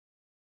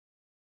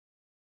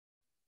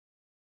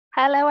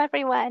Hello,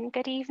 everyone.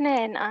 Good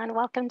evening and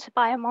welcome to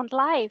BioMonde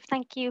Live.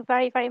 Thank you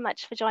very, very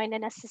much for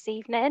joining us this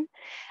evening.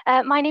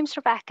 My name's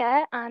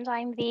Rebecca and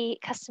I'm the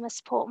Customer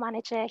Support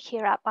Manager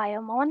here at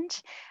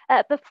BioMonde.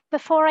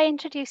 Before I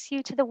introduce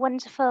you to the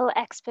wonderful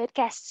expert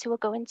guests who are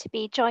going to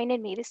be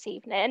joining me this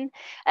evening,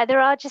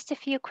 there are just a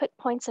few quick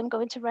points I'm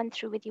going to run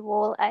through with you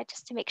all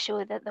just to make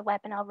sure that the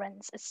webinar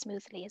runs as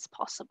smoothly as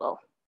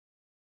possible.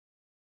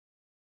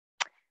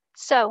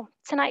 So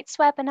tonight's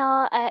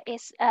webinar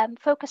is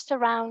focused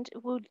around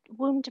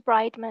wound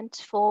debridement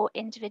for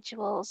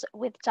individuals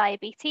with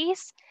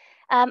diabetes,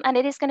 and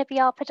it is going to be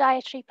our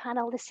podiatry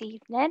panel this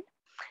evening.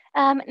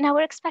 Now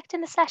we're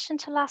expecting the session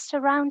to last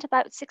around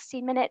about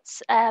 60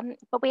 minutes,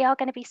 but we are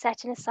going to be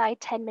setting aside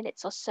 10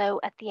 minutes or so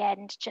at the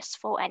end just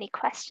for any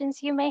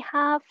questions you may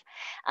have.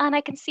 And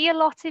I can see a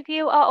lot of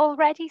you are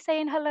already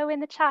saying hello in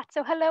the chat.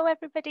 So hello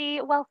everybody,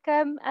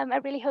 welcome. I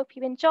really hope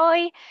you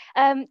enjoy.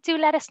 Do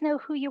let us know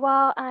who you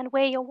are and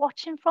where you're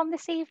watching from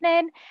this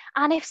evening.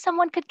 And if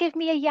someone could give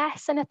me a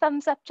yes and a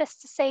thumbs up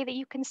just to say that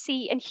you can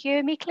see and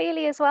hear me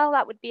clearly as well,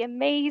 that would be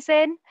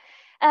amazing.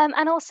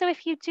 And also,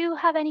 if you do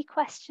have any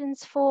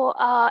questions for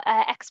our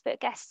expert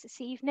guests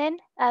this evening,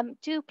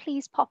 do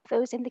please pop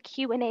those in the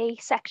Q&A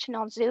section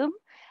on Zoom.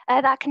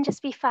 That can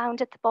just be found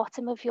at the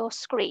bottom of your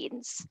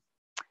screens.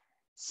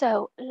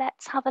 So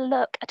let's have a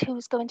look at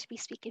who's going to be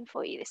speaking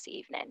for you this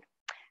evening.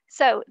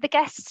 So the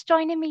guests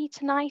joining me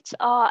tonight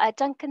are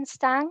Duncan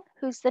Stang,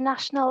 who's the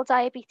National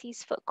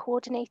Diabetes Foot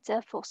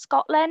Coordinator for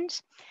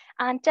Scotland,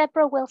 and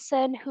Deborah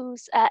Wilson,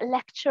 who's a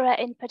lecturer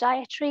in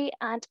podiatry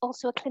and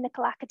also a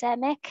clinical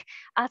academic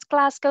at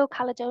Glasgow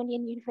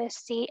Caledonian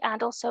University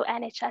and also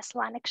NHS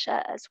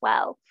Lanarkshire as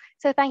well.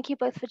 So thank you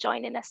both for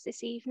joining us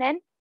this evening.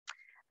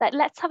 But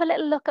let's have a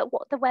little look at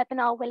what the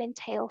webinar will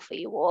entail for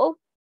you all.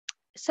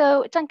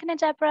 So Duncan and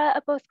Deborah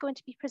are both going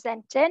to be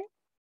presenting.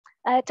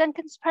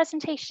 Duncan's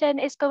presentation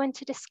is going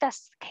to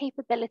discuss the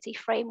capability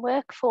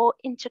framework for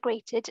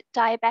integrated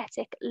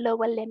diabetic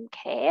lower limb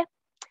care.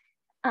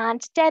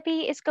 And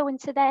Debbie is going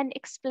to then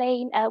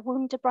explain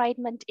wound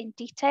debridement in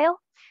detail.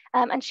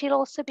 And she'll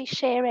also be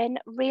sharing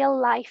real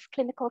life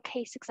clinical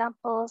case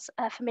examples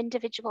from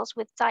individuals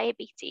with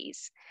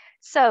diabetes.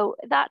 So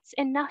that's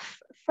enough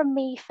from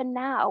me for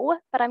now,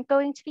 but I'm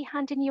going to be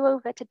handing you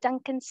over to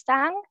Duncan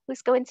Stang,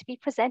 who's going to be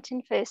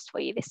presenting first for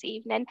you this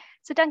evening.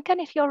 So Duncan,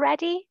 if you're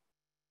ready.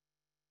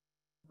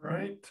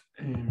 Right.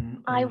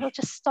 I will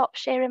just stop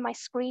sharing my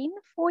screen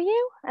for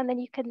you, and then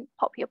you can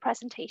pop your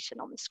presentation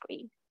on the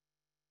screen.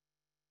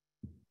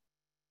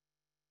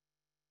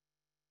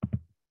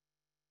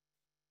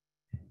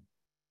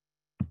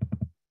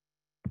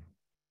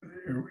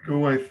 There we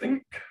go, I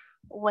think.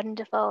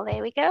 Wonderful,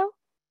 there we go.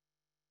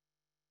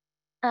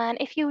 And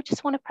if you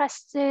just want to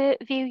press to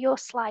view your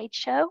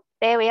slideshow,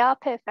 there we are,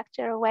 perfect,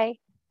 you're away.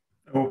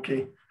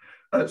 Okay,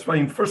 that's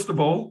fine. First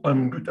of all,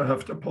 I'm going to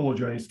have to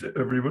apologise to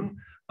everyone.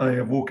 I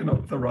have woken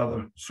up with a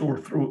rather sore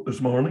throat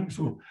this morning,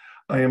 so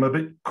I am a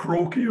bit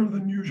croakier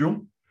than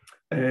usual.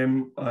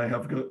 I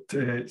have got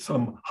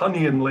some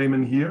honey and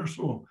lemon here,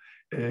 so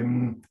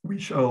we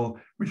shall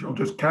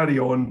just carry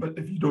on. But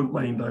if you don't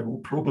mind, I will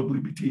probably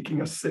be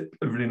taking a sip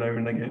every now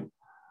and again.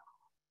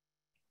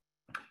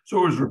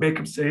 So as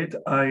Rebecca said,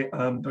 I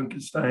am Duncan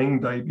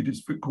Stang,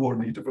 Diabetes Foot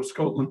Coordinator for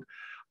Scotland.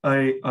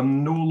 I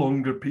am no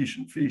longer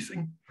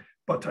patient-facing,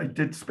 but I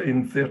did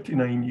spend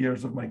 39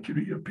 years of my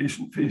career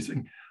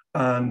patient-facing,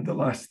 and the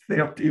last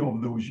 30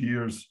 of those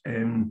years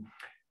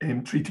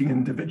treating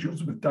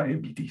individuals with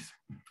diabetes.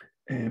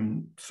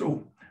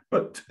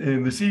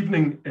 This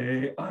evening,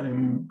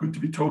 I'm going to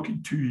be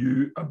talking to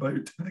you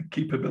about the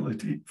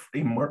capability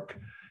framework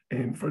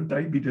for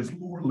diabetes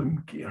lower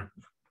limb care.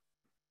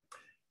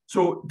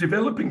 So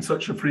developing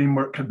such a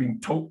framework had been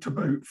talked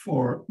about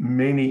for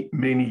many,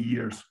 many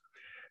years.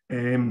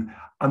 And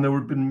there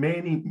have been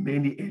many,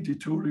 many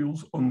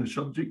editorials on the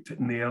subject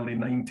in the early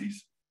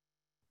 90s.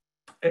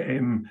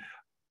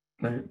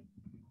 Now,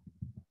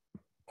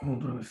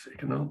 hold on a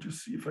second, I'll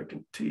just see if I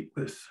can take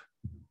this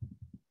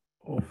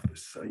off the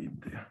side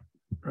there,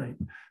 right?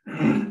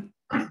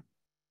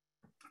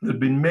 There've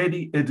been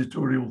many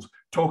editorials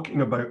talking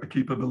about a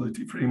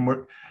capability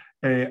framework,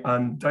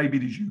 and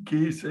Diabetes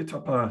UK set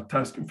up a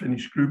task and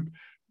finish group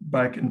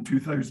back in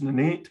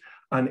 2008,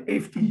 and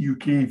FD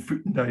UK,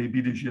 Foot and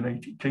Diabetes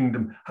United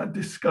Kingdom, had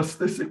discussed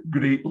this at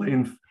great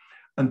length,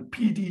 and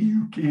PD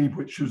UK,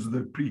 which is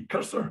the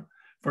precursor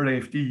for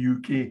FD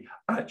UK,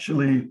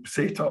 actually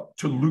set up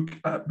to look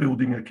at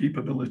building a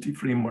capability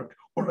framework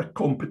or a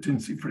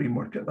competency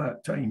framework at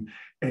that time,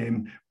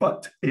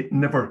 but it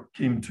never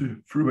came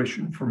to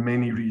fruition for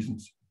many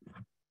reasons.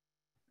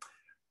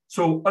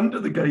 So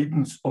under the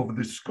guidance of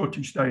the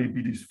Scottish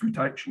Diabetes Foot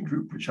Action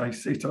Group, which I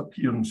set up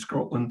here in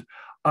Scotland,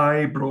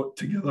 I brought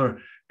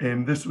together,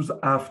 this was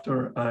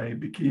after I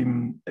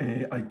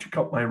took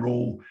up my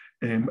role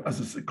as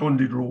a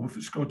seconded role with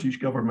the Scottish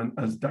Government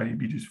as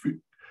Diabetes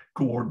Foot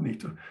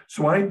Coordinator.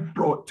 So I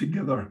brought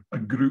together a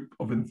group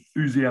of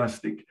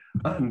enthusiastic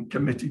and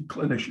committed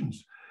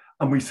clinicians.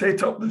 And we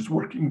set up this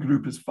working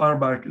group as far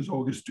back as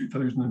August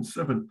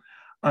 2007.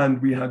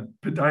 And we had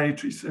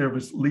podiatry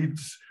service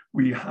leads,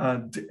 we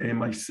had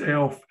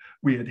myself,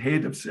 we had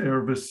head of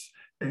service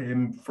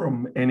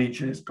from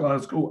NHS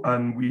Glasgow,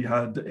 and we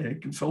had a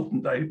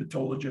consultant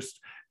diabetologist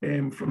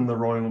from the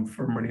Royal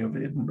Infirmary of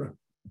Edinburgh.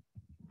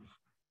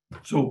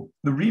 So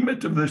the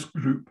remit of this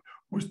group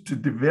was to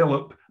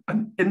develop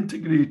an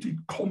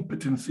integrated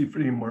competency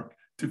framework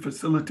to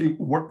facilitate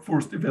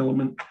workforce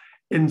development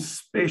in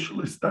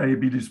specialist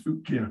diabetes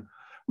foot care.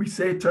 We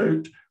set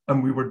out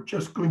and we were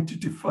just going to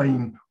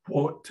define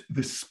what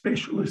the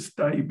specialist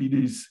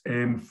diabetes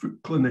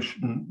foot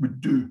clinician would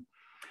do,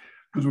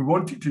 because we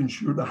wanted to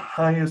ensure the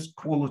highest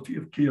quality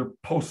of care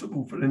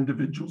possible for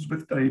individuals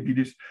with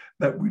diabetes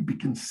that would be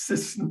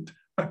consistent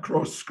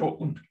across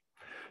Scotland.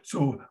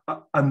 So,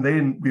 and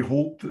then we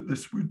hoped that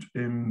this would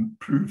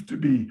prove to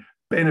be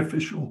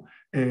beneficial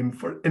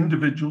for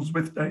individuals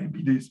with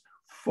diabetes,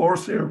 for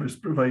service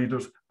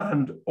providers,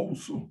 and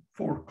also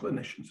for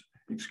clinicians.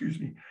 Excuse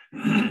me.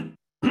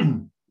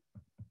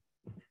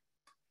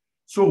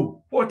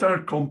 So, what are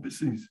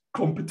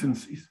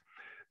competencies?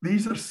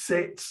 These are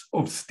sets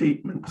of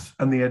statements,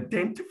 and they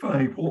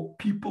identify what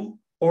people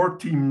or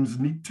teams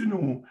need to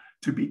know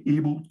to be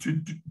able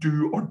to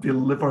do or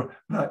deliver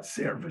that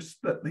service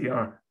that they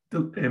are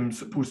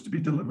supposed to be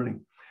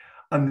delivering.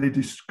 And they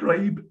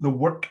describe the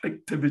work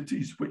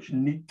activities which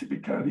need to be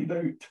carried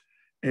out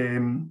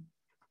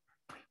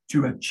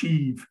to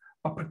achieve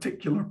a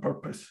particular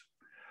purpose,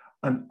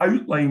 and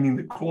outlining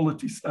the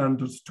quality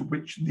standards to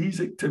which these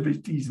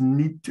activities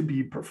need to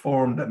be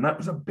performed. And that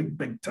was a big,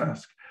 big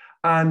task.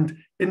 And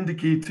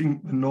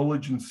indicating the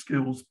knowledge and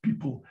skills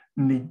people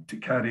need to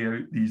carry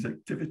out these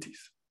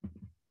activities.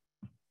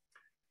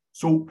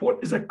 So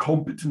what is a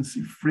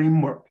competency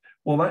framework?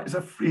 Well, that is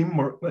a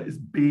framework that is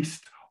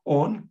based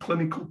on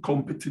clinical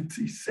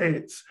competency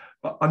sets,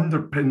 but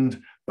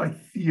underpinned by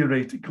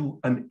theoretical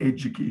and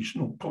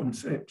educational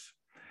concepts.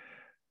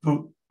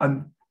 So,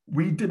 and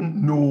we didn't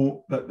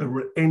know that there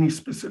were any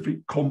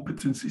specific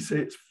competency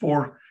sets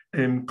for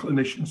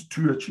clinicians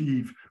to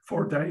achieve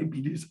for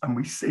diabetes, and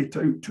we set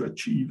out to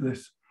achieve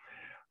this.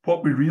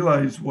 What we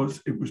realized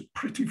was it was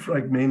pretty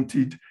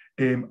fragmented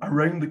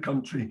around the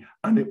country,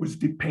 and it was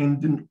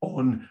dependent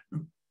on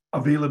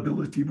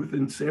availability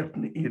within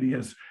certain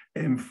areas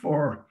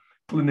for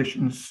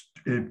clinicians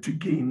to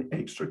gain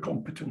extra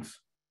competence.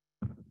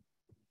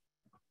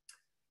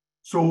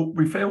 So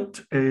we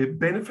felt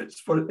benefits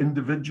for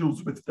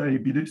individuals with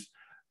diabetes.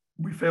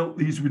 We felt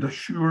these would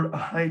assure a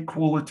high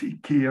quality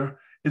care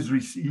is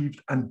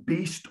received and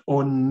based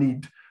on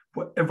need,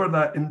 whatever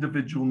that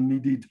individual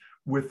needed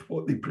with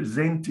what they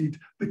presented,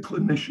 the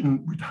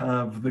clinician would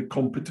have the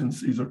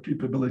competencies or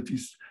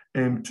capabilities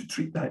to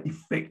treat that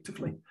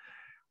effectively.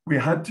 We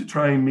had to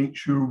try and make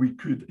sure we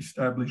could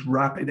establish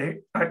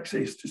rapid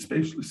access to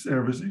specialist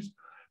services,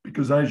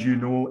 because as you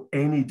know,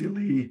 any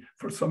delay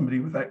for somebody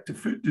with active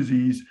foot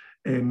disease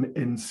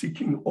in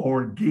seeking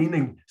or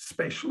gaining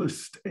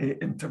specialist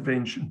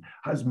intervention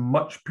has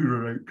much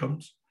poorer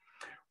outcomes.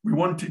 We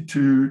wanted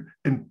to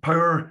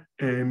empower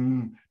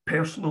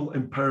personal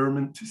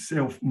empowerment to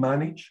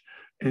self-manage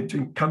and to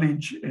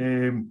encourage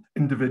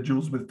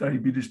individuals with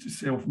diabetes to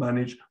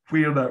self-manage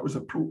where that was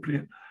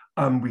appropriate.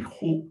 And we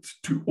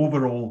hoped to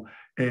overall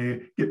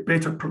get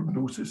better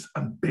prognosis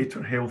and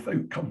better health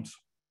outcomes.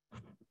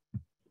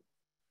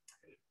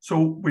 So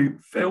we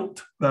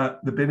felt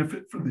that the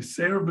benefit for the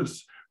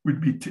service would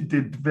be to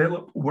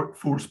develop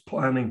workforce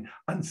planning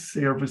and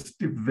service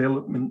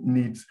development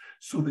needs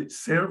so that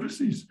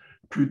services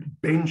could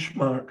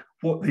benchmark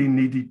what they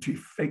needed to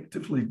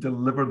effectively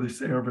deliver the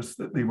service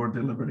that they were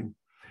delivering,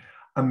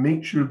 and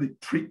make sure that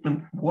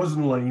treatment was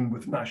in line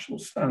with national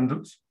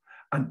standards,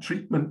 and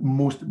treatment,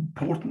 most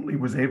importantly,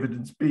 was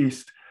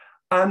evidence-based.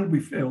 And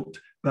we felt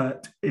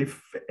that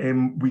if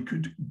we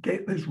could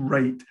get this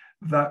right,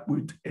 that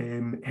would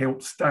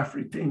help staff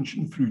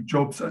retention through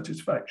job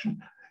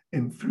satisfaction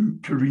and through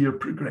career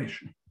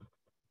progression.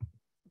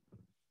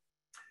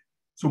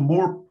 So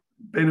more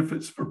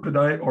benefits for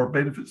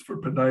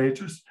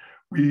podiatrists.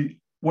 We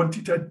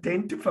wanted to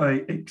identify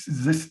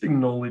existing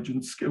knowledge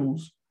and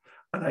skills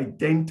and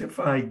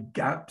identify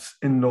gaps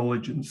in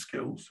knowledge and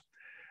skills,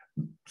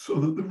 so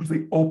that there was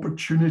the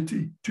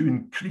opportunity to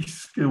increase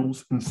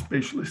skills in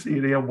specialist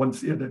area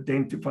once they had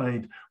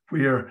identified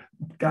where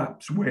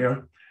gaps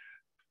were.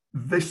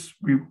 This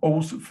we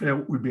also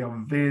felt would be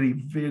a very,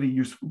 very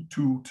useful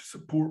tool to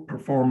support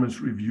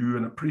performance review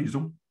and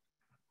appraisal,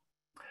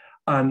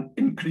 and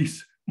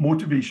increase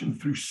motivation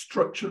through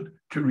structured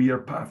career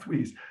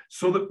pathways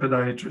so that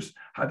podiatrists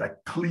had a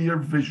clear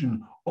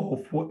vision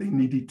of what they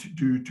needed to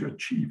do to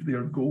achieve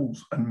their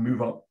goals and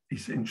move up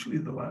essentially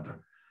the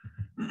ladder.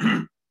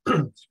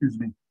 Excuse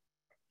me.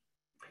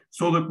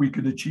 So that we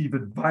could achieve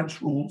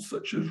advanced roles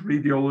such as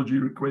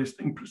radiology,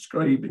 requesting,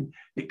 prescribing,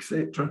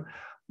 etc.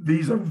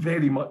 These are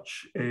very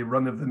much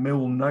run of the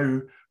mill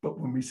now, but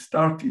when we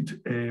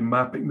started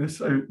mapping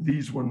this out,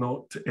 these were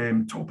not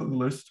top of the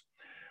list.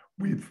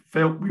 We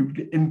felt we would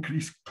get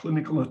increased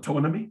clinical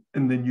autonomy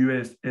in the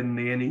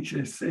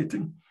NHS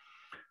setting.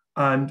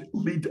 and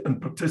lead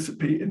and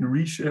participate in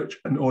research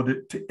and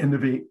audit to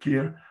innovate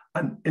care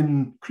and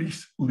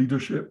increase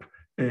leadership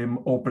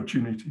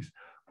opportunities.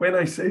 When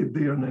I said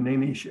they're in an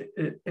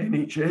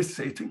NHS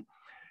setting,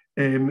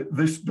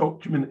 this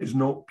document is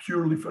not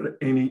purely for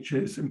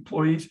NHS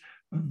employees.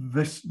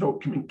 This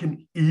document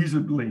can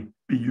easily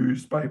be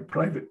used by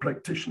private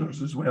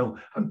practitioners as well,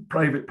 and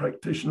private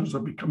practitioners are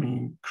becoming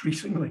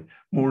increasingly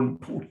more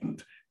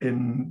important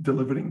in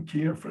delivering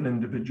care for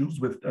individuals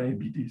with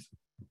diabetes.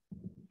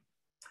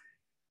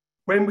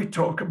 When we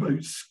talk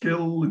about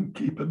skill and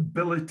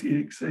capability,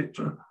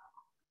 etc.,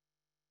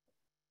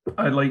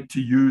 I like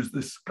to use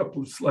this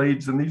couple of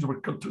slides, and these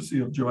were courtesy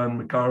of Joanne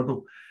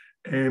McArdle.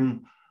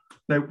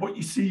 Now, what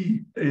you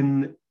see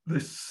in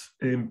this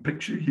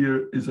picture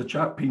here is a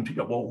chap painting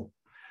a wall.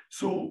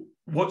 So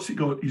what's he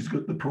got? He's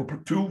got the proper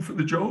tool for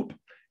the job.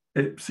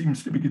 It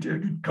seems to be getting a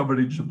good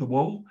coverage of the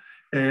wall.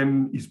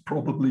 He's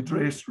probably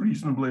dressed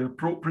reasonably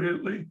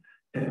appropriately.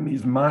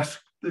 He's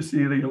masked this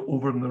area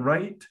over on the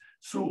right.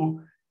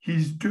 So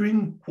he's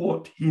doing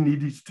what he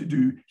needed to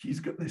do. He's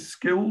got the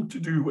skill to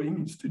do what he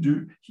needs to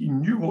do. He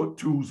knew what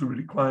tools were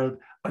required,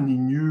 and he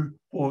knew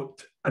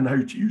what and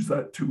how to use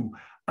that tool.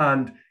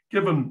 And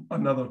given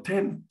another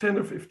 10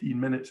 or 15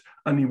 minutes,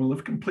 and he will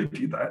have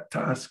completed that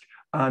task,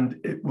 and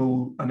it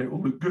will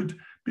look good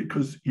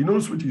because he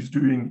knows what he's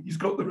doing, he's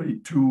got the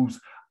right tools,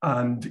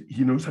 and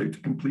he knows how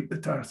to complete the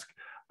task.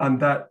 And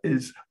that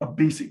is a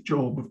basic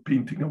job of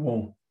painting a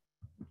wall.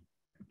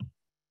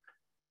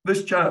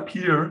 This chap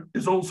here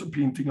is also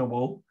painting a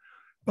wall,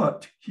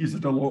 but he's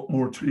had a lot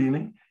more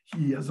training.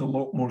 He has a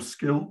lot more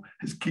skill.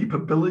 His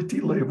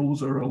capability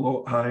levels are a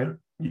lot higher.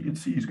 You can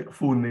see he's got a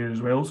phone there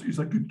as well, so he's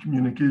a good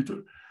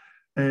communicator.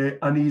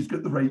 And he's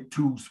got the right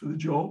tools for the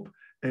job.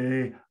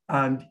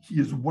 And he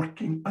is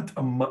working at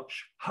a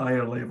much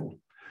higher level.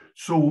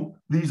 So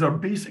these are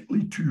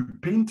basically two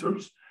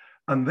painters.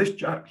 And this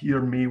chap here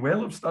may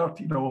well have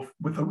started off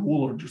with a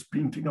roller just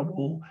painting a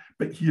wall,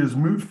 but he has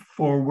moved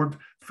forward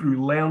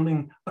through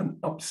learning and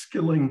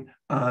upskilling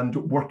and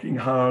working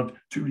hard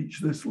to reach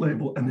this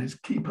level, and his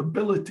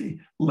capability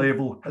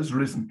level has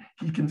risen.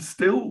 He can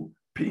still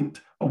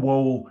paint a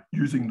wall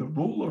using the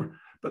roller,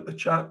 but the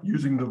chap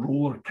using the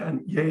roller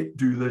can't yet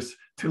do this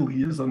till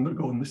he has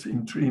undergone the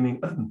same training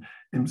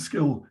and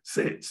skill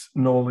sets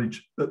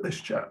knowledge that this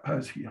chap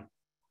has here.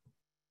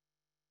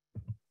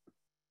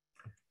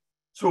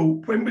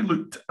 So when we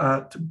looked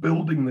at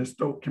building this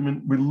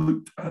document, we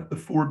looked at the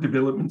 4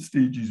 development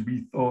stages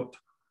we thought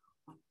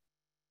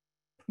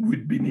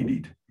would be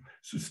needed.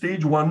 So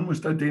stage 1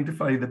 was to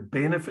identify the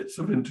benefits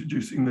of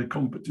introducing the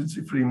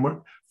competency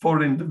framework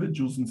for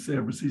individuals and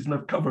services, and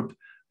I've covered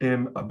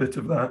a bit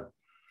of that.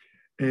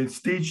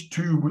 Stage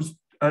 2 was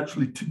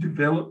actually to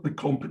develop the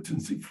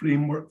competency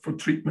framework for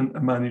treatment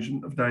and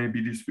management of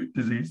diabetes foot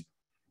disease.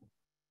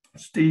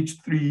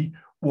 Stage 3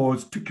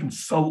 was to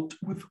consult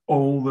with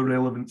all the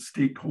relevant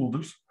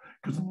stakeholders,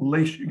 because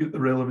unless you get the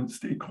relevant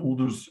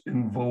stakeholders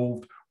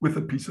involved with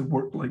a piece of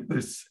work like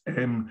this,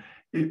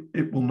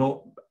 it will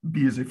not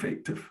be as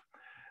effective.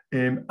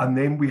 And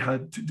then we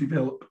had to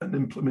develop an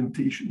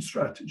implementation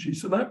strategy.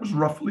 So that was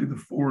roughly the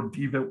 4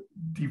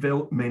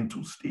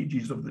 developmental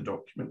stages of the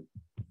document.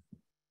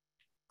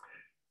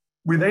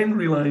 We then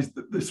realized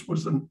that this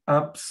was an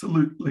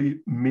absolutely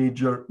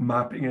major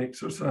mapping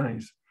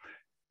exercise.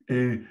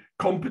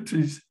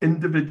 Competencies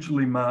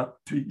individually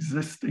mapped to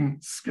existing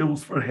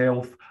skills for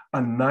health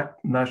and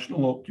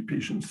national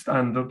occupation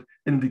standard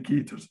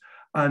indicators,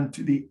 and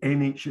to the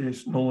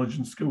NHS knowledge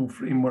and skill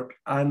framework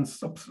and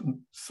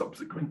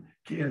subsequent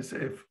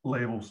KSF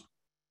levels.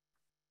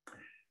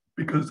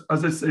 Because,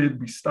 as I said,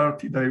 we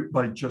started out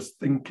by just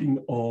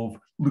thinking of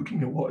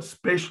looking at what a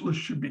specialist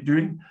should be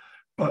doing.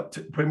 But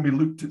when we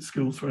looked at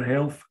skills for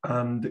health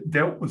and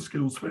dealt with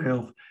skills for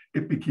health,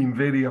 it became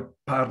very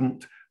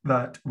apparent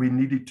that we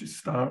needed to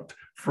start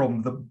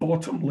from the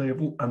bottom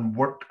level and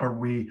work our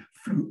way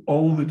through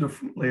all the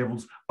different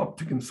levels up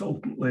to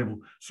consultant level.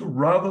 So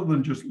rather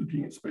than just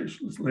looking at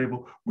specialist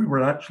level, we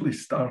were actually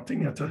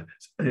starting at an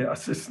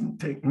assistant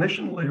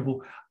technician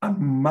level and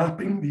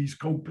mapping these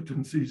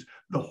competencies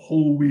the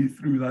whole way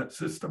through that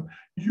system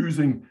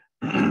using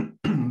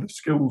the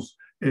skills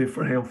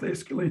for health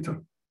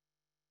escalator.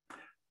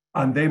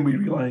 And then we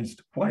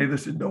realized why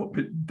this had not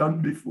been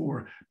done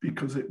before,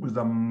 because it was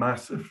a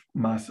massive,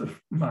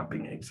 massive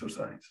mapping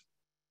exercise.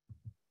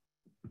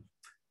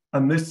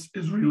 And this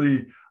is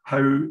really how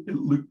it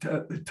looked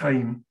at the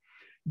time,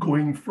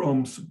 going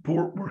from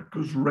support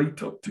workers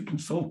right up to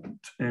consultant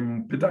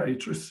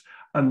podiatrists,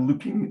 and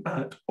looking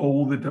at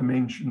all the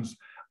dimensions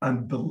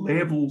and the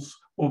levels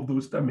of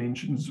those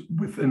dimensions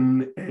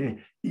within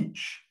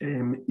each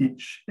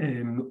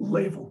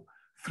level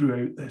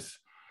throughout this.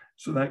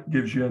 So that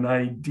gives you an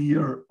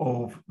idea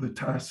of the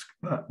task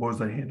that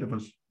was ahead of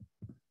us.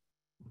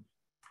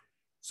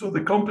 So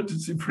the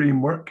competency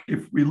framework,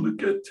 if we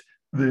look at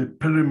the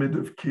pyramid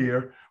of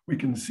care, we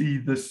can see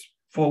this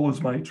follows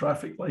my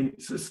traffic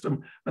light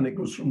system, and it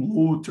goes from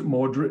low to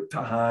moderate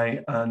to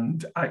high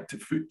and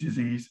active foot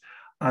disease.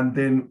 And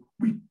then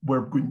we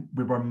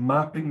were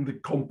mapping the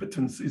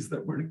competencies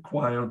that were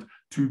required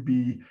to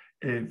be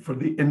for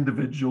the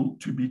individual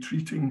to be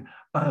treating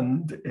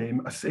and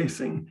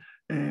assessing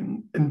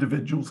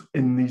individuals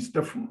in these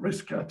different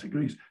risk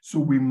categories. So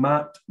we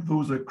mapped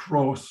those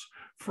across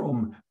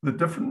from the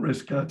different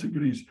risk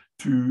categories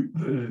to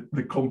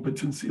the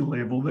competency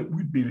level that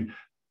would be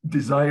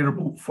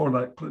desirable for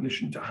that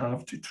clinician to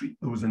have to treat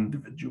those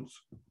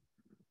individuals.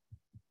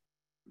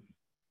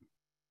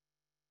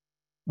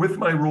 With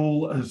my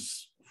role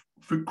as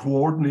foot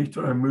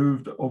coordinator, I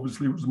was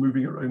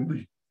moving around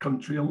the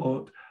country a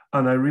lot,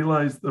 and I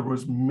realized there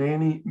was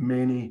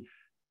many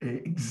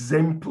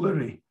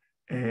exemplary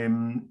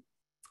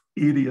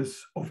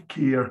areas of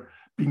care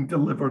being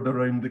delivered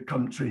around the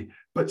country,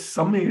 but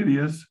some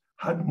areas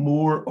had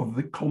more of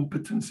the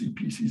competency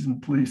pieces in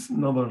place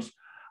than others.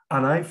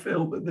 And I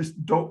felt that this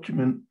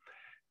document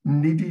we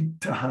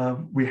needed to have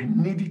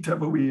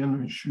a way in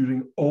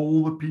ensuring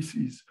all the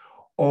pieces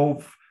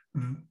of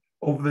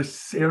this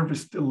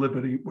service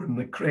delivery were in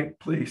the correct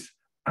place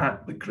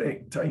at the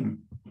correct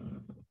time.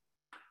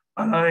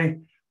 And I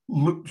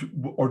looked,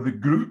 or the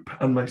group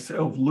and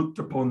myself looked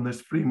upon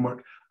this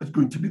framework as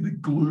going to be the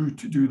glue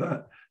to do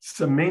that,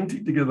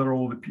 cemented together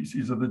all the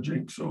pieces of the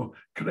jigsaw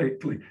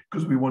correctly,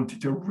 because we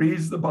wanted to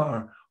raise the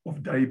bar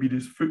of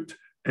diabetes foot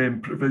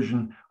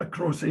provision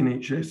across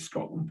NHS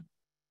Scotland.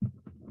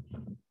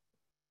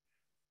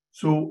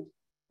 So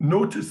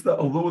notice that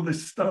although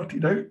this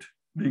started out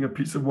being a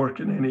piece of work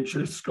in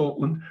NHS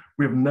Scotland,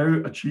 we have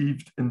now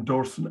achieved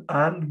endorsement,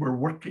 and we're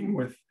working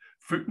with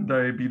Foot and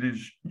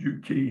Diabetes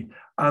UK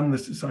and the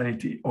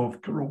Society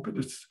of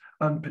Chiropodists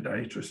and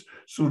Podiatrists.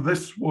 So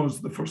this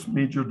was the first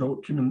major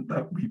document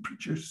that we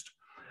produced,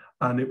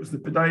 and it was the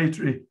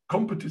Podiatry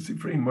Competency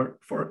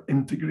Framework for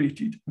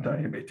Integrated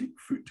Diabetic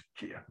Foot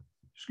Care.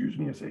 Excuse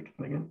me a second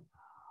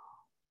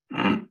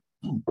again.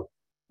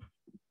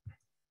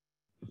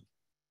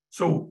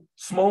 So,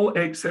 small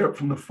excerpt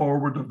from the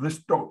foreword of this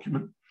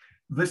document.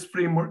 This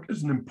framework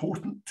is an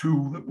important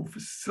tool that will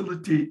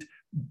facilitate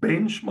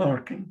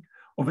benchmarking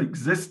of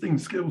existing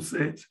skill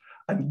sets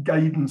and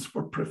guidance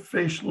for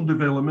professional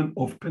development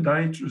of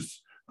podiatrists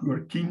who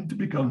are keen to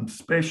become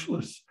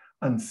specialists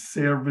and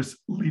service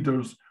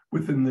leaders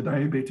within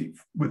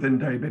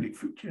diabetic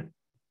foot care.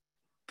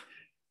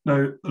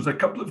 Now, there's a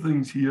couple of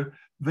things here.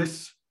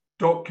 This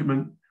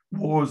document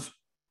was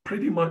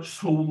pretty much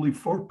solely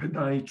for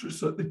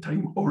podiatrists at the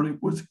time, or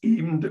it was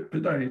aimed at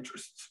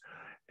podiatrists.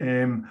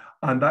 And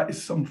that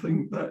is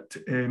something that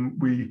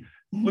we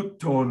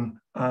looked on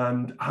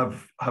and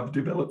have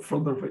developed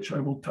further, which I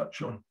will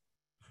touch on.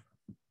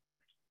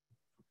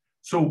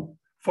 So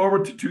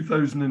forward to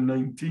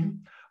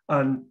 2019,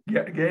 and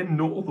yet again,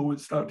 although it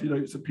started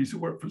out as a piece of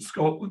work for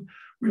Scotland,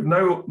 we've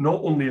now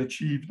not only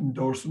achieved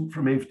endorsement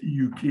from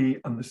FD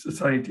UK and the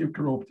Society of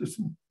Chiropodists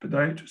and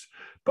Podiatrists,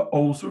 but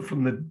also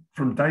from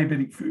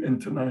Diabetic Foot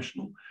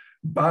International,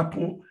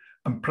 BAPO,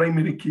 and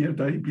Primary Care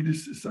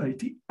Diabetes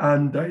Society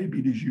and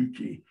Diabetes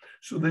UK.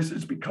 So this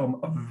has become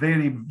a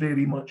very,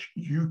 very much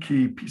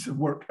UK piece of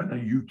work and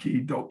a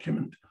UK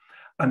document.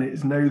 And it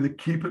is now the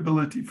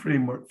capability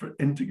framework for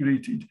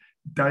integrated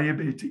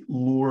diabetic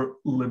lower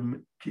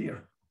limb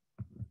care.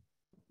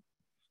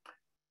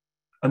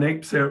 An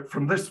excerpt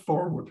from this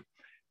forward.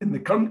 In the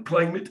current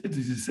climate, it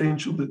is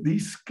essential that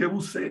these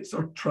skill sets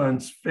are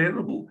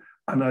transferable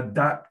and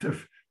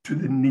adaptive to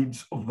the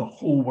needs of the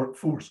whole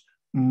workforce,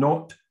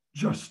 not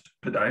just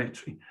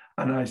podiatry.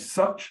 And as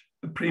such,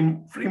 the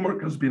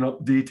framework has been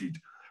updated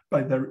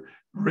by to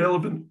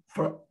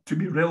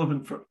be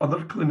relevant for other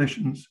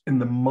clinicians in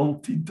the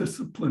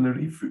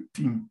multidisciplinary foot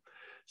team,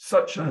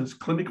 such as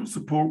clinical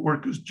support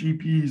workers,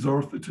 GPs,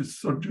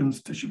 orthotists,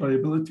 surgeons, tissue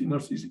viability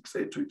nurses,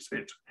 etc.,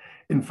 etc.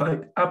 In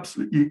fact,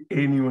 absolutely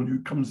anyone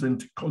who comes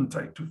into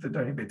contact with the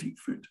diabetic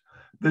foot.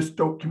 This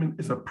document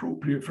is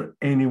appropriate for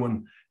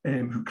anyone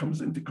who comes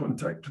into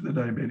contact with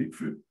the diabetic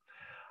foot.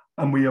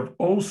 And we have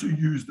also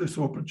used this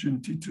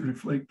opportunity to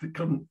reflect the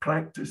current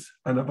practice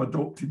and have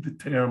adopted the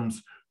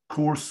terms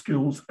core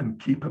skills and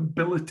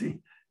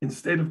capability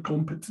instead of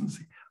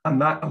competency.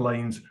 And that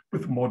aligns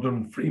with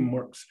modern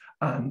frameworks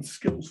and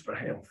skills for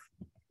health.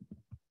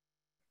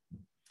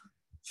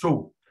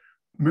 So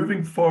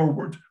moving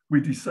forward, we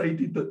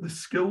decided that the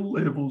skill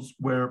levels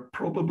were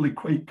probably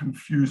quite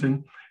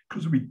confusing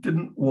because we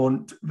didn't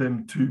want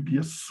them to be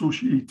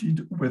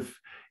associated with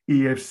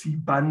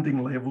AFC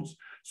banding levels.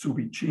 So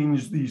we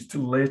changed these to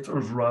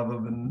letters rather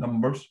than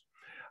numbers.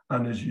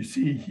 And as you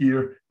see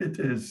here, it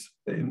is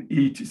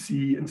A to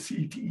C and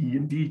C to E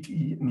and D to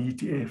E and E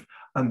to F.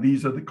 And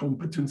these are the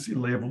competency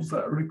levels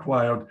that are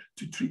required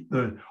to treat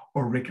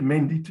or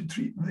recommended to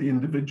treat the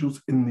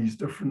individuals in these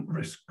different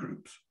risk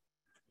groups.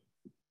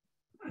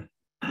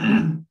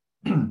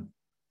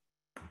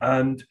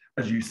 And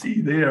as you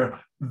see there,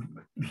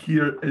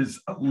 here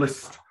is a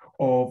list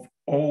of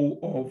all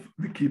of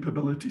the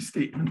capability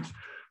statements.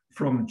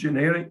 from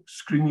generic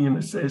screening and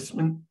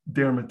assessment,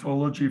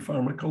 dermatology,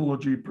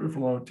 pharmacology,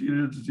 peripheral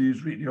arterial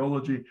disease,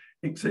 radiology,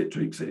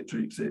 etc.,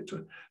 etc.,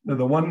 etc. Now,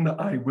 the one that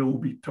I will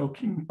be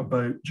talking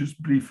about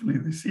just briefly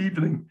this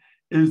evening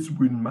is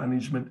wound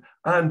management,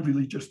 and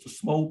really just a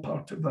small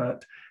part of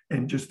that,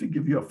 and just to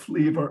give you a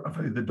flavour of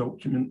how the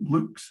document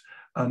looks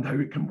and how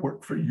it can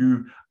work for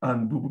you,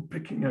 and we'll be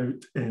picking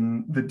out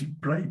in the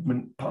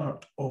debridement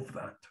part of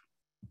that.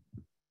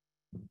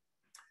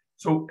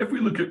 So if we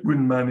look at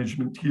wound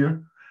management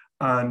here,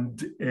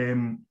 and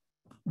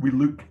we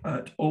look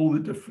at all the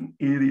different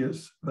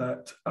areas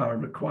that are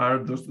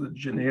required, there's the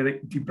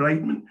generic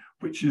debridement,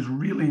 which is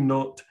really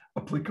not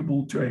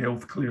applicable to a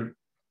healthcare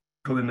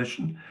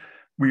clinician.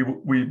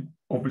 We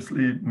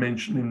obviously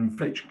mention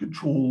infection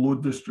control,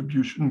 load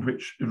distribution,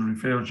 which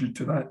refers you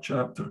to that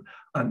chapter,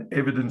 and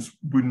evidence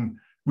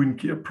wound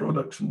care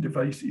products and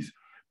devices.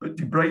 But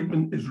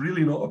debridement is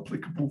really not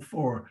applicable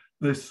for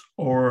this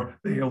or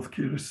the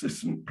healthcare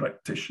assistant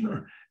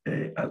practitioner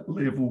at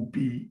level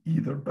B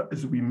either. But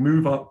as we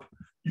move up,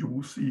 you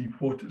will see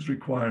what is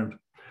required.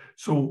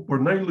 So we're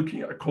now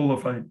looking at a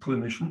qualified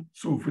clinician.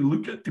 So if we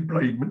look at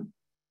debridement,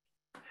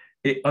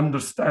 it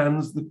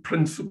understands the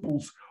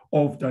principles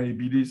of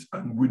diabetes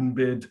and wound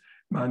bed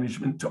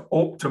management to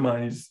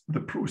optimize the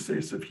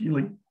process of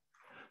healing.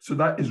 So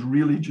that is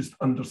really just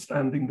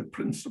understanding the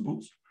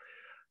principles.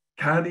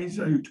 Carries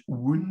out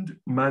wound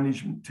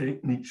management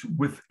techniques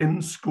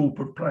within scope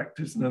of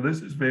practice. Now,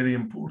 this is very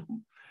important.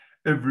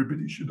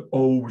 Everybody should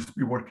always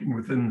be working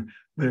within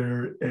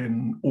their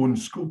own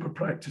scope of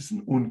practice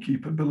and own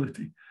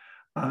capability.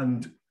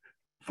 And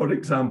for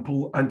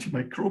example,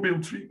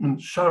 antimicrobial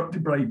treatment, sharp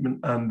debridement,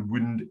 and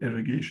wound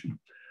irrigation.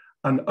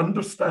 An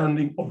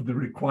understanding of the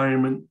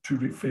requirement to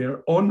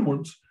refer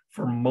onwards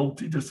for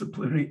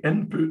multidisciplinary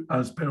input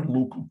as per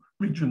local,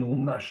 regional,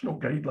 national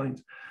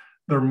guidelines.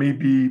 There may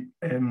be,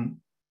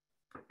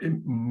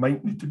 it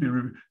might need to be,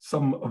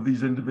 some of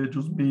these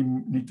individuals may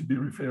need to be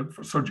referred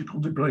for surgical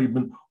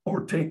debridement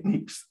or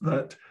techniques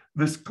that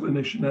this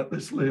clinician at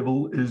this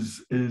level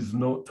is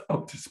not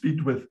up to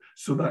speed with.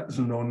 So that is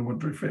an onward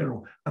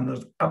referral. And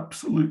there's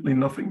absolutely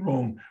nothing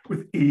wrong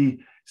with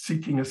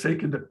seeking a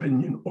second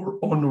opinion or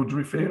onward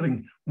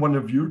referring one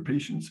of your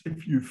patients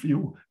if you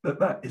feel that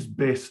that is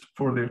best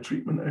for their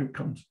treatment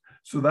outcomes.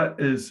 So that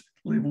is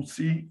level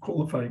C,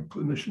 qualified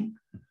clinician.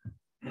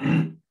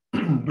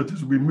 But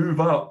as we move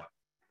up,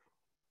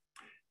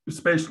 the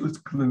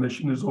specialist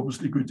clinician is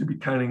obviously going to be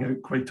carrying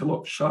out quite a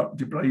lot of sharp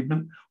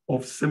debridement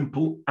of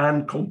simple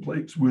and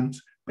complex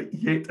wounds, but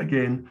yet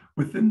again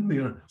within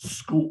their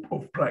scope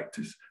of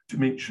practice to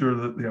make sure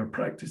that they are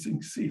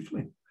practicing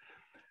safely.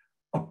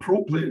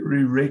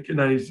 Appropriately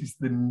recognises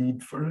the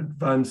need for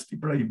advanced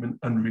debridement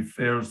and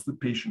refers the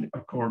patient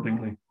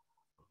accordingly.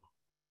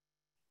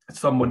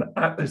 Someone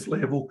at this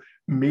level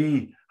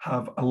may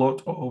have a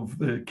lot of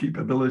the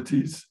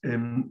capabilities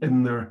in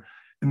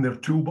their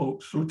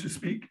toolbox, so to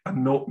speak,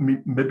 and not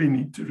maybe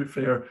need to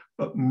refer,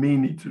 but may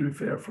need to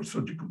refer for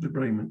surgical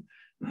debridement.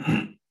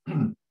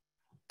 An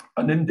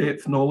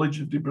in-depth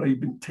knowledge of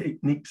debridement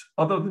techniques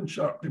other than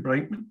sharp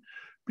debridement,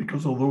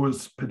 because although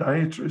as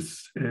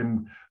podiatrists,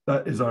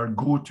 that is our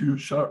go-to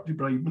sharp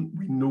debridement,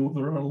 we know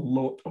there are a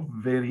lot of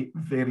very,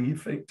 very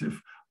effective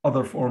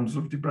other forms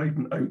of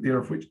debridement out there,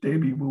 which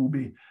Debbie will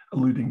be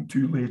alluding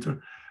to later.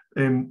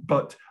 And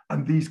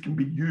these can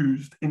be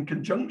used in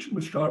conjunction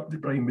with sharp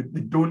debridement.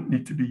 They don't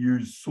need to be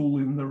used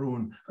solely on their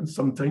own. And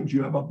sometimes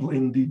you have a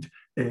blended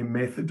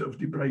method of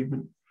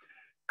debridement.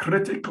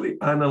 Critically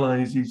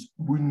analyses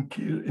wound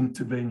care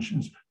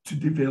interventions to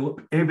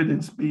develop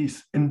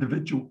evidence-based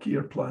individual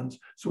care plans.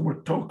 So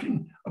we're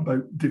talking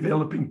about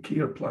developing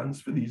care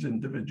plans for these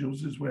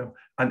individuals as well,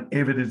 and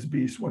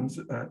evidence-based ones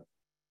at that.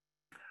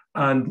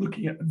 And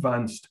looking at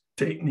advanced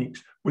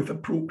techniques with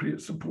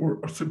appropriate support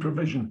or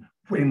supervision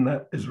when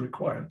that is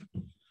required.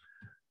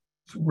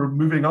 So we're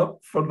moving up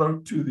further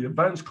to the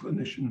advanced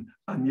clinician,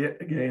 and yet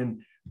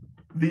again,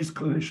 these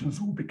clinicians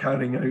will be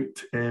carrying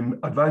out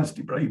advanced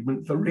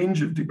debridement, the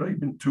range of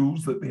debridement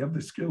tools that they have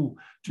the skill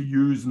to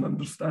use and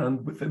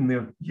understand within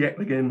their, yet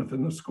again,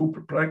 within the scope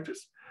of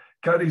practice,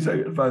 carries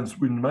out advanced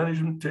wound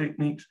management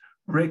techniques,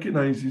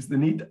 recognises the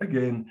need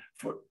again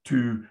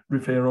to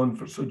refer on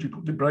for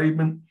surgical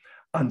debridement,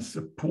 and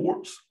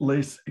supports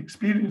less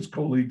experienced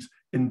colleagues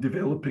in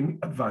developing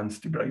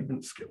advanced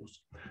debridement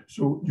skills.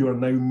 So you are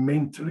now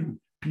mentoring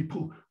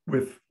people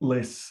with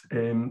less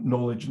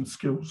knowledge and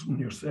skills than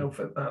yourself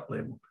at that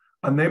level.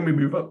 And then we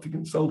move up to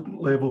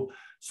consultant level.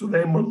 So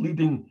then we're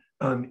leading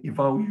an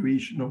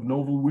evaluation of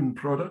novel wound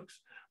products.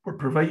 We're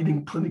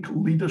providing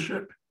clinical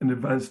leadership in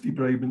advanced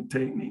debridement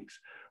techniques.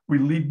 We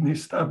lead in the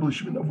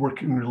establishment of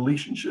working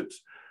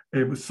relationships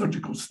with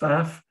surgical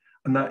staff,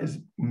 and that is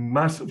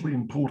massively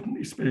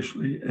important,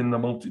 especially in a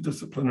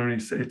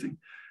multidisciplinary setting,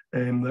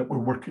 that we're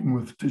working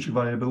with tissue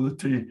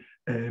viability,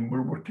 and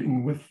we're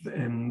working with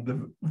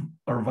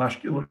our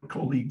vascular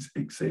colleagues,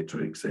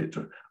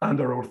 etc., and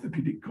our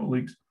orthopedic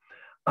colleagues,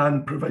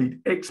 and provide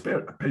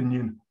expert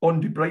opinion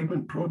on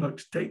debridement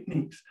products,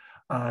 techniques,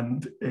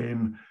 and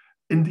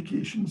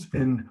indications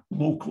in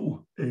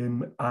local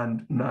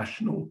and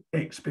national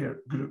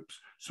expert groups.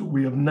 So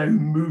we have now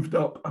moved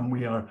up and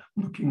we are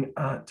looking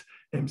at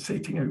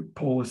setting out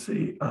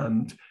policy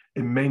and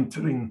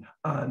mentoring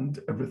and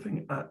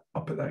everything up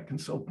at that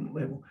consultant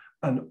level.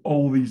 And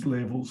all these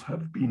levels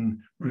have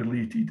been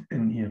related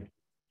in here.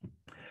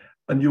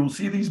 And you'll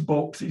see these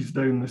boxes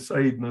down the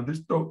side. Now, this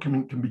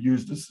document can be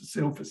used as a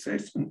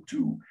self-assessment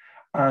tool,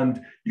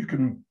 and you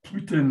can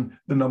put in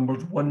the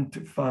numbers 1 to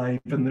 5,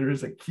 and there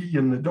is a key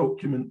in the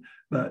document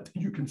that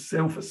you can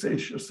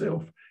self-assess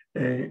yourself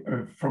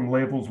from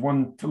levels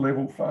 1 to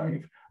level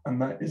 5,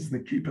 and that is the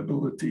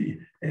capability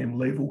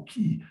level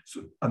key.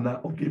 So, and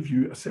that will give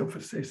you a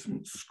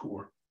self-assessment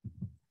score.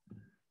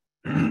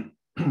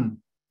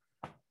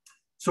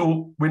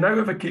 So we now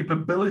have a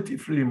capability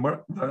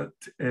framework that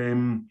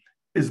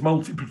is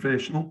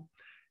multi-professional.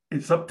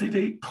 It's up to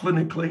date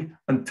clinically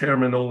and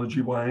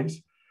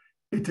terminology-wise.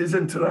 It is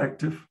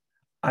interactive,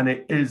 and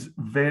it is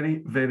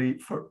very, very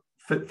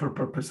fit for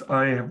purpose.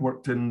 I have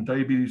worked in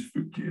diabetes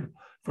foot care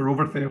for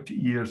over 30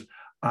 years,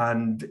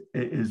 and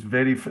it is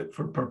very fit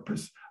for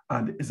purpose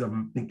and is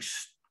an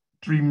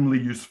extremely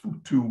useful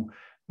tool.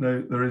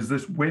 Now, there is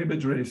this web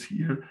address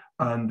here,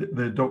 and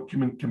the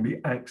document can be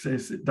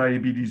accessed at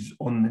Diabetes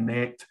on the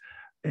Net.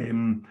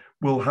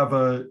 We'll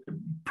have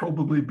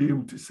probably be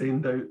able to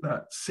send out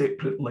that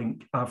separate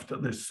link after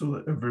this so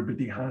that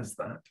everybody has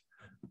that.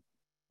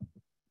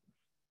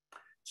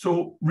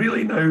 So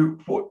really now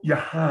what you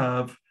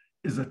have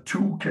is a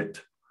toolkit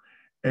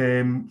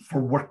for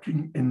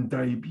working in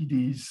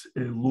diabetes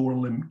lower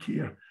limb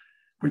care,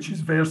 which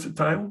is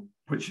versatile,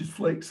 which is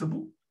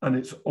flexible, and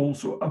it's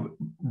also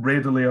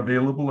readily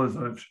available as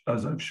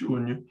I've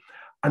shown you.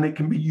 And it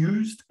can be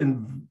used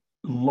in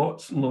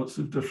lots and lots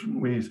of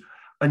different ways.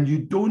 And you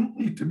don't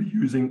need to be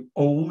using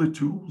all the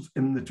tools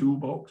in the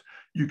toolbox.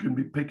 You can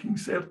be picking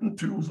certain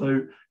tools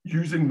out,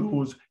 using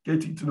those,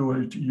 getting to know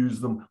how to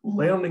use them,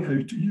 learning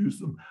how to use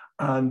them,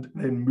 and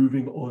then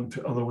moving on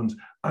to other ones,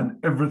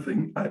 and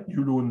everything at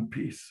your own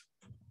pace.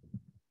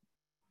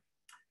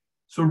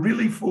 So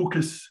really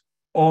focus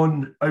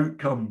on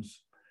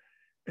outcomes.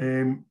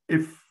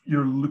 If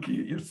you're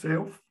looking at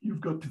yourself, you've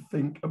got to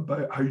think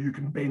about how you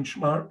can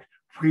benchmark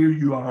where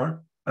you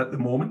are at the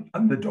moment,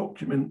 and the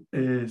document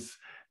is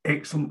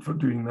excellent for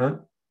doing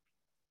that.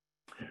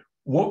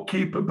 What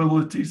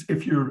capabilities,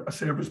 if you're a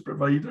service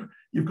provider,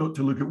 you've got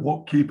to look at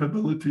what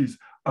capabilities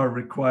are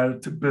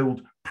required to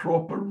build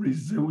proper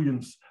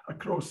resilience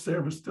across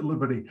service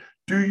delivery.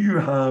 Do you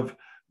have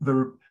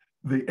the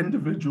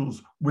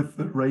individuals with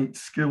the right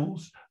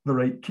skills, the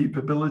right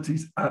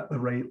capabilities at the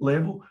right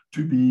level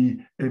to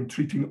be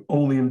treating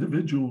all the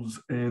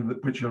individuals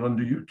which are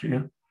under your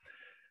care?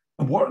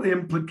 And what are the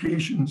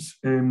implications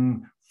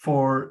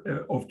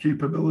of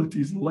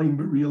capabilities in line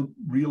with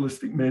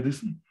realistic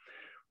medicine?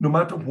 No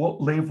matter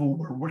what level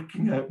we're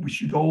working at, we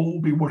should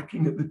all be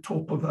working at the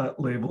top of that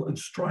level and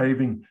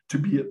striving to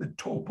be at the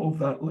top of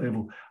that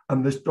level.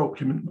 And this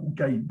document will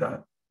guide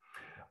that.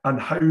 And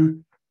how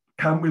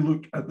can we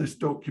look at this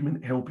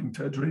document helping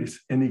to address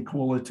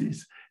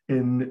inequalities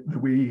in the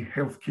way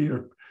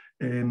healthcare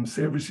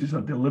services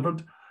are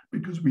delivered?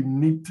 Because we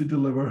need to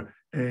deliver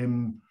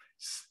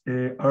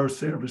our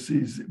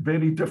services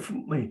very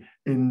differently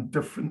in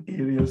different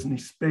areas, and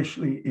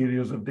especially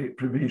areas of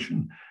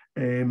deprivation.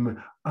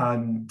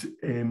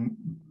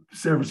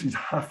 Services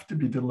have to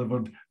be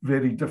delivered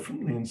very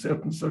differently in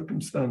certain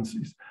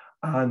circumstances,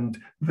 and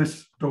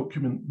this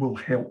document will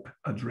help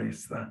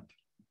address that.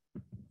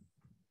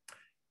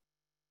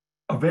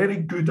 A very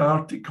good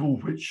article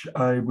which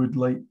I would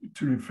like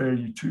to refer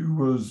you to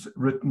was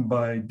written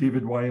by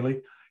David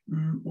Wiley,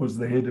 who was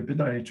the head of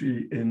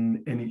podiatry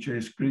in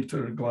NHS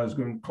Greater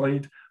Glasgow and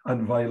Clyde,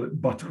 and Violet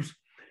Butters,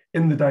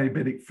 in the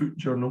Diabetic Foot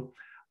Journal.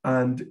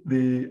 And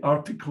the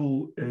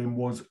article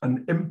was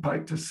an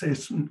impact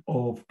assessment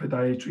of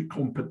podiatry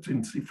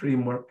competency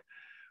framework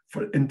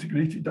for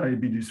integrated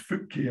diabetes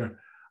foot care.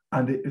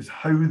 And it is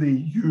how they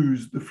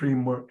use the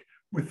framework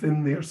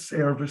within their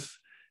service,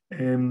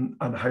 and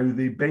how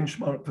they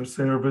benchmarked their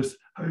service,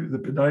 how the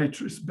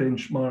podiatrists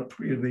benchmarked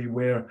where they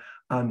were,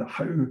 and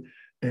how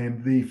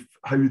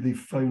they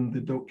found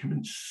the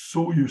document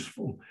so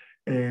useful,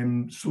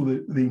 so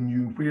that they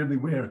knew where they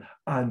were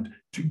and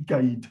to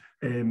guide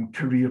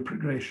career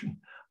progression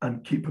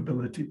and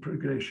capability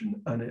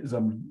progression. And it is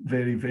a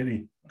very,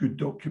 very good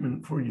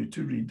document for you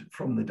to read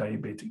from the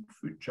Diabetic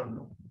Foot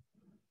Journal.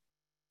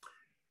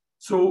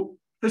 So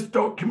this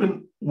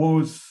document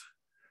was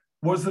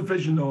the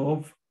vision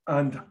of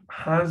and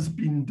has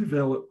been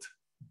developed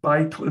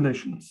by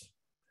clinicians.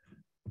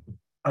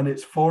 And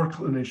it's for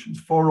clinicians,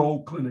 for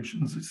all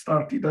clinicians. It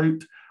started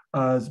out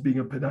as being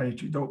a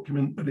podiatry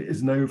document, but it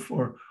is now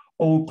for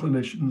all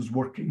clinicians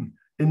working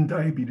in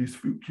diabetes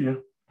foot care.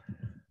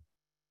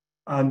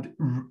 And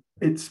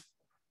its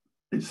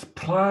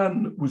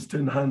plan was to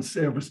enhance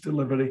service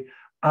delivery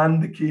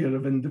and the care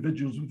of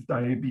individuals with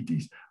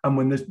diabetes. And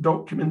when this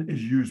document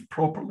is used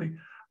properly,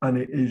 and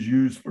it is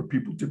used for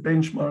people to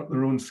benchmark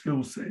their own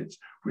skill sets,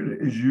 where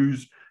it is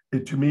used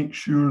to make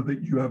sure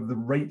that you have the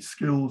right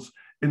skills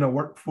in a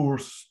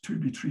workforce to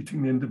be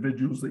treating the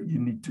individuals that you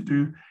need to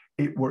do.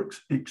 It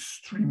works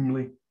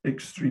extremely,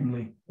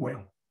 extremely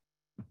well.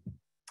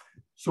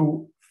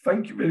 So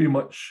thank you very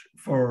much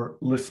for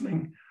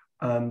listening,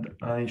 and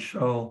I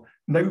shall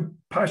now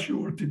pass you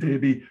over to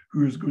Debbie,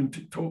 who is going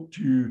to talk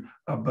to you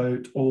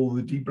about all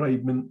the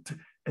debridement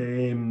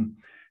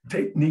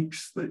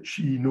techniques that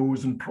she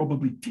knows and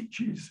probably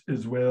teaches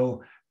as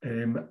well.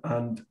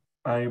 And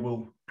I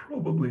will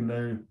probably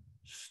now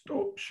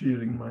stop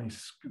sharing my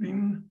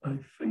screen, I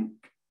think.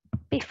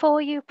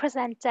 Before you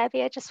present,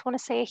 Debbie, I just want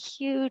to say a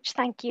huge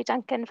thank you,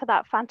 Duncan, for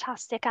that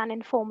fantastic and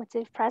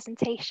informative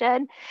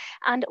presentation.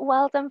 And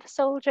well done for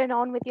soldiering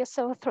on with your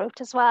sore throat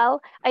as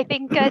well. I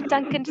think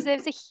Duncan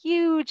deserves a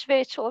huge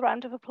virtual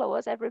round of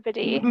applause,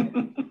 everybody.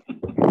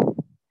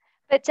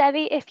 But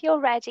Debbie, if you're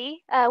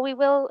ready, we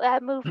will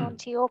move on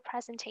to your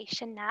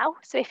presentation now.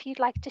 So if you'd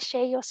like to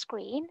share your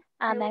screen,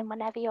 and then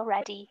whenever you're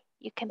ready,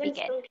 you can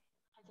begin. Duncan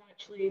has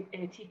actually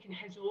taken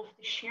his off.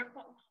 The share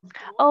button has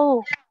gone.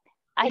 Oh,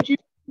 Did you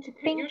want to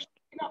put your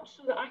screen up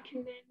so that I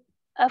can then?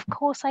 Of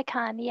course I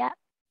can, yeah.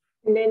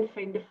 And then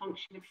find the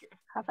function if you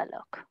have a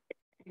look.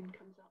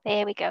 Comes up.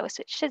 There we go.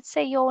 So it should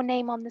say your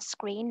name on the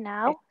screen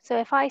now. So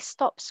if I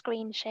stop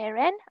screen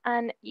sharing,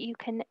 and you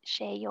can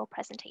share your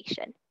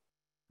presentation.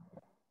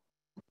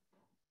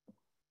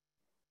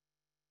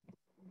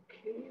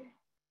 Okay.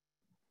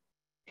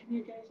 Can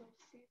you guys all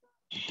see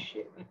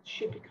that? That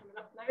should be coming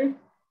up now.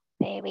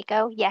 There we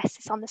go. Yes,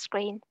 it's on the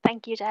screen.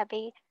 Thank you,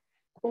 Debbie.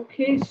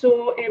 Okay,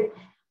 so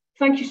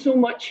thank you so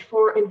much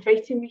for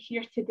inviting me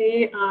here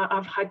today.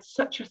 I've had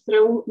such a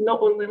thrill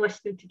not only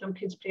listening to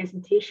Duncan's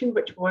presentation,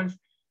 which was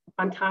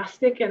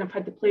fantastic, and I've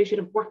had the pleasure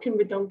of working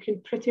with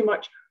Duncan pretty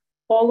much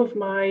all of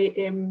my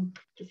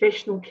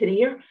professional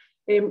career.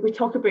 We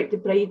talk about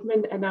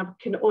debridement, and I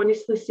can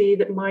honestly say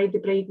that my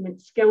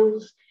debridement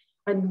skills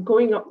and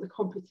going up the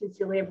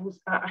competency levels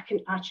I can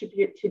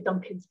attribute to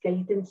Duncan's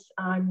guidance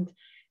and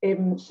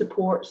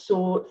support.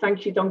 So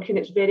thank you, Duncan.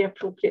 It's very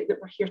appropriate that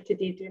we're here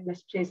today doing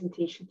this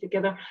presentation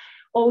together.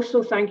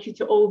 Also, thank you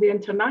to all the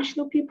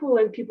international people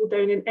and people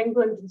down in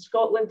England and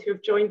Scotland who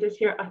have joined us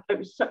here. It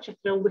was such a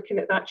thrill looking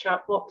at that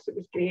chat box. It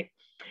was great.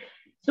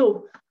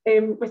 So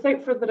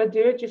without further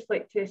ado, I'd just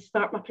like to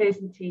start my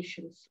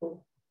presentation.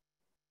 So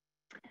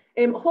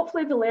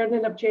hopefully the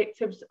learning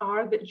objectives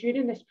are that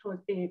during this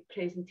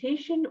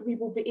presentation, we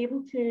will be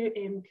able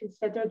to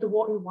consider the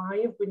what and why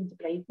of wound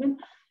debridement,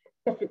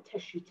 different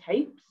tissue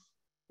types,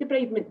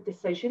 debridement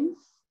decisions,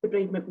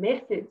 debridement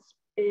methods,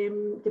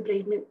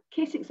 debridement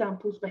case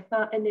examples with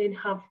that, and then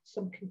have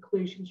some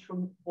conclusions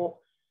from what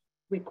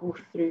we go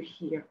through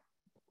here.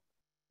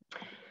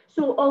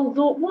 So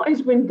what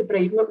is wound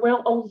debridement?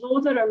 Well,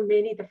 although there are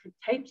many different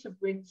types of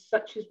wounds,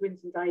 such as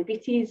wounds and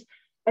diabetes,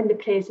 and the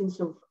presence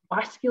of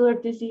vascular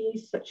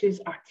disease, such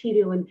as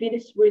arterial and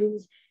venous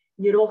wounds,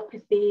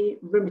 neuropathy,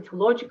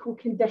 rheumatological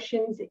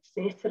conditions,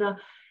 etc.,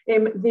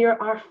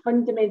 there are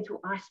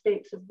fundamental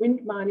aspects of wound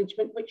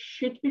management which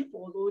should be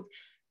followed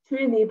to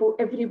enable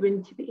every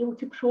wound to be able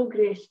to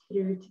progress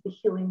through to the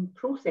healing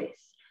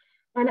process.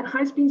 And it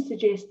has been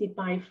suggested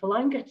by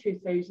Falanga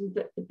 2000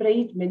 that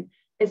debridement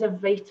is a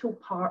vital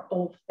part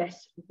of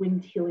this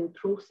wound healing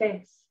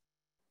process.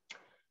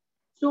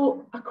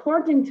 So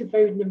according to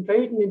Vowden and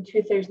Vowden in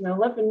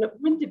 2011,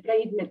 wound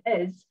debridement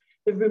is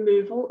the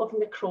removal of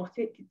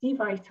necrotic,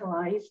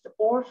 devitalised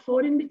or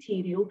foreign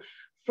material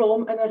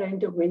from and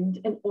around a wound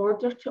in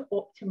order to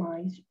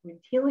optimise wound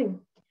healing.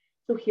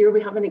 So here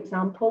we have an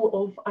example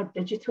of a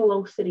digital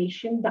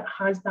ulceration that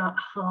has that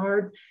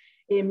hard,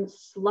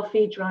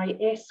 sloughy, dry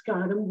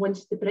escharm.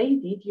 Once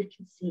debrided, you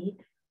can see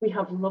we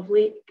have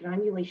lovely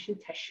granulation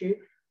tissue,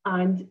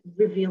 and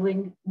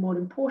revealing, more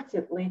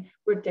importantly,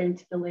 we're down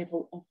to the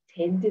level of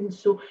tendons.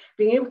 So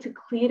being able to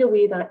clear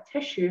away that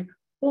tissue,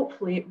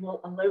 hopefully will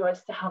allow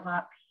us to have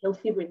a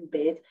healthy wound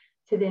bed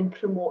to then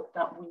promote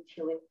that wound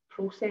healing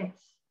process.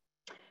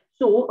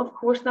 So of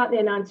course that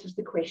then answers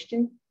the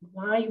question,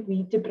 why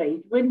we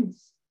debride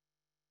wounds?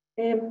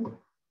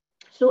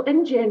 So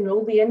in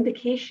general, the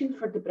indication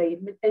for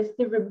debridement is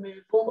the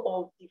removal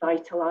of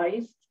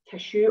devitalised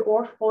tissue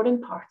or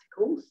foreign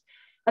particles.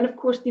 And of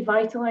course,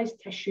 devitalised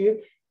tissue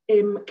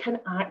can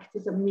act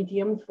as a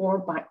medium for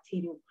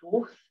bacterial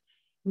growth.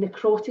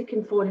 Necrotic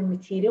and foreign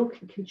material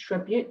can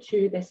contribute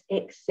to this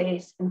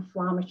excess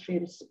inflammatory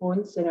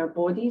response in our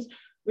bodies,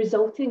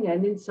 resulting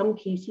in some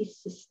cases,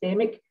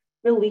 systemic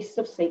release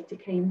of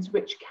cytokines,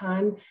 which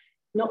can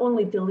not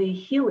only delay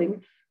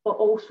healing, but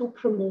also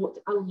promote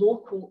a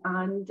local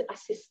and a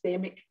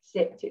systemic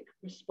septic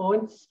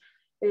response.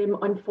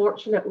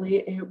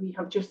 Unfortunately, we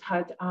have just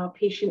had a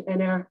patient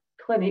in our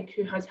clinic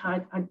who has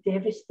had a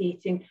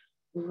devastating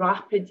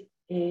rapid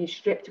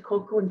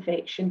streptococcal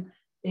infection,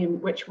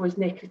 which was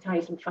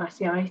necrotizing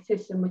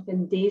fasciitis, and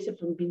within days of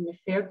him being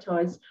referred to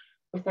us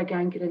with a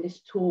gangrenous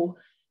toe,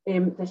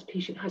 this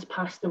patient has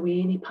passed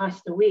away, and he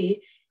passed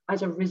away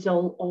as a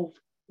result of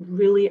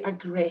really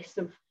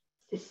aggressive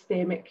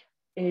systemic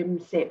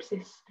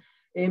sepsis.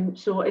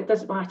 So it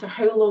doesn't matter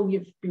how long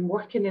you've been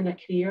working in a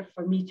career.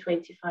 For me,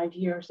 25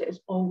 years, it is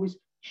always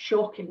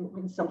shocking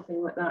when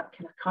something like that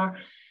can occur.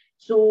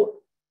 So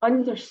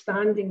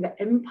understanding the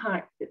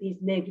impact that these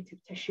negative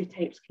tissue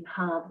types can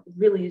have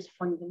really is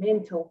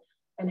fundamental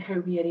in how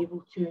we are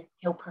able to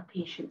help our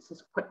patients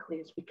as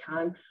quickly as we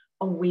can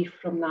away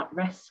from that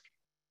risk.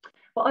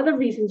 But other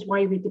reasons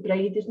why we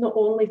debride is not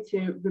only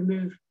to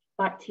remove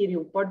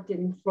bacterial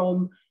burden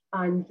from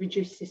and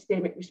reduce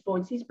systemic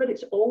responses, but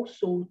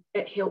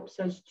it helps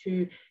us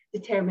to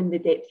determine the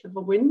depth of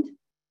a wound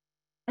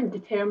and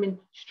determine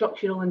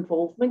structural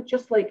involvement,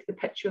 just like the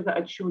picture that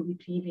I'd shown you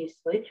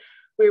previously,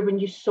 where when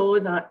you saw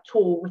that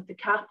toe with the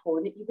cap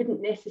on it, you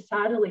wouldn't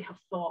necessarily have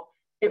thought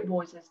it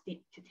was as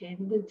deep to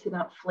tendon, to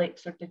that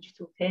flexor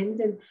digital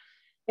tendon.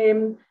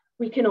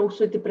 We can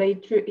also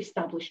debride through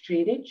established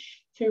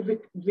drainage to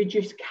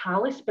reduce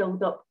callus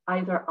buildup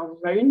either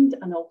around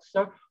an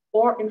ulcer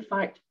or in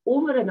fact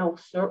over an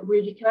ulcer, where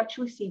you can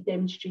actually see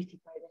demonstrated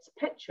by this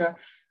picture,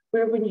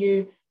 where when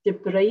you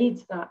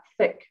debride that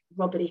thick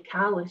rubbery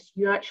callus,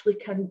 you actually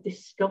can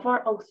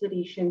discover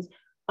ulcerations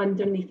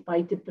underneath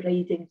by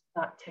debriding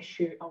that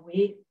tissue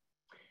away.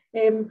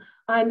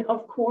 And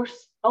of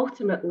course,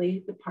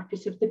 ultimately, the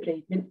purpose of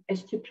debridement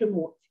is to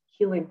promote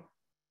healing.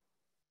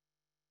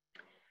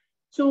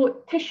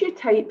 So tissue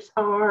types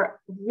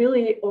are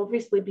really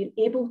obviously being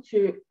able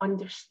to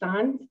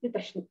understand the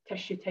different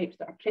tissue types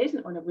that are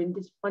present on a wound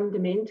is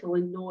fundamental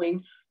in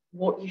knowing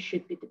what you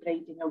should be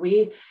debriding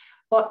away.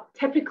 But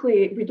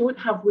typically we don't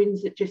have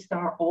wounds that just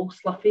are all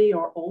sloughy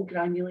or all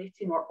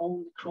granulating or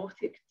all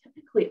necrotic.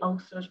 Typically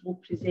ulcers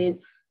will present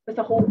with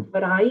a whole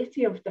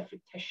variety of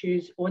different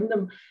tissues on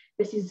them.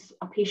 This is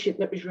a patient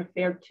that was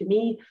referred to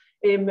me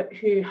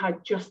who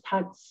had just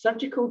had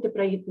surgical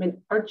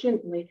debridement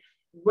urgently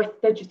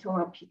with digital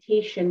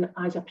amputation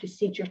as a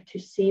procedure to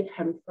save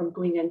him from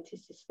going into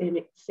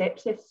systemic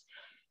sepsis.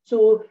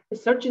 So the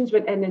surgeons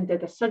went in and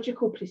did a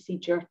surgical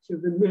procedure to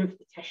remove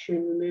the tissue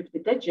and remove the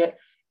digit,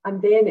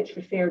 and then it's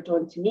referred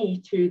on to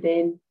me to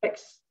then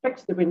fix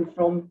the wound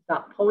from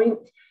that point.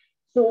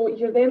 So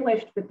you're then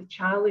left with the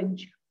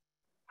challenge,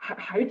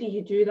 how do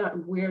you do that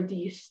and where do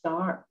you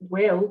start?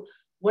 Well,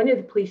 one of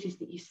the places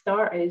that you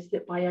start is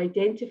that by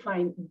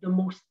identifying the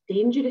most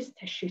dangerous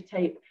tissue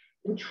type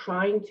and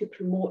trying to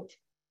promote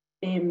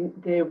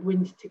the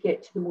wound to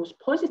get to the most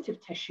positive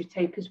tissue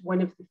type is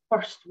one of the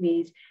first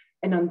ways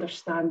in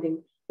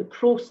understanding the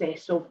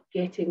process of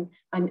getting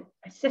and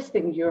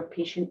assisting your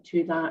patient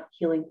to that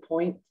healing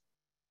point.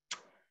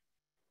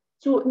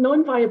 So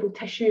non-viable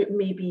tissue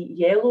may be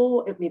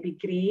yellow, it may be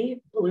grey,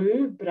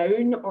 blue,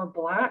 brown or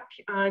black,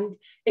 and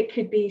it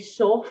could be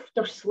soft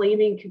or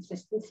slimy in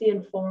consistency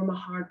and form a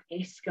hard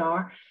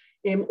eschar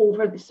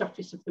over the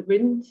surface of the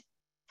wound.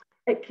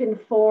 It can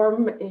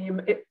form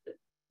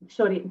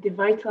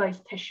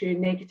devitalized tissue,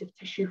 negative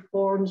tissue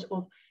forms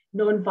of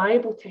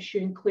non-viable tissue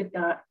include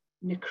that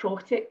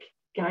necrotic,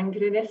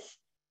 gangrenous,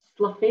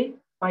 sloughy,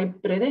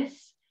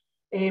 fibrinous,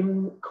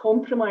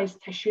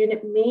 compromised tissue, and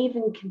it may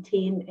even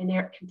contain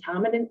inert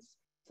contaminants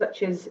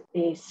such as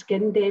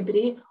skin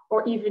debris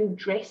or even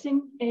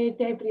dressing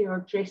debris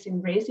or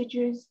dressing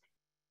residues.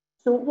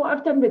 So what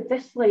I've done with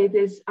this slide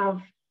is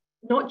I've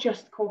not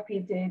just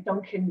copied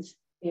Duncan's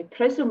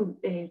prism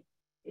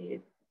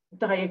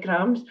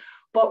diagrams,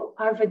 but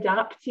I've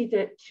adapted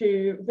it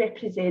to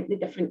represent the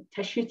different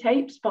tissue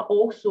types, but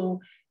also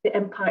the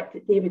impact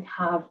that they would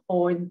have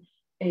on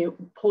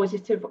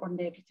positive or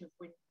negative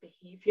wound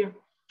behaviour.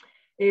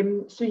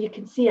 So you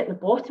can see at the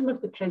bottom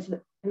of the prism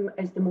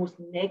is the most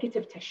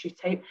negative tissue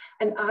type.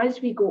 And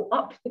as we go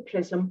up the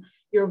prism,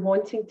 you're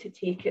wanting to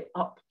take it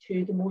up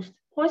to the most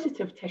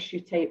positive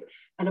tissue type.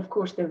 And of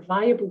course, the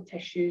viable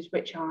tissues,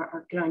 which are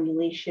our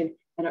granulation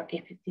and our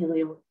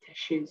epithelial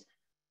tissues.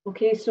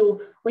 Okay,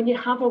 so when you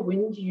have a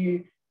wound,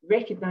 you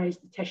recognise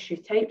the tissue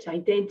types,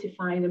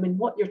 identify them, and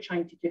what you're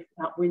trying to do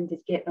for that wound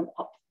is get them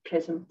up the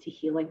prism to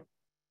healing.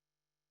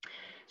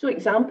 So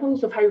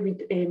examples of how we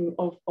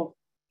of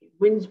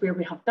wounds where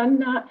we have done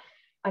that,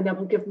 and I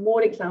will give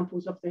more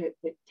examples of the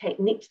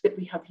techniques that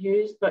we have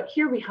used. But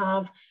here we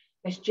have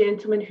this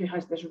gentleman who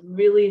has this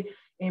really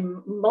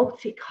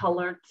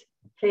multicoloured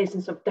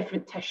presence of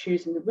different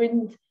tissues in the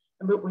wound,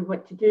 and what we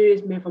want to do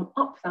is move them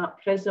up that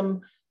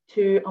prism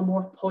to a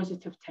more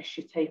positive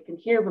tissue type. And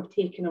here we've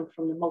taken them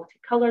from the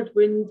multicoloured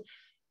wound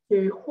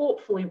to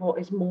hopefully what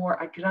is more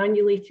a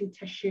granulating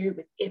tissue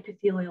with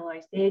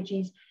epithelialized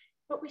edges,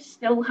 but we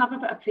still have a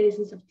bit of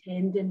presence of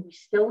tendon, we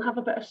still have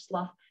a bit of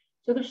slough.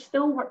 So there's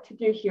still work to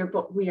do here,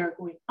 but we are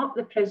going up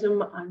the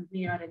prism and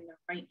we are in the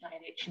right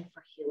direction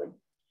for healing.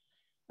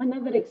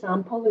 Another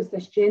example is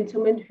this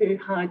gentleman who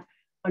had,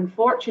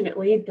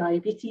 unfortunately,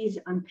 diabetes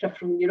and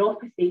peripheral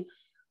neuropathy,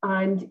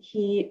 and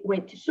he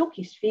went to soak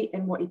his feet,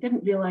 and what he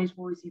didn't realise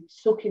was he was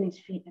soaking his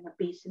feet in a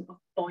basin of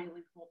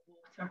boiling hot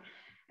water.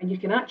 And you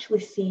can actually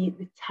see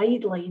the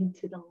tide line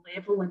to the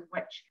level in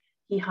which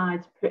he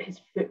had put his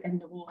foot in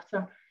the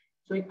water.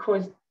 So it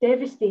caused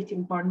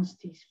devastating burns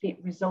to his feet,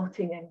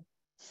 resulting in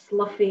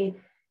sloughy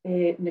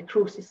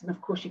necrosis, and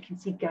of course you can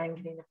see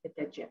gangrene of the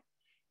digit.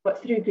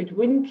 But through good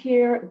wound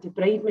care,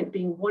 debridement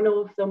being one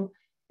of them,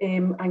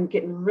 and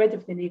getting rid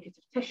of the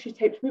negative tissue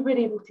types, we were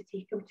able to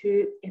take them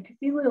to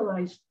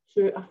epithelialize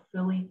to a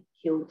fully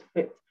healed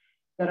foot.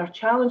 There are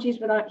challenges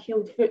with that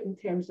healed foot in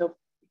terms of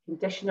the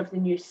condition of the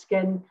new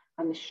skin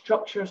and the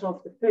structures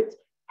of the foot.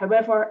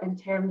 However, in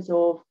terms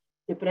of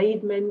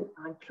debridement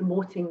and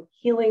promoting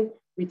healing,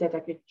 we did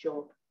a good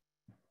job.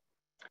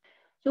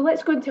 So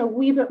let's go into a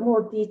wee bit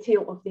more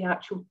detail of the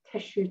actual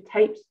tissue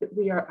types that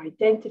we are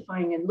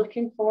identifying and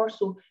looking for.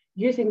 So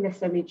using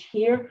this image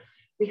here,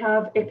 we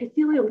have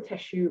epithelial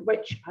tissue,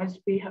 which, as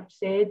we have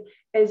said,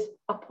 is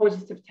a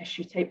positive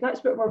tissue type.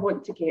 That's what we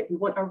want to get. We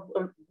want our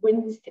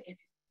wounds to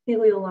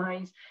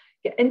epithelialize,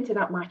 get into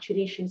that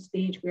maturation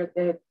stage where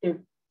the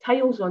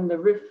tiles on the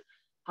roof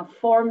have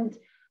formed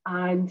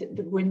and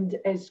the wound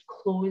is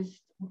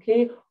closed,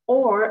 okay?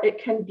 Or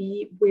it can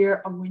be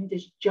where a wound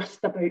is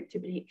just about to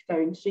break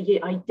down. So you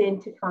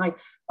identify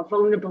a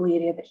vulnerable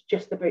area that's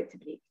just about to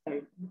break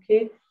down,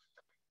 okay?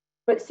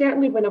 But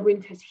certainly when a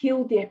wound has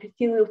healed, the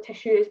epithelial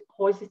tissue is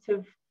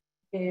positive.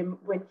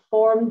 When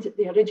formed,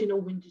 the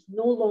original wound is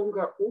no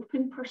longer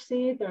open per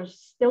se. There's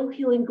still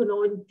healing going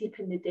on deep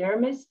in the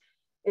dermis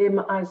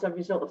as a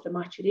result of the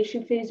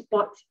maturation phase,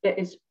 but it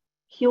is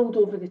healed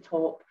over the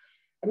top.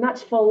 And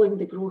that's following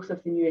the growth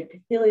of the new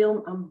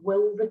epithelium and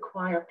will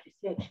require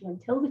protection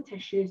until the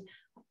tissues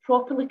are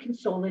properly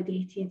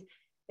consolidated,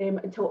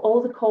 until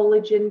all the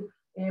collagen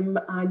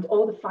and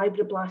all the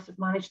fibroblasts have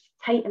managed to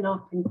tighten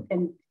up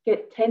and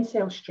get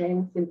tensile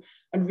strength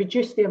and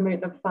reduce the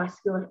amount of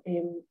vascular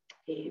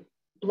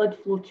blood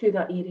flow to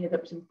that area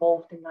that was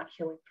involved in that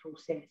healing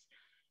process.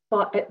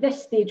 But at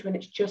this stage, when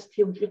it's just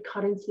healed,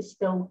 recurrence is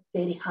still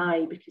very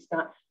high because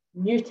that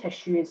new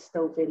tissue is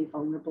still very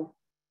vulnerable.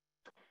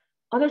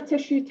 Other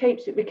tissue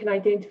types that we can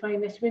identify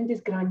in this wound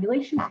is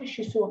granulation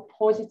tissue, so a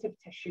positive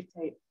tissue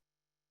type.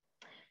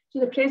 So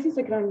the presence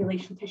of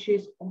granulation tissue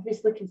is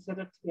obviously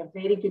considered to be a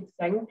very good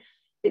thing.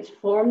 It's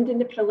formed in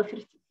the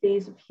proliferative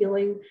phase of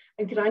healing,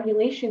 and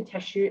granulation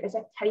tissue is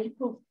a type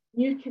of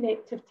new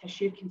connective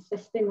tissue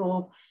consisting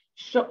of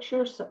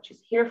structures such as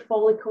hair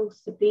follicles,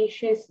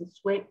 sebaceous and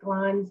sweat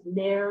glands,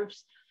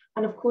 nerves,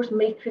 and of course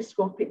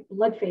microscopic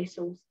blood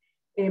vessels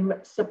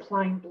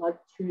supplying blood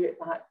to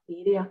that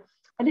area.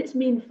 And its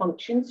main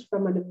functions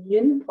from an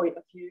immune point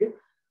of view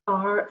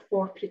are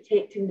for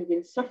protecting the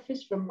wound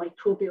surface from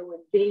microbial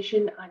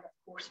invasion and of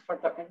course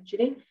further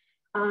injury.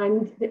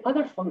 And the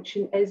other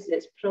function is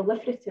its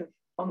proliferative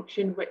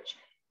function, which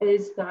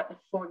is that the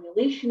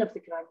formulation of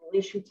the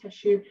granulation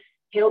tissue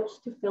helps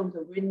to fill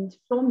the wound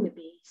from the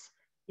base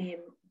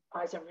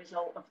as a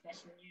result of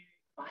this new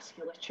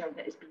vasculature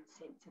that has been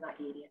sent to that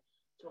area.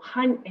 So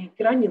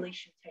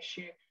granulation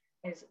tissue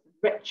is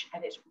rich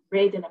and it's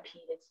red in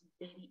appearance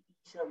and very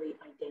easily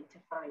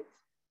identified.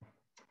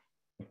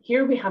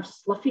 Here we have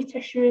sloughy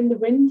tissue in the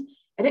wound,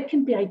 and it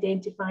can be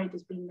identified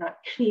as being that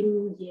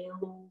cream,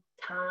 yellow,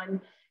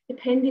 tan,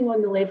 depending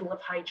on the level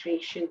of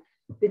hydration.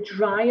 The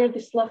drier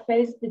the slough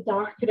is, the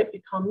darker it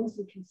becomes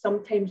and can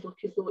sometimes look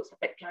as though it's a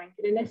bit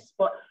gangrenous,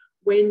 but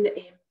when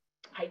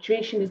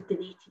hydration is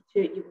donated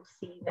to it, you will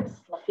see that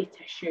sloughy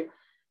tissue.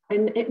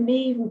 And it may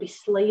even be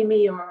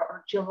slimy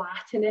or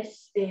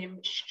gelatinous,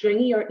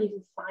 stringy or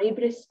even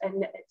fibrous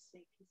in its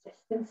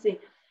consistency.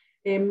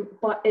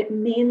 But it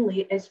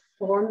mainly is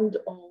formed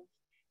of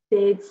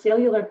dead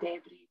cellular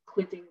debris,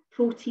 including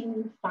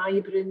protein,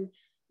 fibrin,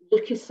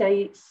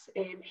 leukocytes,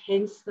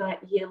 hence that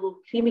yellow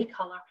creamy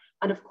colour,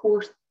 and of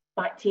course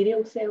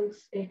bacterial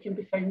cells can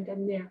be found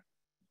in there.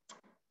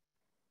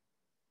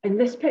 In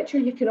this picture,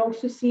 you can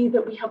also see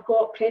that we have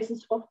got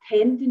presence of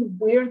tendon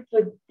where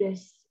the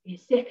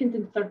second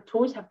and third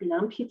toes have been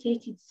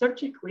amputated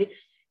surgically.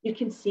 You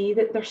can see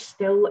that there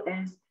still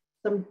is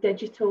some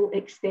digital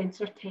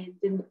extensor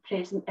tendon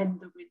present in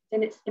the wound,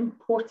 and it's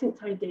important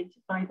to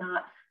identify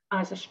that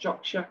as a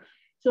structure.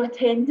 So a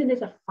tendon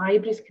is a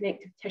fibrous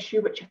connective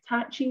tissue which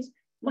attaches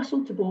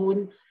muscle to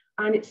bone,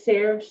 and it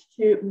serves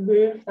to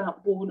move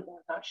that bone or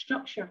that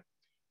structure.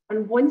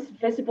 And once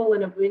visible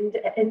in a wound,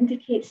 it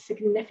indicates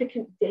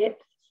significant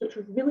depth. So it's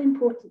really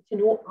important to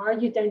know, are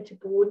you down to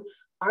bone?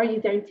 Are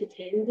you down to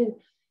tendon?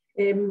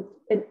 In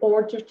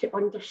order to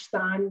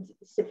understand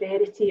the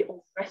severity of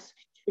risk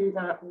to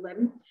that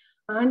limb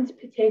and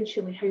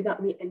potentially how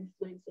that may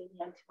influence any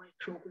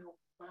antimicrobial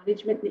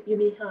management that you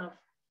may have.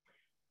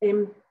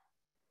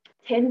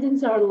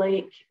 Tendons are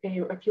like,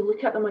 if you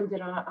look at them under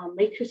a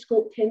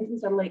microscope,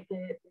 tendons are like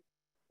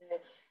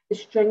the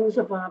strings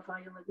of a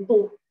violin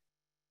bow.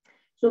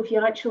 So if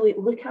you actually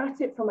look at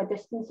it from a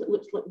distance, it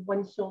looks like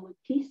one solid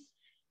piece.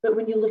 But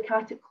when you look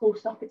at it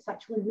close up, it's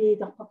actually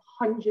made up of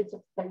hundreds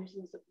of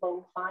thousands of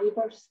long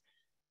fibres.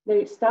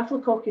 Now,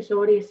 Staphylococcus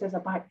aureus as a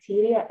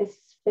bacteria is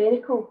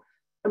spherical.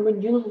 And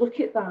when you look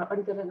at that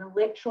under an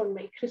electron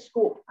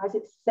microscope, as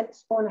it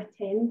sits on a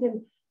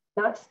tendon,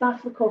 that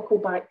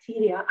staphylococcal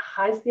bacteria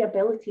has the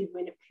ability,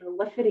 when it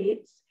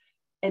proliferates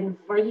in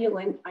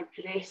virulent,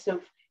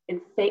 aggressive,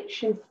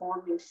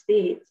 infection-forming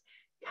states,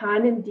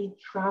 can indeed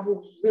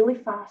travel really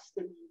fast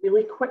and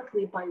really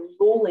quickly by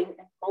rolling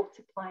and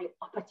multiplying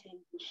up a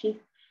tendon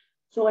sheath.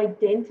 So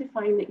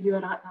identifying that you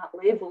are at that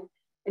level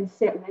in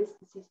certain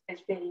instances is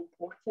very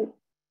important.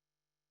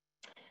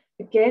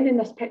 Again, in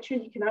this picture,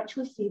 you can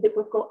actually see that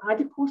we've got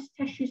adipose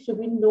tissue. So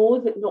we know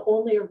that not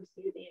only are we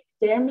through the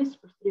epidermis,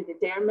 we're through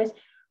the dermis,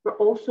 we're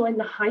also in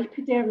the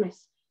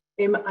hypodermis,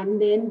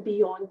 and then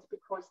beyond,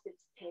 because there's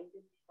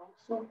tendon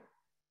also.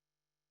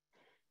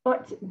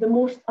 But the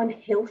most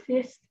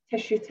unhealthiest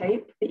tissue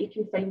type that you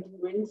can find in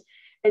wounds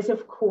is,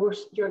 of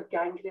course, your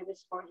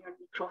gangrenous or your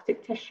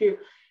necrotic tissue.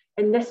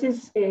 And this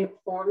is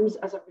forms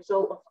as a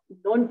result of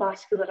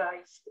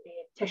non-vascularized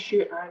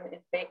tissue and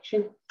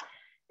infection.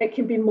 It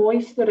can be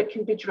moist or it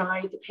can be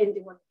dry,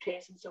 depending on the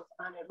presence of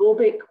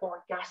anaerobic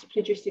or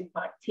gas-producing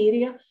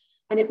bacteria.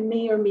 And it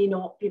may or may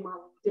not be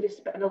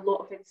malodorous, but in a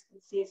lot of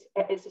instances,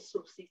 it is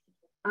associated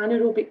with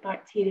anaerobic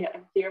bacteria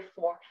and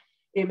therefore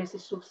is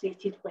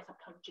associated with a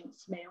pungent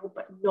smell,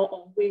 but not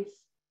always.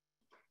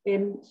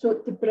 So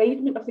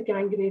debridement of the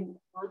gangrene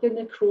or the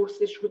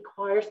necrosis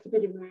requires to be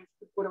removed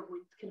before a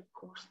wound can, of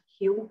course,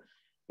 heal.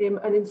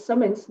 And in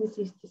some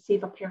instances, to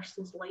save a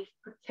person's life,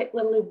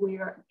 particularly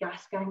where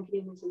gas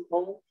gangrene is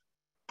involved.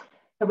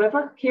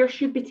 However, care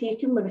should be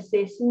taken when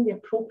assessing the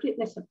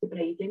appropriateness of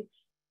debriding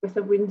with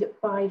a wound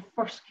by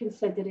first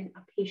considering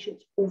a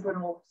patient's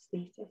overall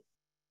status.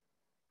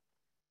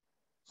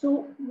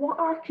 So what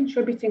are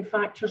contributing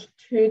factors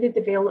to the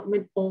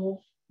development of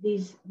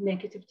these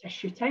negative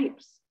tissue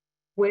types?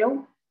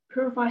 Well,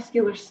 poor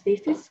vascular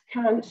status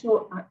can,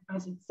 so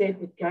as I said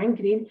with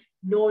gangrene,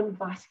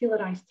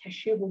 non-vascularized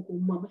tissue will go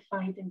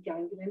mummified and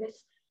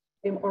gangrenous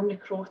or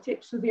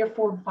necrotic. So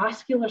therefore,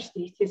 vascular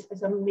status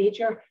is a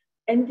major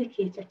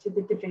indicator to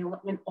the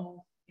development of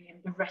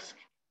the risk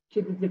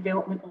to the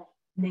development of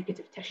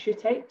negative tissue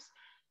types.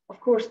 Of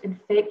course,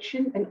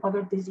 infection and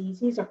other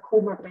diseases or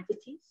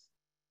comorbidities.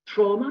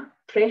 Trauma,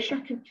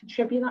 pressure can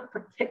contribute that,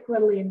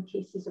 particularly in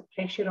cases of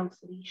pressure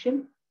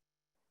ulceration.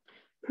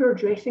 Poor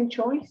dressing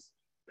choice,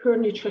 poor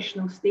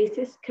nutritional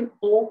status can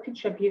all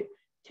contribute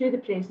to the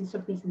presence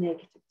of these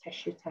negative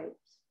tissue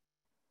types.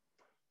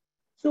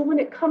 So when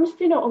it comes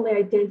to not only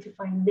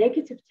identifying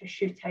negative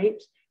tissue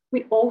types,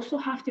 we also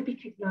have to be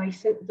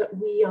cognizant that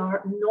we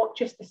are not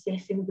just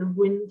assessing the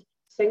wound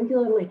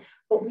singularly,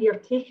 but we are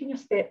taking a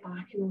step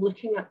back and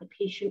looking at the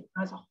patient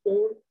as a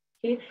whole.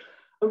 Okay?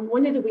 And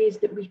one of the ways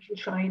that we can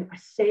try and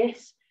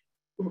assess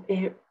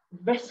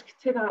risk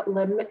to that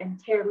limb in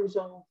terms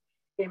of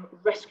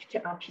risk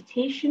to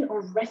amputation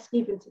or risk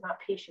even to that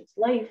patient's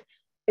life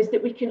is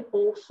that we can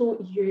also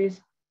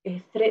use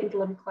threatened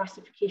limb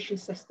classification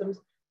systems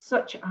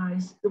such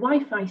as the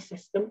Wi-Fi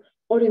system,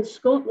 or in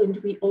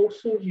Scotland we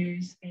also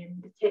use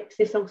the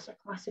Texas ulcer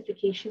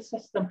classification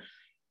system.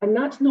 And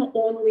that's not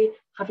only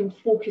having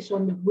focus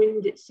on the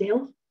wound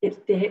itself, its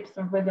depth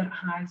or whether it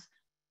has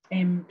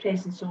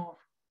presence of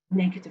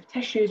negative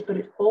tissues, but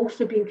it's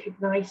also being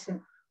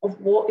cognizant of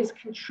what is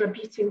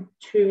contributing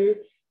to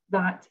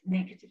that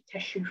negative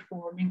tissue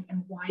forming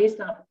and why is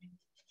that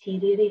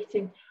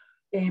deteriorating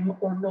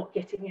or not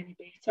getting any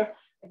better.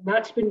 And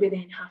that's when we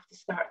then have to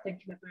start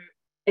thinking about,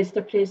 is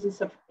there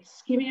presence of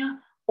ischemia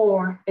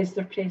or is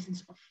there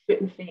presence of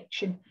foot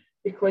infection?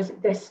 Because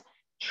this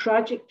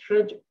tragic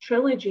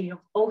trilogy of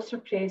ulcer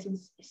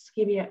presence,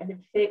 ischemia and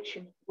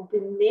infection will be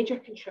major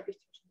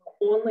contributors not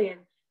only in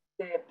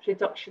the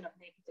production of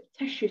negative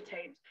tissue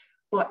types,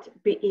 but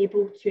be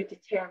able to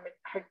determine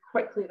how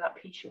quickly that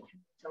patient can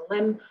lose a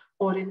limb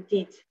or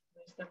indeed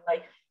lose their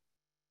life.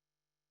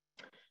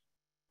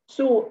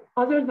 So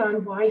other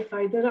than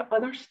Wi-Fi, there are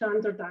other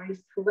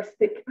standardised,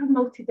 holistic and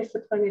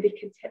multidisciplinary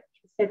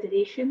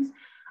considerations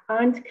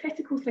and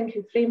critical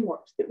thinking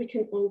frameworks that we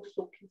can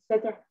also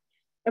consider.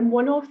 And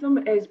one of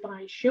them is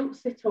by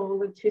Schultz et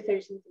al. In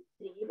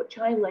 2003, which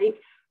I like,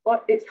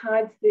 but it's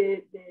had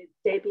the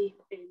Debbie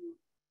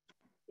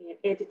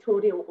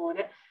editorial on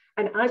it.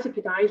 And as a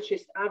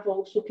podiatrist, I've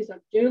also, because I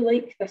do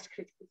like this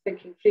critical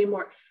thinking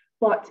framework,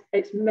 but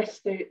it's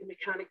missed out the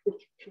mechanical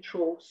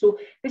control. So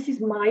this is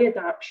my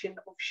adaptation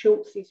of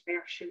Schultz's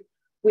version,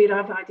 where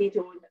I've added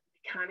on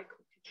mechanical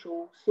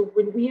control. So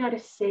when we are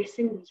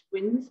assessing these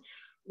wounds,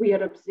 we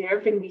are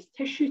observing these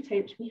tissue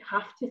types, we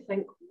have to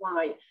think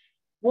why.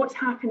 What's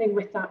happening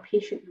with that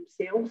patient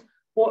themselves?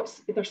 What's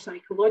their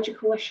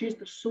psychological issues,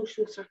 their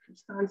social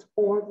circumstance,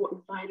 or what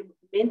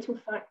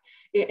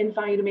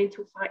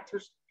environmental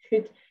factors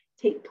could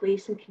take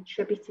place in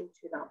contributing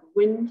to that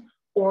wound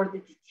or the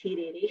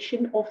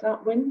deterioration of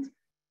that wound.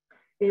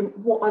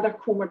 What other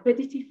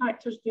comorbidity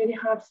factors do they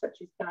have,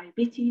 such as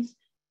diabetes,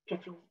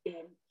 peripheral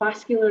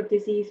vascular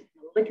disease,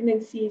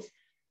 malignancies,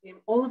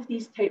 all of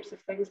these types of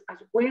things, as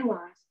well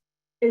as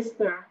is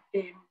there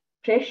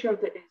pressure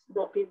that is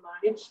not being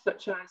managed,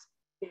 such as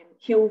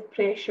heel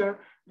pressure,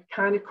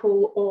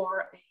 mechanical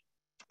or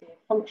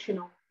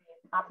functional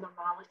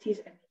abnormalities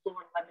in the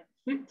lower limb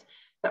and foot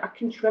that are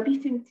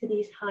contributing to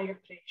these higher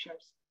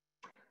pressures.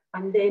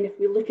 And then if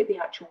we look at the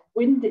actual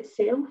wound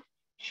itself,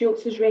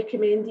 Schultz has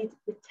recommended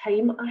the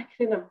TIME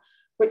acronym,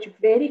 which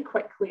very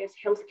quickly as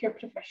healthcare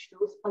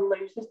professionals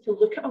allows us to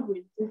look at a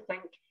wound and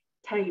think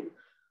TIME.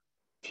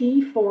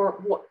 T for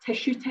what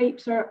tissue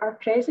types are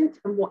present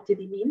and what do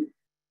they mean.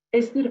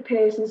 Is there a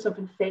presence of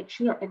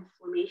infection or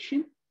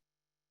inflammation?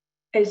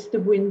 Is the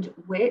wound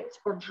wet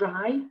or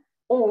dry?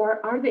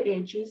 Or are the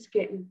edges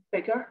getting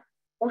bigger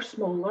or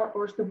smaller?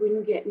 Or is the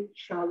wound getting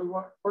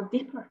shallower or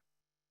deeper?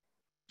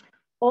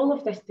 All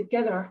of this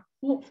together,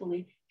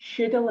 hopefully,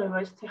 should allow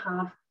us to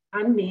have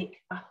and make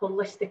a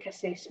holistic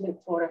assessment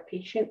for our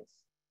patients.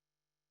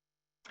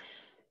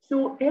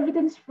 So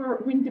evidence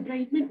for wound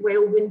debridement,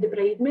 well, wound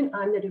debridement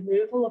and the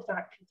removal of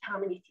that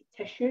contaminated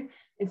tissue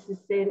and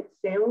succinct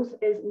cells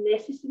is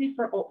necessary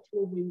for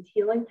optimal wound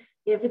healing.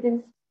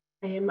 Evidence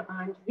and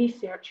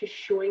research is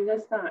showing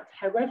us that.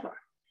 However,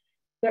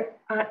 there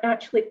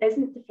actually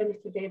isn't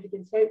definitive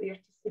evidence out there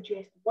to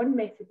suggest one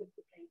method of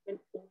debridement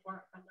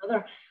over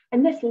another.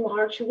 And this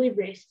largely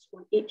rests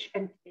on each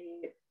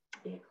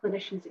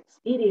clinician's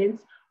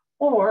experience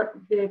or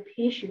the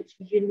patient's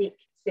unique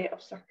set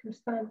of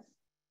circumstances.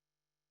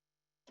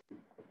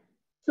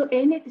 So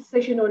any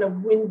decision on a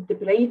wound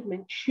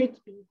debridement should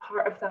be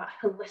part of that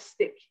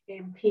holistic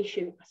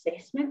patient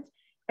assessment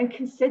and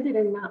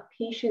considering that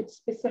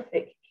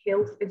patient-specific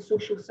health and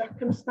social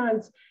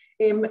circumstance.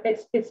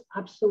 It's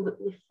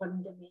absolutely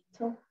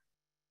fundamental.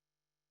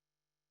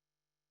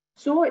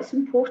 So it's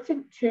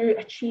important to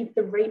achieve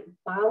the right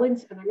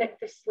balance, and I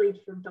nicked this slide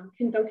from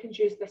Duncan. Duncan's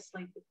used this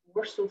slide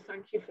before, so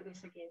thank you for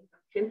this again,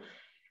 Duncan.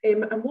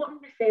 And what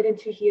I'm referring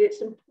to here,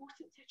 it's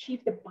important to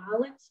achieve the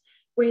balance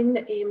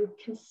when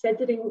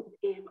considering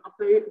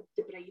about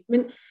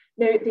debridement.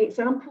 Now, the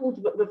example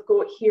that we've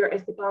got here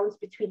is the balance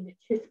between the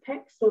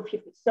toothpicks. So if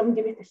you've got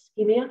somebody with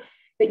ischemia,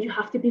 that you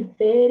have to be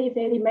very,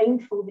 very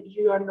mindful that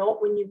you are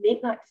not, when you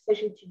make that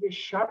decision to use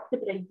sharp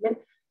debridement,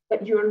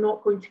 that you are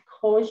not going to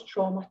cause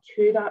trauma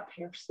to that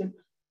person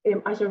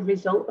as a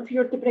result of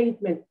your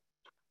debridement.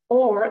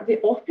 Or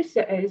the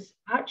opposite is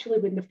actually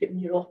when they've got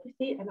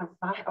neuropathy and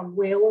a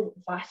well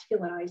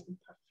vascularized and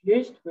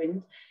perfused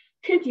wound,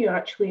 could you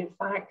actually, in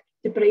fact,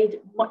 debride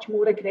much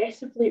more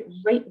aggressively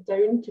right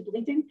down to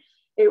bleeding,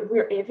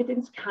 where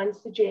evidence can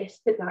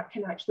suggest that that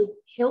can actually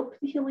help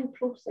the healing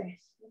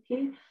process,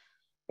 okay?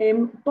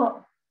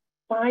 But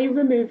by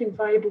removing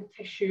viable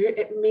tissue,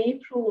 it may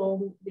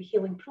prolong the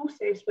healing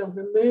process, while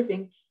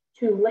removing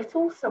too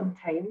little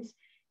sometimes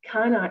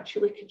can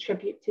actually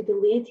contribute to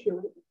delayed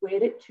healing were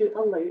it to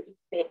allow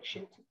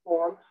infection to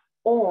form,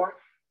 or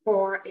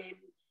for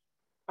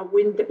a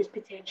wound that was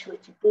potentially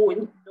to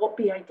bone not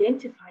be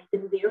identified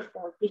and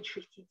therefore be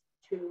treated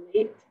too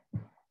late.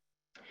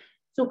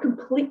 So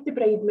complete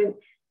debridement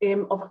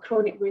of a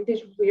chronic wound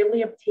is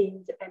rarely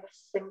obtained in a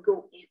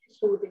single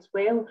episode as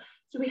well.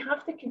 So we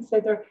have to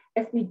consider,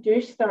 if we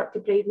do start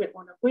debridement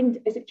on a wound,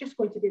 is it just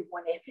going to be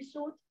one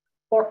episode?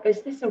 Or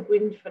is this a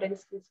wound, for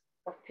instance,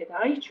 for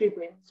podiatry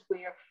wounds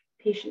where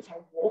patients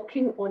are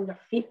walking on their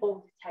feet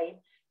all the time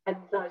and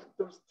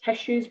those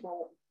tissues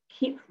will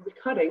keep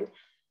recurring?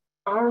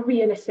 Are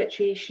we in a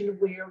situation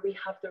where we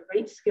have the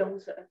right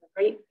skills and the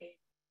right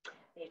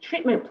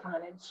treatment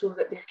planning so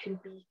that there can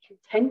be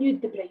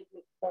continued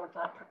debridement for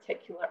that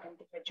particular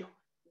individual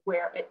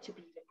were it to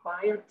be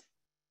required?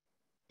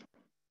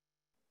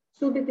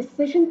 So the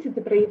decision to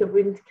debride a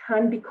wound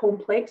can be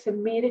complex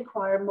and may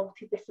require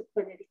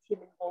multidisciplinary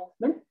team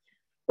involvement.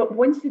 But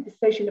once the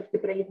decision of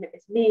debridement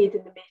is made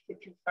and the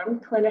method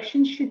confirmed,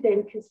 clinicians should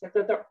then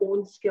consider their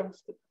own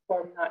skills to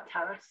perform that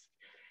task,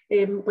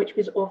 which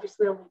was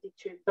obviously alluded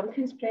to in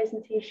Duncan's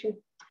presentation.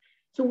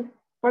 So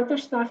further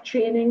staff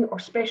training or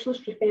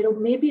specialist referral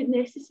may be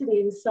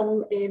necessary in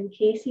some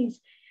cases,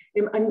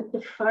 and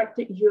the fact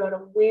that you are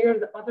aware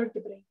that other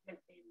debridement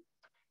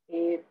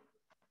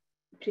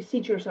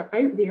procedures are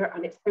out there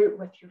and it's out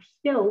with your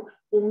skill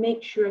will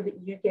make sure that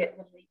you get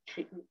the right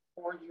treatment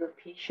for your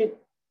patient.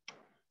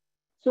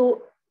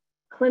 So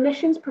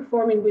clinicians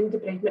performing wound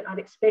debridement are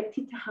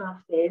expected to have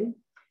then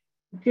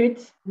good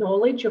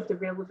knowledge of the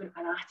relevant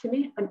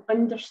anatomy and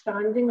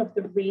understanding of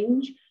the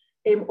range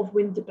of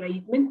wound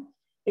debridement,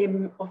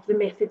 of the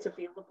methods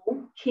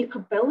available,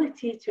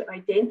 capability to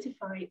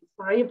identify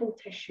viable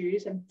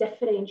tissues and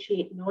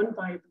differentiate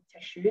non-viable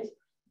tissues,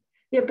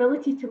 the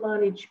ability to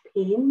manage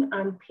pain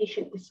and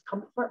patient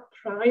discomfort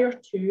prior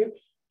to,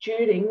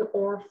 during,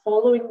 or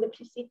following the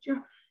procedure.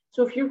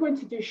 So if you're going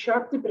to do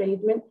sharp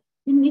debridement,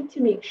 you need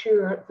to make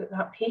sure that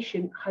that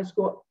patient has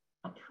got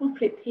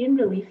appropriate pain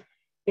relief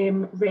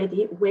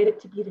ready were it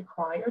to be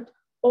required,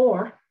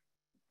 or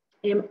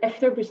if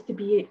there was to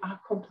be a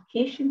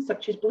complication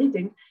such as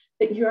bleeding,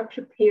 that you are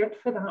prepared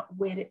for that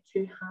were it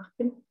to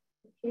happen.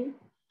 Okay,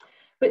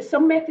 but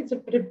some methods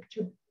of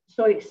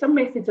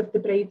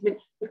debridement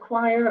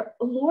require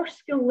a lower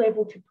skill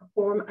level to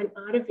perform and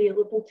are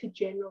available to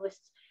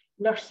generalists,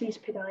 nurses,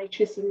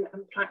 podiatrists,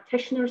 and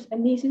practitioners,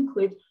 and these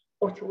include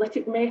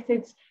autolytic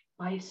methods,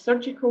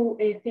 biosurgical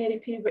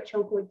therapy, which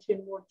I'll go into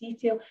in more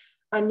detail,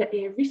 and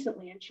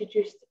recently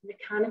introduced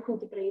mechanical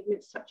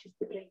debridement such as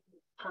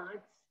debridement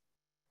pads.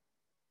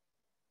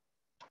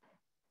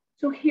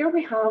 So here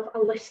we have a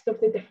list of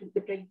the different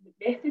debridement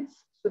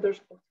methods. So there's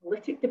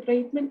autolytic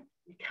debridement,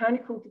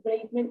 mechanical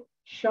debridement,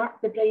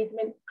 sharp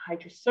debridement,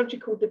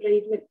 hydrosurgical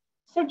debridement,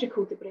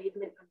 surgical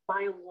debridement, and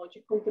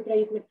biological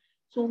debridement.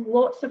 So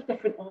lots of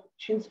different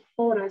options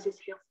for us as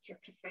healthcare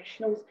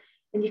professionals,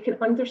 and you can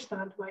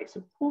understand why it's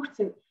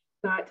important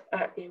that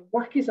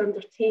work is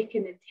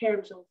undertaken in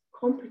terms of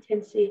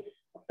competency,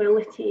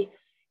 ability,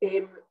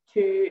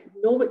 to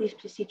know what these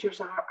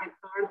procedures are, and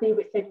are they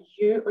within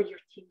you or your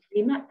team's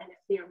remit, and if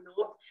they are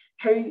not,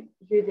 how you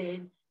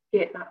then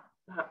get that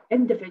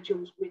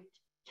individual's wound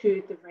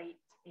to the right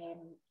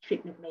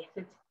treatment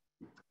method.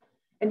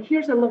 And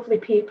here's a lovely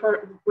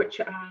paper which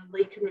I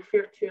like and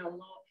refer to a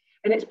lot,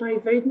 and it's by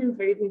Wouden and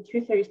Wouden in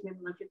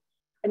 2011,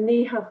 and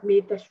they have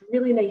made this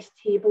really nice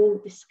table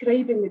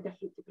describing the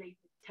different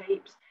debridement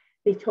types.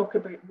 They talk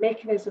about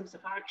mechanisms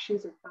of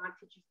actions,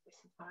 advantages,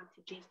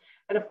 disadvantages,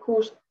 and of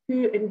course,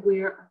 who and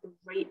where are the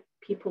right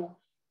people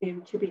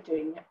to be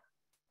doing it.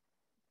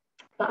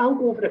 But I'll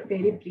go over it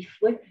very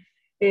briefly.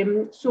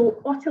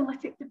 So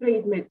autolytic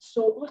debridement.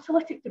 So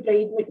autolytic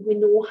debridement, we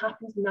know,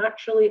 happens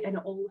naturally in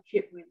all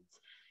acute wounds.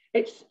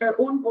 It's our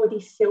own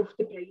body's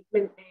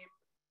self-debridement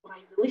by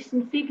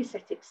releasing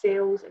phagocytic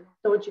cells and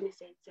endogenous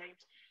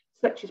enzymes,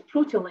 such as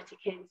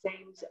proteolytic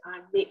enzymes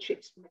and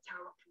matrix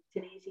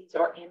metalloproteinases,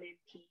 or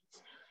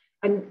MMPs.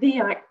 And they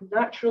act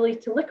naturally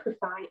to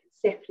liquefy and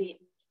separate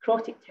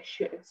necrotic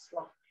tissue and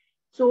slough.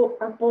 So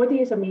our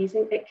body is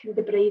amazing. It can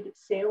debride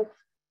itself.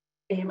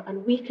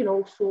 And we can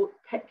also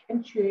pick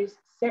and choose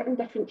certain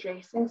different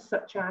dressings,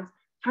 such as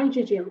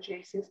hydrogel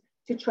dressings,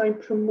 to try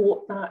and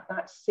promote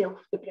that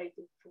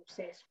self-debriding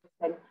process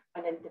within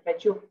an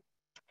individual.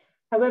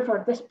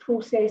 However, this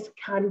process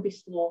can be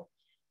slow.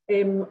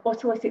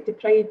 Autolytic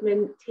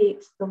debridement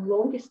takes the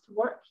longest to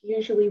work,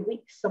 usually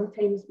weeks,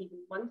 sometimes even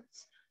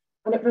months,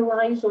 and it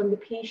relies on the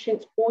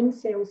patient's own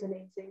cells and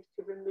enzymes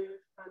to remove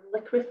and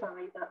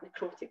liquefy that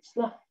necrotic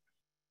slough.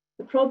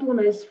 The problem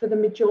is, for the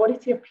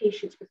majority of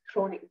patients with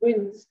chronic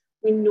wounds,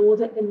 we know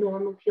that the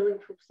normal healing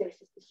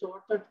process is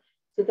disordered.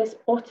 So this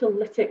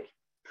autolytic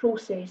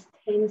process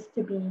tends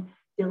to be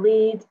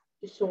delayed,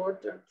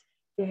 disordered,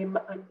 and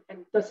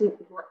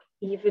doesn't work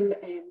even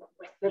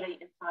with the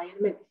right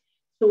environment.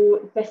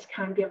 So this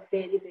can be a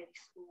very, very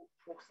slow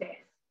process.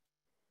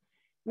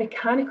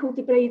 Mechanical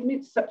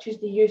debridement, such as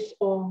the use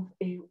of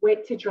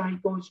wet to dry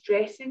gauze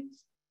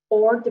dressings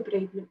or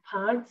debridement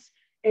pads,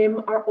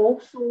 are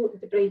also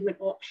debridement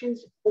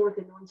options for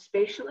the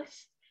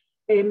non-specialist.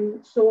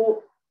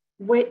 So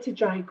wet to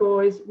dry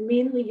gauze,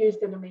 mainly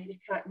used in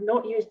America,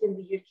 not used in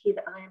the UK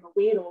that I am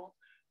aware of,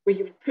 where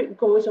you would put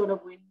gauze on a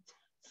wound,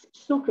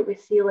 soak it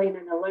with saline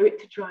and allow it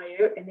to dry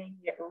out, and then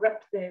you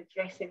rip the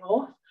dressing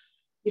off.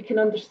 You can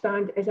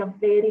understand is a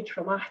very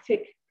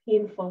traumatic,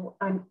 painful,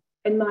 and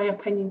in my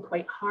opinion,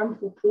 quite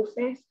harmful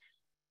process.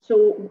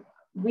 So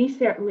we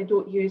certainly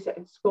don't use it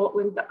in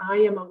Scotland that I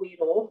am aware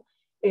of.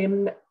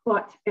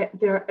 But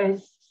there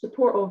is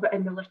support of it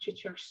in the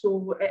literature,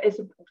 so it is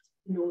important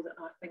to know that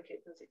I think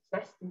it does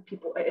exist, and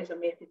it is a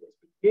method that's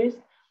been used.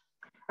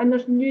 And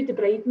there's new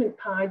debridement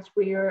pads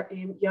where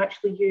you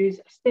actually use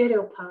a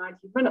sterile pad,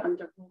 you run it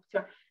under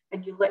water,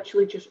 and you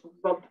literally just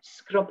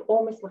scrub,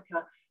 almost like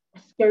a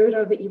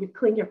scourer that you would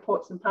clean your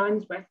pots and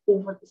pans with,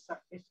 over the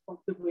surface of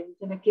the wound.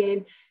 And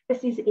again,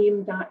 this is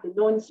aimed at the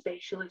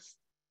non-specialist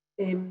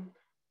who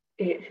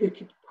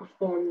could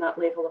perform that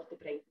level of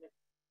debridement.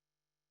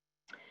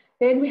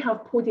 Then we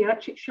have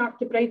podiatric sharp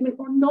debridement,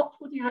 or not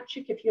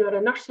podiatric if you are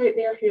a nurse out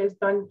there who has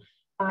done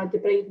a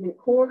debridement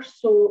course.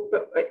 So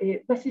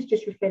this is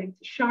just referring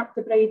to sharp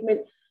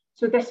debridement.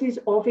 So this is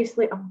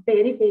obviously a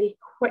very, very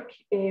quick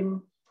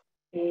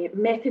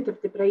method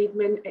of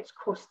debridement. It's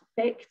cost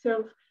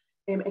effective.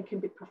 It can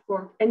be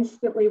performed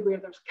instantly where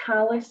there's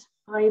callus,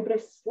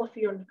 fibrous,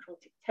 sloughy or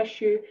necrotic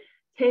tissue.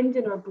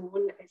 Tendon or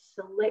bone is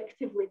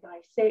selectively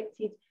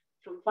dissected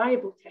from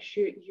viable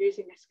tissue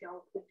using a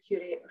scalpel,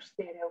 curette or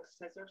sterile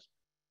scissors.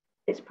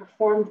 It's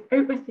performed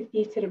out with the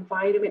theatre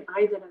environment,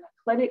 either in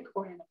a clinic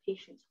or in a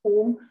patient's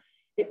home.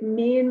 It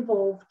may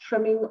involve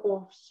trimming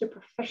of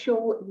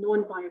superficial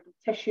non-viable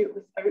tissue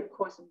without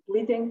causing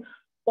bleeding,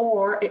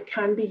 or it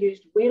can be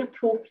used where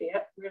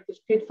appropriate, where there's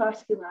good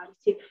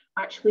vascularity,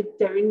 actually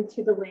down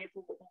to the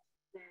level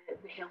of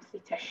the healthy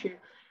tissue,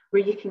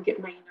 where you can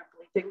get minor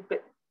bleeding,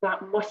 but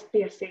that must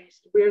be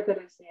assessed. Where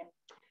there is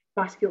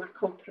vascular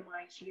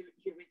compromise, you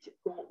would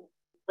go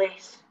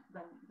less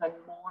than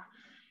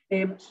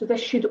more. So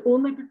this should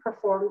only be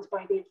performed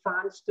by the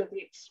advanced or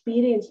the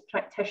experienced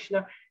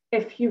practitioner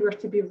if you were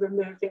to be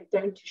removing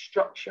down to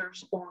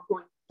structures or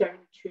going down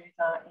to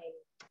that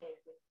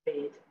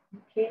bed.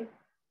 Okay.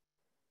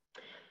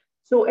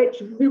 So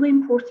it's really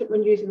important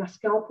when using a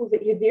scalpel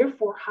that you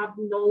therefore have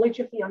knowledge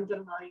of the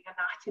underlying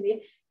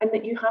anatomy and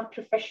that you have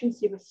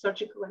proficiency with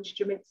surgical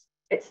instruments.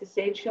 It's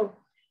essential.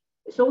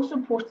 It's also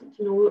important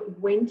to know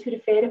when to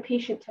refer a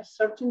patient to a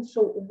surgeon.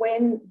 So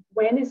when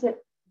is it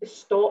the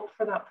stop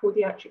for that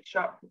podiatric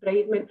sharp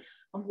debridement,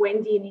 and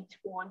when do you need to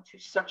go on to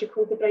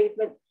surgical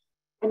debridement?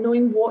 And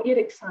knowing what you're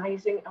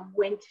excising and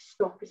when to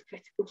stop is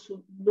critical.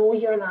 So know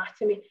your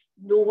anatomy,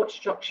 know what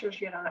structures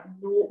you're at,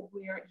 know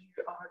where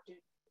you are doing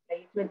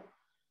debridement.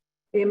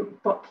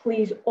 But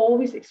please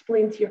always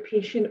explain to your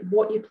patient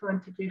what you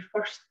plan to do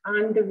first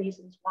and the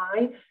reasons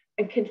why.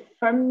 and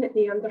confirm that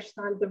they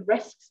understand the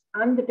risks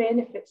and the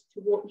benefits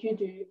to what you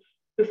do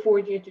before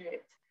you do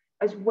it,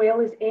 as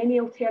well as any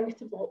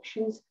alternative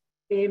options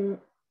to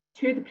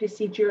the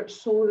procedure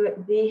so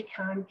that they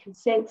can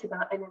consent to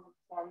that in an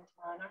informed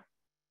manner.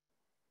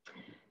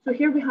 So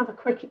here we have a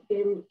quick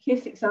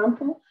case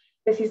example.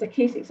 This is a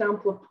case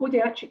example of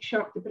podiatric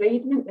sharp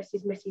debridement. This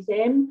is Mrs.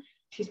 M.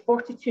 She's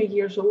 42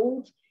 years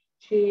old.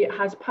 She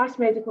has past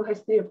medical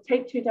history of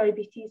type 2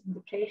 diabetes and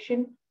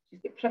depression.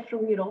 She's got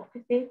peripheral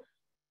neuropathy.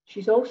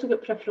 She's also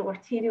got peripheral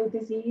arterial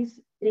disease.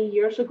 3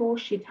 years ago,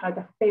 she'd had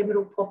a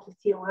femoral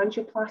popliteal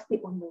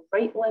angioplasty on the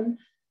right limb.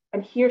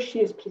 And here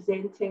she is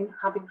presenting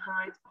having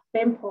had a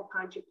fempop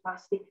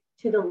angioplasty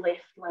to the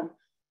left limb.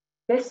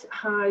 This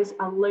has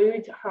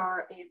allowed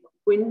her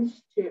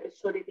wounds to,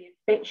 the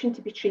infection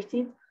to be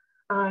treated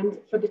and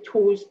for the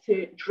toes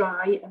to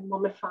dry and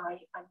mummify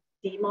and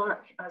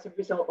demarc as a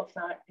result of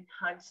that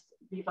enhanced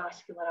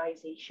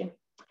revascularization.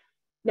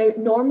 Now,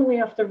 normally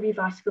after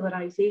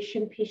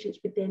revascularization, patients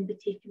would then be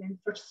taken in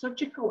for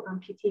surgical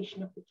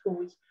amputation of the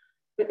toes.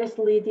 But this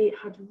lady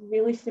had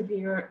really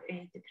severe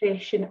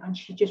depression and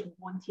she just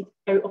wanted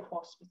out of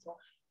hospital.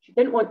 She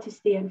didn't want to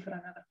stay in for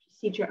another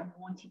procedure and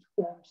wanted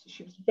home. So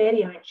she was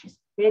very anxious,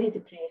 very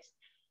depressed.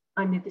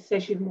 And the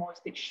decision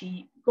was that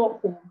she got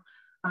home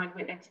and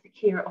went into the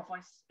care of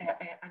us and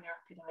our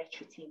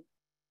podiatry team.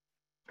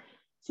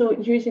 So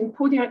using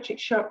podiatric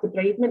sharp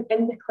debridement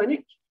in the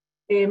clinic,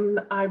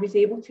 I was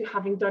able to,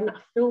 having done a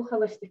full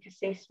holistic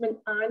assessment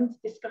and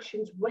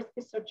discussions with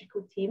the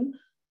surgical team,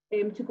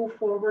 to go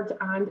forward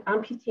and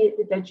amputate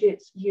the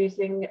digits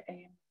using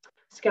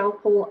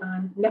scalpel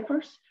and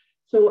nippers.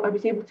 So I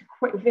was able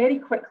to very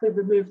quickly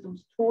remove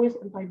those toes,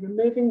 and by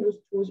removing those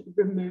toes,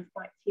 remove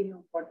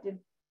bacterial burden.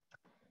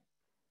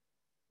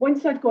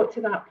 Once I'd got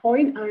to that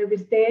point, I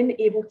was then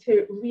able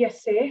to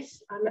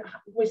reassess and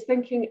was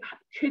thinking,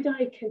 could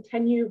I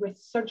continue with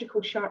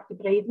surgical sharp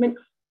debridement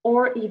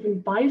or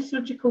even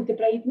biosurgical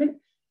debridement?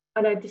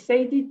 And I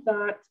decided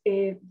that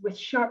with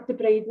sharp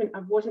debridement,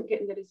 I wasn't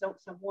getting the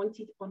results I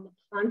wanted on the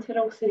plantar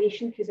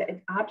ulceration because it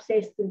had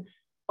abscessed and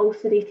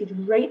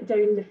ulcerated right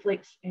down the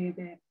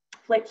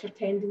flexor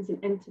tendons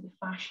and into the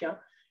fascia.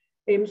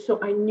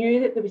 So I knew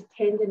that there was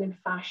tendon and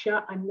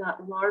fascia, and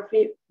that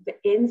larvae, the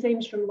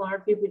enzymes from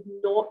larvae would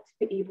not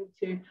be able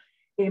to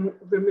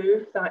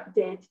remove that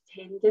dead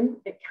tendon.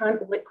 It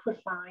can't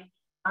liquefy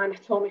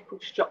anatomical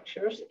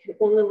structures. It can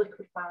only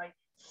liquefy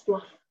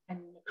slough and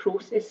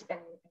necrosis and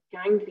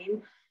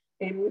gangrene.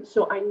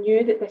 So I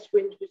knew that this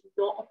wound was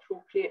not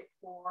appropriate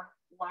for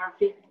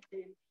larvae,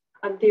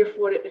 and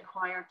therefore it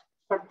required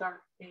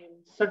further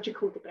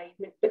surgical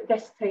debridement, but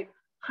this time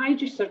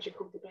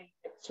hydrosurgical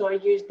debridement. So I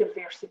used the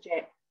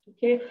Versajet.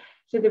 Okay,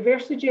 so the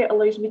Versajet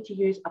allows me to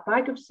use a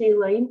bag of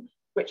saline,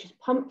 which is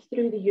pumped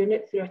through the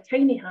unit through a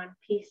tiny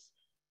handpiece,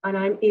 and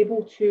I'm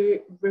able to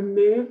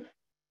remove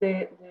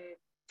the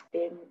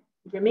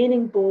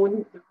remaining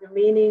bone, the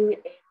remaining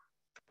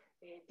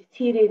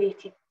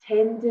deteriorated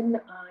tendon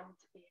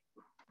and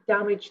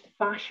damaged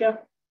fascia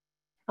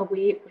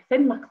away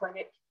within my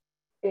clinic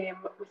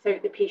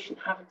without the patient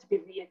having to be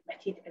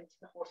readmitted into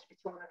the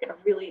hospital. And I get a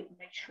really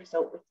nice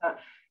result with that.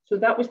 So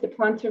that was the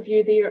plantar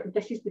view there.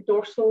 This is the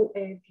dorsal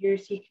view,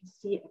 so you can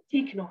see I've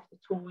taken off the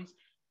toes,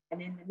 and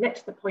then the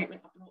next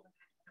appointment I brought them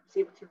in, I was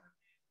able to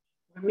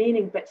remove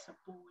remaining bits of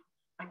bone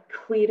and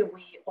clear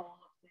away all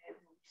of the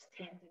loose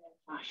tendon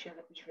and fascia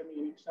that was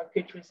remaining. So a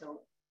good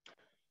result.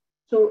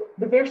 So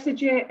the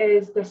Versajet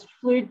is this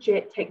fluid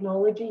jet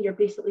technology. You're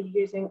basically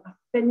using a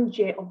thin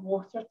jet of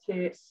water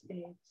to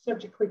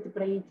surgically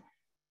debride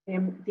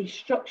these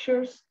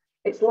structures.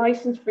 It's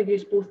licensed for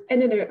use both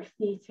in and out of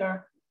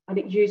theatre, and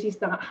it uses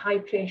that high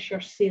pressure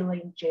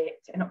saline jet,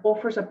 and it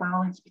offers a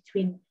balance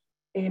between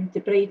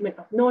debridement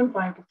of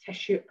non-viable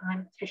tissue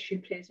and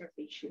tissue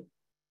preservation.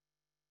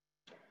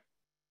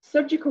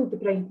 Surgical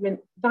debridement,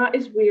 that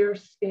is where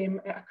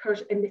it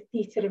occurs in the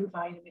theatre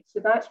environment. So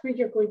that's where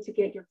you're going to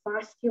get your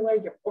vascular,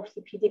 your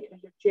orthopaedic, or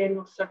your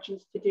general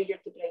surgeons to do your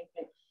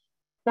debridement.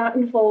 That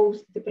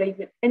involves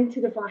debridement into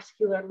the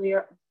vascular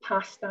layer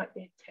past that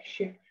dead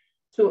tissue.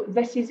 So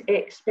this is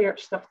expert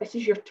stuff. This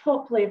is your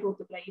top level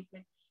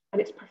debridement,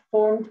 and it's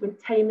performed when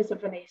time is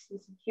of an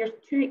essence. And here's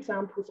two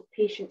examples of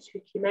patients who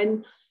came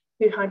in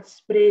who had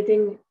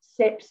spreading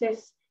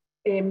sepsis.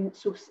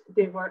 So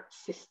they were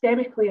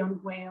systemically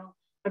unwell,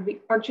 and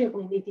we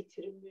urgently needed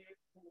to remove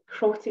the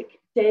necrotic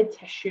dead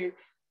tissue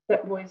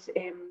that was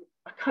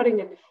occurring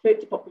in the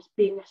foot, but was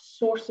being a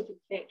source of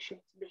infection,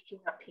 making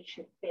that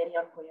patient very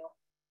unwell.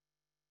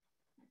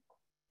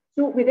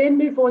 So we then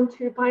move on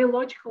to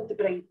biological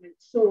debridement.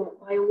 So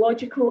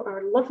biological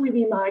are lovely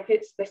wee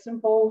maggots. This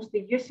involves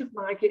the use of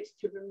maggots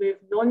to remove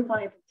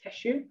non-viable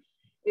tissue.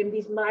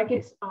 These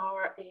maggots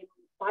are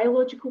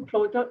biological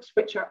products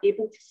which are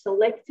able to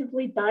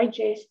selectively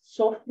digest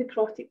soft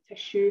necrotic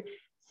tissue,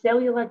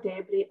 cellular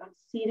debris, and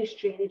serous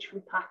drainage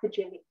from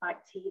pathogenic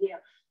bacteria.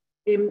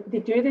 They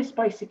do this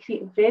by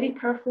secreting very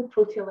powerful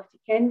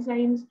proteolytic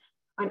enzymes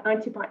and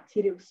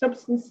antibacterial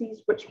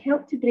substances which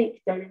help to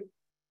break down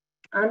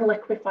and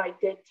liquefy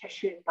dead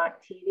tissue and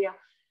bacteria.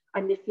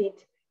 and they feed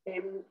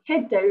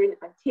head down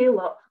and tail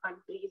up and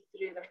breathe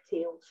through their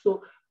tail.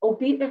 So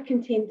albeit they're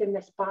contained in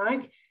this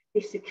bag,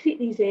 they secrete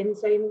these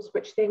enzymes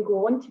which then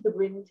go onto the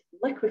wound,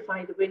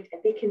 liquefy the wound,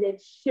 and they can then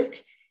suck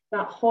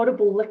that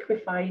horrible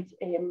liquefied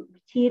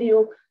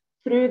material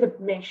through the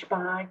mesh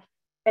bag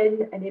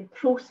in, and then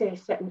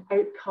process it, and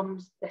out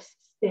comes this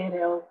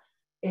sterile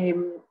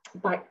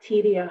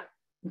bacteria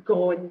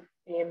gone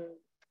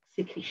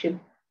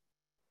secretion.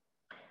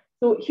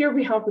 So here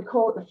we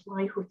call it the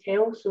fly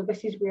hotel. So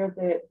this is where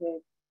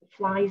the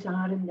flies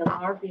are and the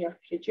larvae are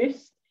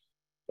produced.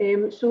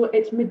 So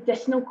it's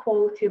medicinal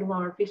quality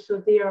larvae. So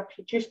they are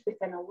produced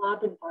within a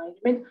lab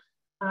environment,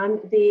 and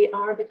they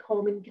are the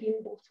common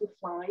green bottle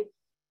fly.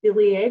 They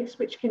lay eggs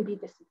which can be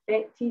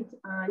disinfected,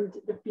 and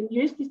they've been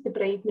used as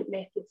debridement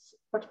methods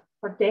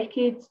for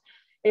decades.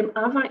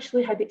 I've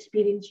actually had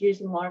experience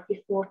using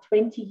larvae for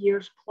 20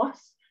 years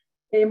plus,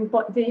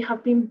 but they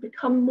have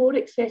become more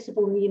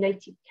accessible in the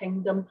United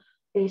Kingdom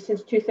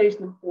since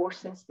 2004,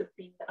 since they've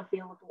been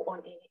available on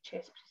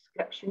NHS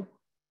prescription.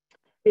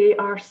 They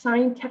are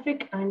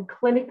scientific and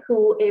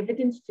clinical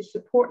evidence to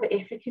support the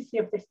efficacy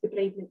of this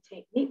debridement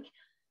technique,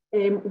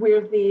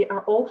 where they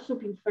are also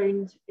being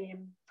found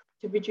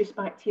to reduce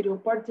bacterial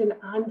burden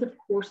and, of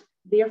course,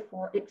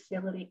 therefore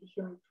accelerate the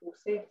healing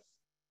process.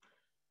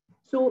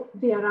 So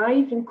they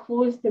arrive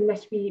enclosed in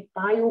this wee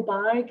bio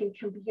bag and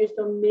can be used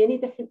on many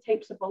different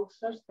types of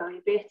ulcers,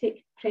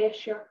 diabetic,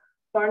 pressure,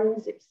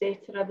 burns,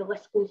 etc. The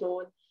list goes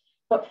on.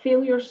 But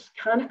failures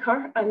can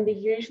occur, and they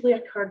usually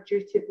occur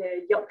due to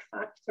the yuck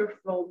factor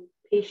from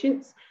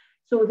patients.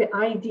 So the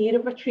idea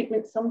of a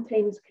treatment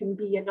sometimes can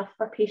be enough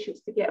for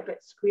patients to get a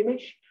bit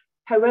squeamish.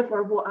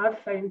 However, what I've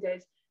found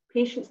is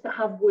patients that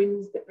have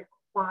wounds that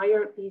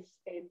require these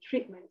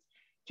treatments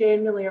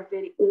generally are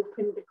very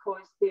open,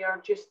 because they are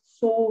just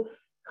so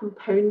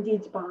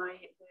compounded by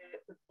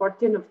the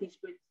burden of these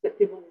wounds that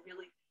they will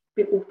really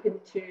be open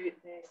to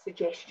the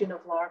suggestion of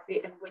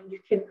larvae. And when you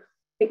can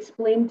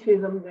explain to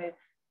them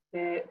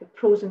the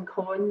pros and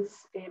cons,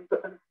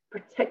 but in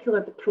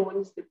particular the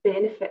pros, the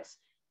benefits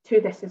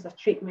to this as a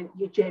treatment,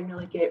 you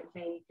generally get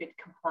very good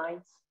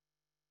compliance.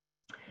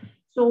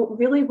 So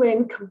really,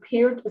 when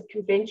compared with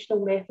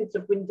conventional methods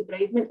of wound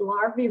debridement,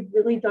 larvae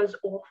really does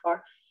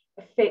offer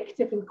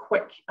effective and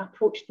quick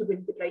approach to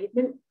wound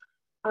debridement.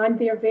 And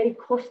they are very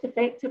cost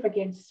effective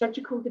against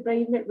surgical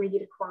debridement, where you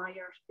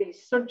require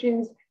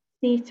surgeons,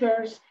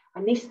 theatres,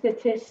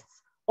 anaesthetists,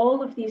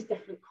 all of these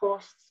different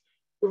costs.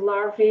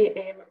 Larvae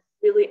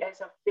really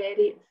is a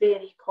very,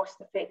 very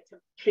cost effective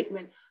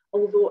treatment.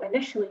 Although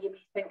initially you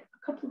may think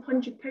a couple of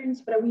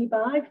 £100 for a wee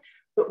bag,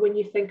 but when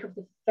you think of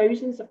the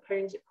thousands of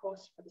pounds it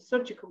costs for the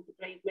surgical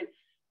debridement,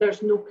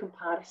 there's no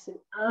comparison.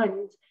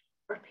 And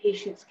our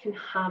patients can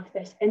have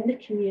this in the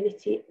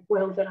community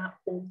while they're at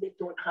home. They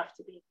don't have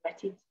to be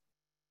admitted.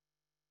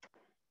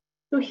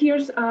 So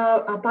here's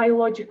a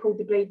biological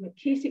debridement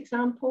case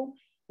example.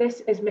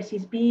 This is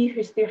Mrs. B,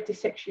 who's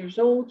 36 years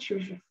old. She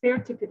was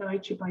referred to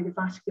podiatry by the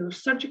vascular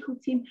surgical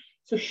team.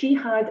 So she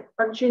had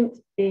urgent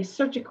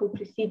surgical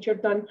procedure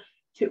done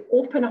to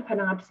open up an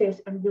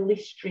abscess and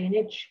release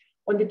drainage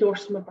on the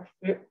dorsum of her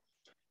foot.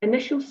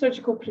 Initial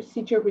surgical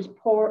procedure was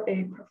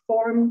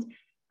performed,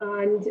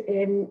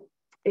 and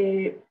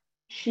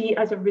she,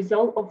 as a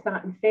result of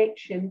that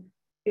infection,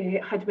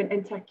 had went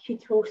into a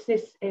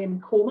ketosis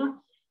coma,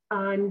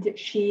 and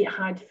she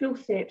had full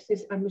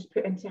sepsis and was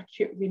put into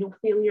acute renal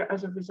failure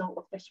as a result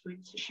of this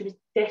wound. So she was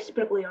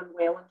desperately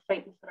unwell and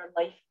fighting for her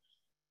life.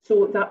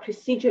 So that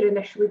procedure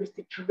initially was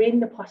to drain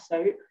the pus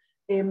out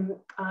and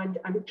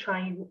try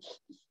and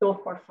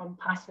stop her from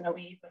passing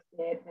away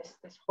with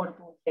this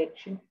horrible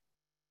infection.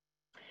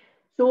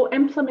 So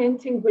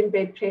implementing wound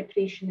bed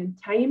preparation in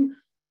time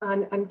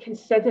and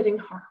considering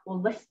her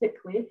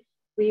holistically,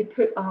 we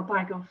put a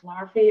bag of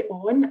larvae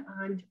on,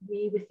 and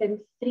we, within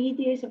 3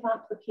 days of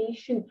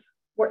application,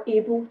 were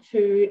able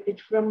to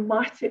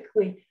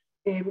dramatically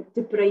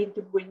debride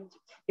the wound,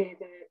 the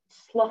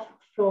slough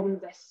from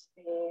this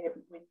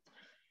wound.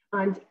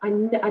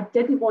 And I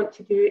didn't want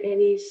to do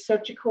any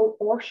surgical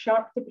or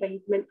sharp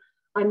debridement.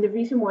 And the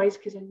reason why is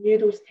because I knew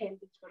those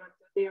tendons were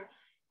under there.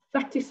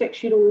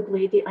 36-year-old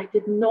lady, I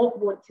did not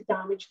want to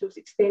damage those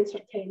extensor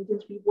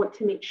tendons. We want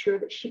to make sure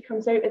that she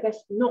comes out of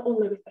this not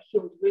only with a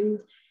healed wound,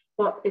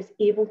 but is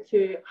able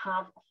to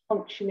have a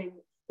functioning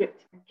foot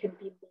and can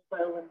be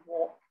mobile and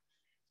walk.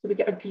 So we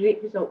get a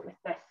great result with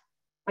this.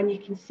 And you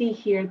can see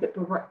here that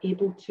we were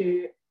able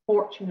to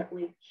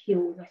fortunately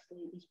heal this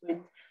lady's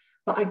wound.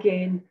 But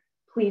again,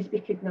 please be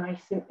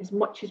cognizant, as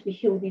much as we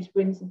heal these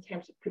wounds in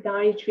terms of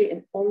podiatry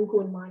and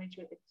ongoing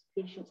management of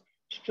these patients,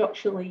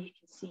 structurally you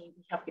can see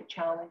we have got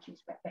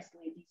challenges with this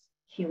lady's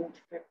healed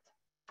foot.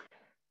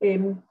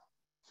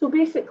 So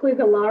basically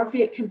the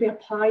larvae, it can be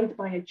applied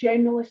by a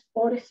generalist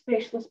or a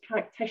specialist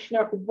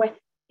practitioner with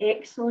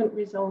excellent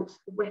results,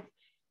 with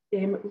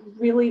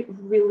really,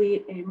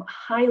 really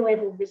high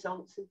level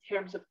results in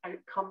terms of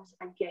outcomes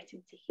and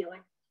getting to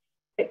healing.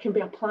 It can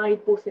be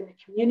applied both in the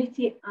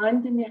community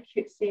and in the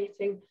acute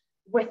setting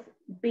with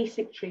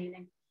basic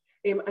training.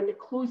 and the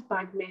closed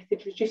bag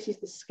method reduces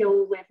the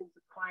skill level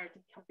required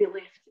and can be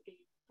left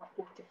for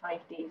 4 to 5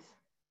 days.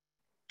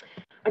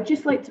 I'd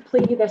just like to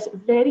play you this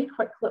very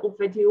quick little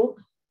video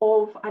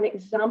of an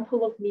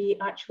example of me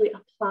actually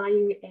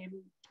applying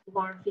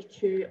larvae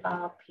to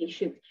a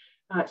patient.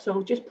 So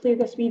I'll just play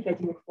this wee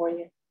video for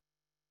you.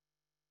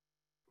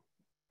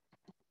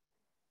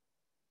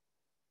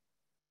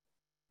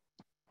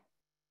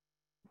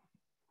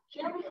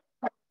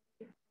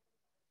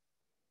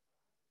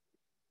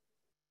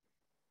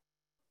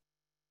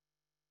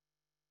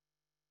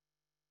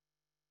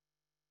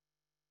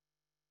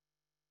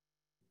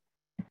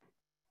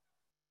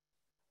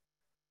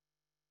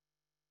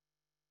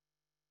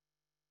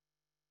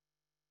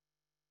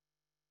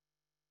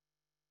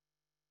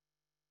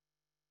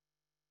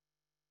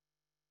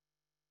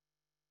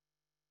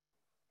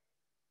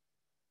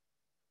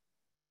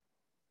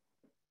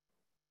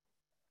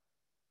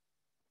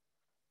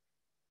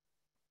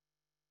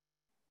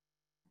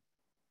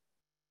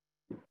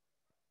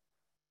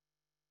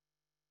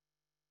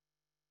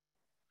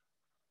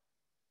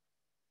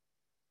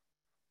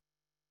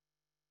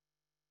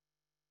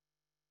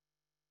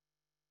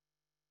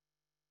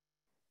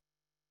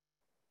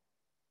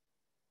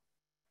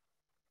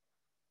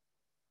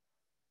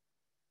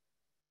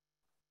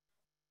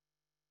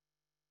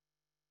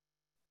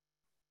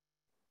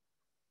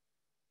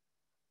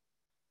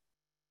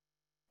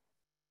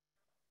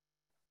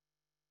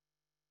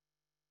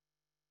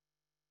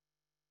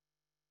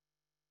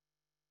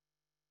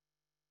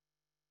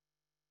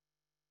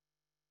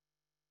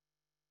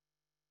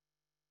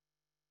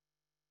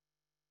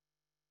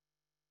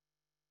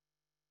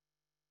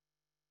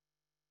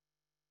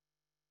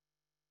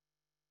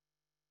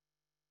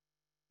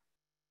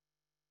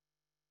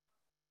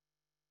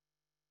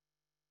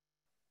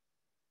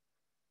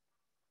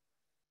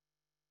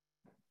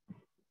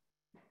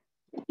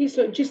 Okay,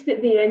 so just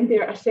at the end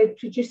there, I said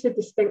produce a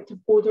distinctive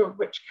odour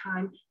which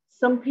can.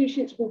 Some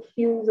patients will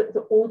feel that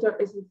the odour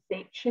is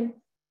infection,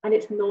 and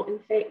it's not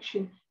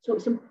infection. So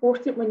it's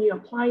important when you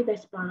apply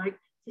this bag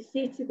to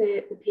say to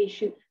the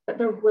patient that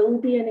there will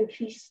be an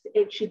increased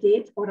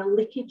exudate or a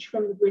leakage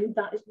from the wound.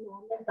 That is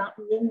normal. That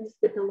means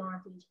that the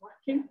larvae is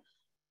working.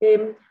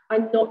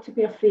 And not to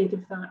be afraid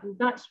of that. And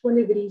that's one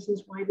of the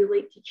reasons why we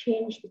like to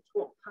change the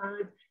top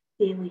pad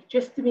daily,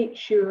 just to make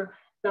sure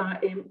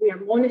that we are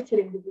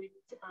monitoring the wound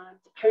and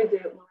how the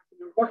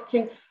larvae are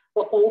working,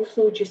 but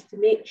also just to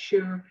make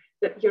sure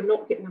that you're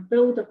not getting a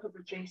build-up of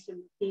redracin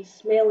with these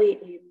smelly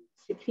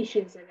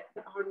secretions in it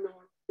that are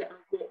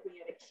what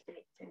we are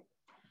expecting.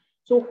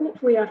 So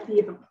hopefully after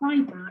you've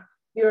applied that,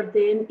 you're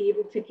then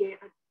able to get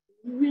a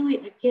really,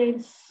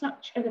 again,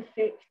 such an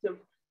effective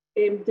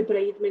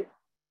debridement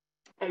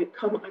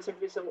outcome as a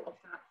result of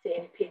that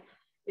therapy.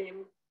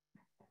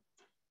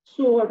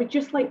 So I would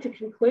just like to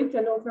conclude,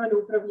 I know I've run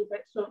over a wee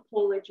bit, so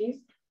apologies.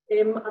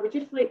 I would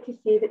just like to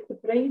say that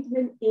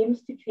debridement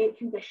aims to create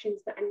conditions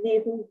that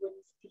enable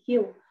wounds to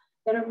heal.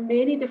 There are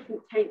many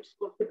different types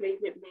of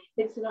debridement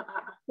methods, and I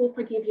hope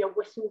I gave you a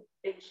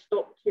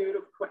whistle-stop tour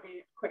of quite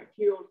a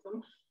few of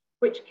them,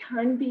 which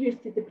can be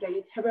used to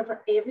debride.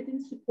 However,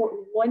 evidence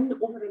supporting one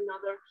over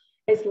another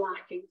is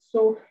lacking.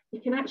 So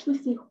you can actually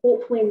see,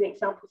 hopefully in the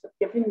examples I've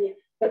given you,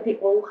 that they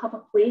all have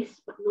a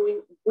place, but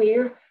knowing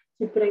where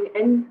to bring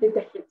in the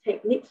different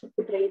techniques of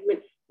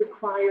debridement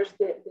requires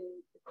the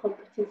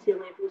competency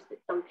levels that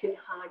Duncan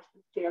had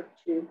referred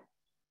to.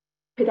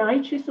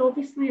 Podiatrists,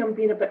 obviously, I'm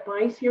being a bit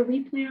biased here,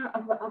 we play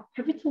a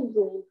pivotal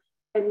role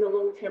in the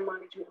long-term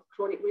management of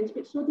chronic wounds,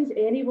 but so does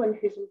anyone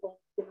who's involved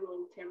in the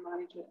long-term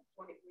management of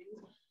chronic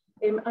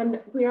wounds. And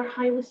we are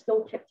highly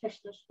skilled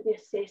practitioners for the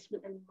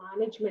assessment and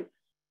management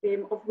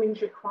of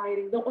wounds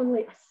requiring not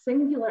only a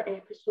singular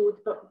episode,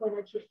 but when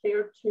it's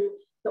referred to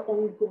the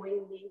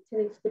ongoing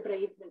maintenance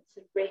debridements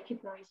and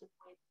recognising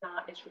when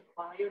that is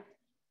required.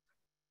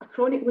 A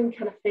chronic wound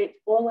can affect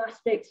all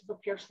aspects of a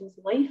person's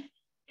life,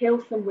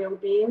 health and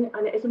well-being,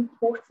 and it is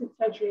important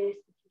to address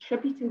the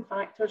contributing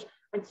factors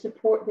and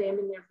support them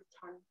in their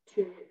return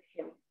to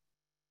health.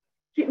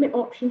 Treatment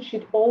options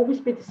should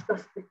always be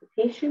discussed with the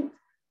patient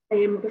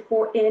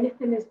before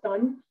anything is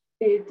done,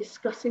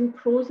 discussing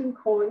pros and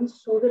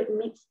cons so that it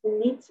meets the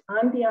needs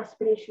and the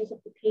aspirations of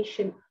the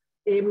patient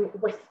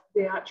with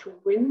the actual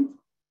wound.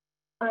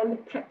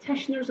 And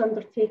practitioners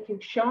undertaking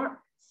sharp,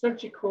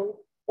 surgical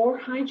or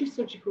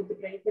hydrosurgical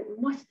debridement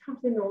must have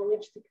the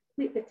knowledge to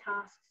complete the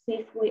task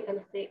safely and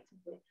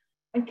effectively,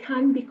 and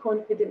can be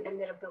confident in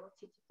their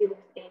ability to deal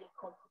with any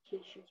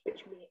complications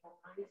which may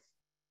arise.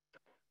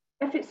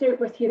 If it's out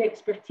with your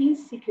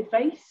expertise, seek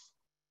advice.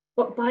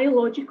 But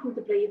biological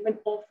debridement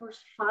offers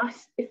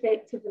fast,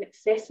 effective and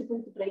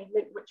accessible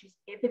debridement which is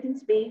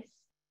evidence-based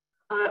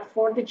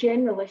for the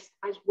generalist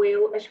as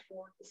well as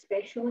for the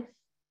specialist.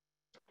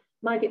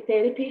 Maggot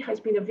therapy has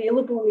been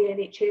available in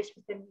the NHS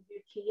within the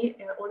UK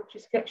on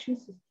prescription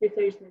since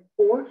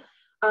 2004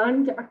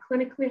 and are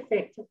clinically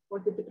effective for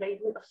the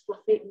debridement of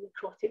sloughy and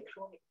necrotic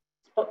chronic.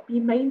 But be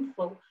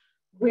mindful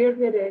where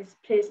there is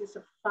presence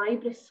of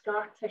fibrous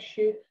scar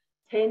tissue,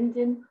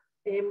 tendon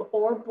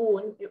or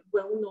bone, it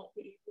will not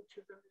be able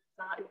to remove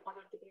that and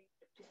other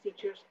debridement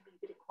procedures may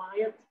be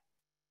required.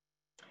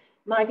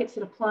 Maggots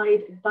are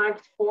applied in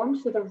bagged form,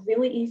 so they're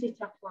really easy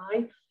to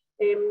apply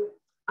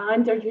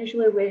and are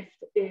usually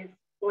left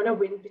on a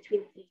wound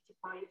between 3 to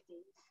 5 days.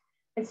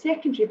 And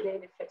secondary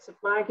benefits of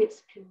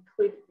maggots can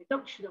include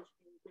reduction of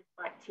the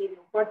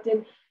bacterial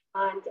burden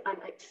and an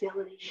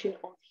acceleration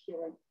of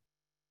healing.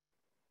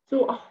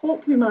 So I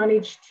hope we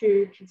managed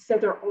to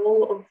consider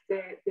all of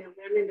the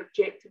learning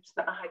objectives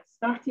that I had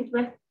started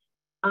with.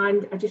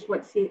 And I just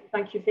want to say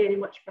thank you very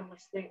much for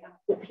listening, and I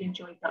hope you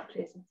enjoyed that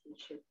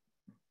presentation.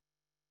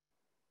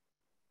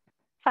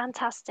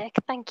 Fantastic.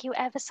 Thank you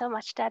ever so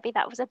much, Debbie.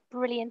 That was a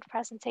brilliant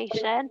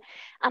presentation,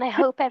 and I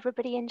hope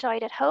everybody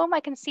enjoyed at home.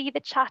 I can see the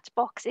chat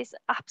box is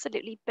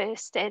absolutely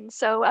bursting,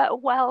 so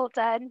well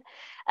done.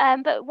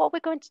 But what we're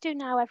going to do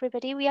now,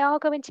 everybody, we are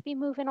going to be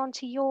moving on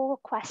to your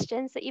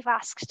questions that you've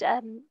asked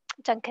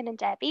Duncan and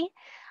Debbie.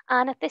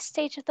 And at this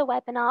stage of the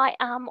webinar, I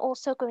am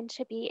also going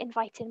to be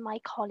inviting my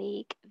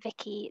colleague,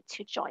 Vicky,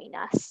 to join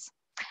us.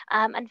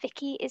 And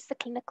Vicky is the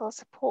Clinical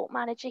Support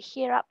Manager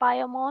here at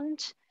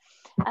BioMonde.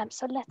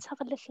 So let's have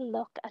a little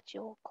look at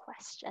your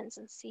questions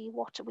and see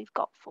what we've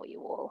got for you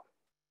all.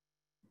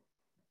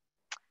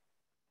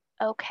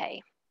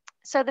 Okay,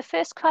 so the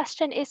first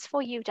question is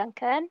for you,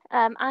 Duncan.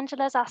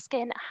 Angela's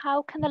asking,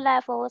 how can the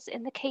levels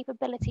in the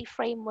capability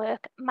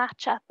framework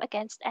match up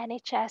against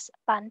NHS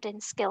banding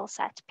skill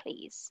set,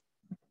 please?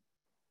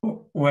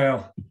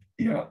 Well,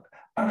 yeah,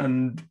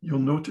 and you'll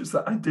notice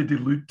that I did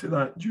allude to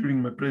that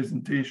during my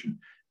presentation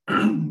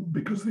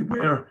because they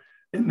were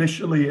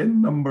initially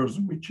in numbers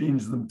and we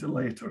changed them to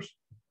letters.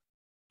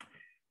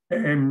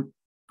 The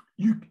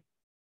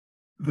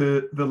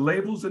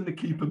levels in the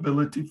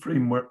capability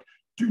framework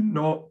do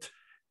not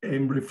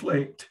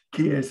reflect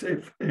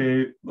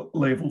KSF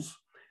levels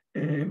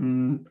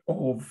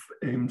of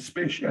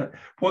special.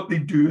 What they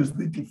do is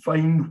they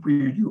define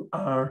where you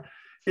are.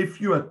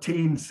 If you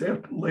attain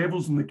certain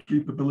levels in the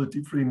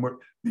capability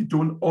framework, they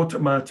don't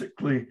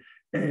automatically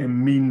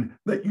mean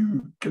that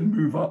you can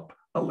move up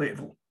a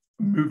level,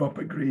 move up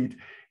a grade.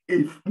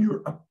 If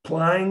you're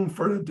applying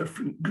for a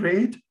different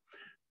grade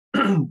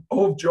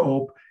of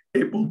job,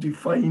 it will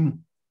define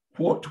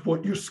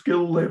what your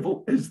skill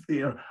level is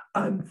there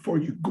and for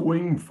you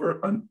going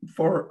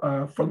for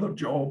a further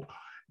job,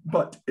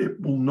 but it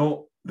will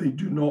not, they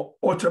do not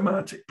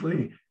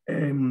automatically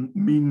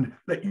mean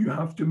that you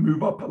have to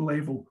move up a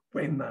level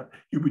when that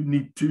you would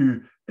need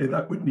to,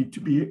 that would need to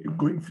be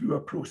going through a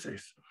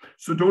process.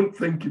 So don't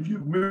think if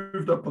you've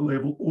moved up a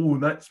level, oh,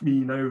 that's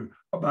me now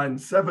a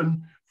band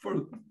 7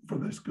 for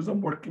this because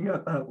I'm working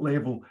at that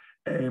level.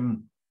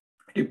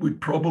 It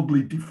would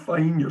probably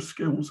define your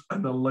skills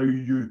and allow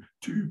you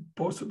to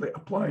possibly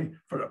apply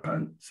for a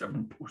band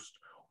 7 post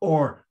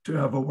or to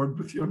have a word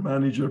with your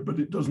manager, but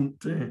it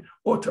doesn't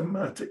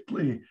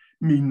automatically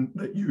mean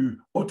that you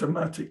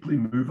automatically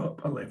move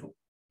up a level.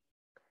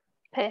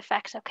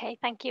 Perfect. Okay,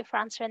 thank you for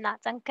answering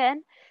that,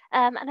 Duncan.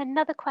 And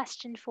another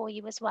question for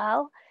you as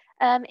well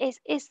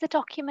is the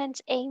document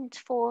aimed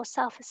for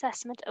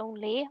self-assessment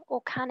only,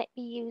 or can it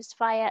be used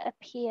via a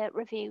peer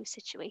review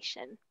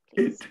situation,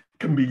 please? It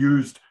can be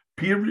used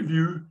peer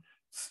review,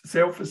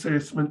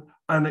 self-assessment,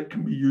 and it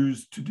can be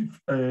used to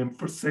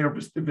for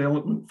service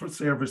development for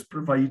service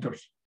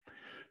providers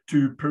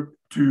to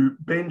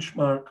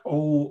benchmark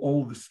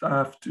all the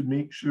staff to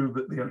make sure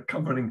that they are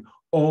covering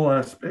all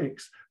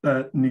aspects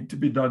that need to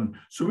be done.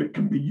 So it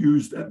can be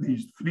used at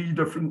these 3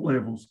 different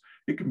levels.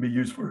 It can be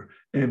used for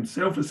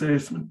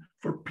self-assessment,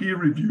 for peer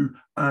review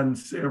and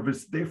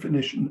service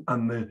definition,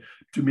 and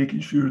to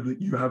making sure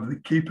that you have the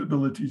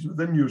capabilities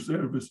within your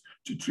service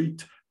to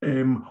treat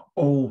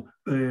all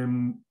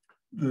the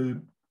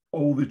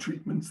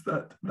treatments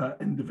that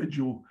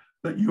individual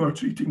that you are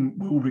treating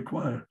will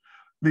require.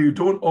 They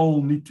don't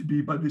all need to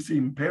be by the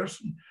same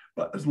person,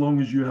 but as long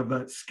as you have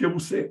that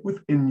skill set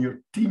within your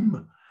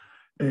team.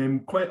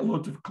 Quite a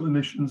lot of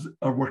clinicians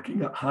are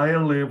working at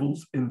higher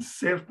levels in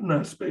certain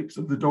aspects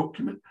of the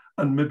document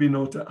and maybe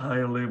not at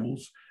higher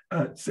levels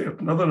at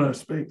certain other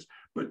aspects,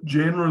 but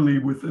generally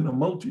within a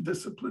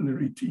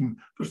multidisciplinary team,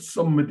 there's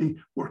somebody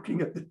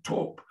working at the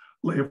top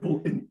level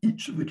in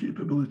each of the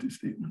capability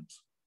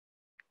statements.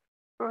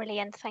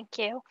 Brilliant, thank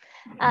you.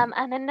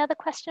 And another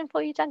question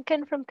for you,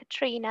 Duncan, from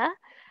Katrina.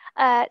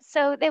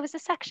 So there was a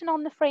section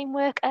on the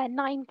framework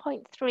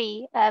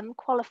 9.3,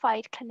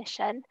 qualified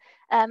clinician,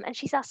 and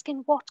she's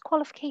asking what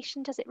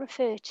qualification does it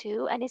refer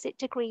to, and is it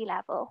degree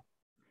level?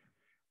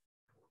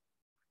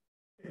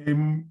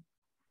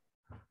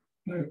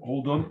 Now,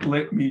 hold on,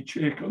 let me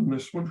check on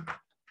this one.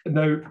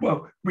 Now,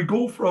 well, we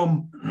go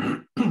from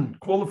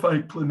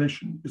qualified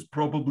clinician is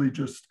probably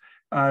just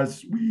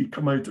as we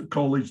come out of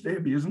college,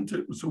 Debbie, isn't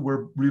it? So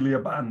we're really a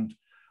band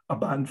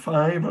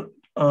 5.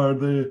 Are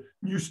the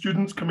new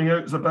students coming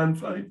out as a band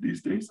 5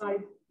 these days?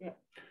 5, yeah.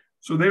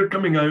 So they're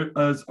coming out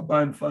as a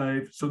band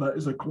 5, so that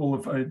is a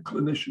qualified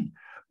clinician.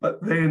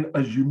 But then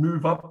as you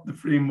move up the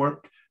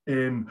framework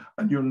and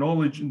your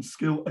knowledge and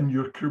skill and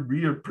your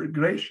career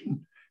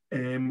progression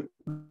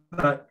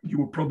that you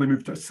will probably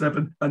move to a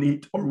 7 and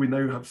 8, or we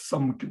now have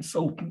some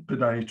consultant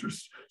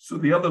podiatrists. So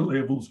the other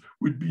levels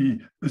would be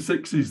the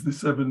 6s, the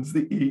 7s,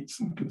 the 8s,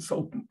 and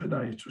consultant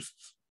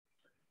podiatrists.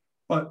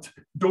 But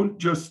don't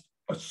just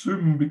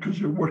assume because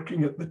you're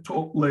working at the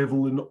top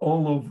level in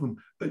all of them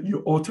that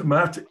you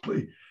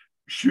automatically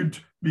should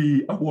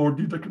be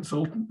awarded a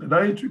consultant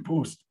podiatry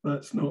post.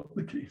 That's not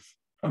the case,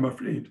 I'm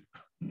afraid.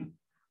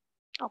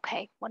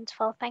 Okay,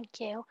 wonderful, thank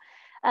you.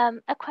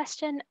 A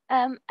question,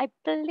 I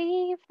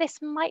believe this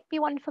might be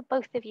one for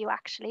both of you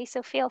actually,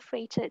 so feel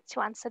free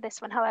to answer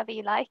this one however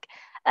you like.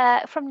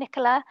 From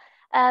Nicola,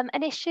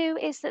 an issue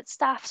is that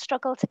staff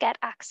struggle to get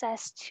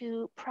access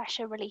to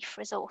pressure relief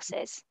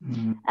resources.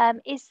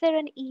 Is there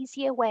an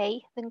easier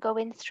way than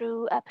going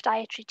through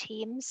podiatry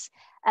teams,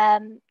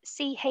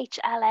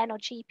 CHLN or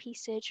GP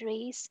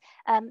surgeries?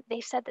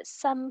 They've said that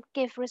some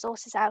give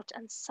resources out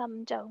and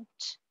some don't.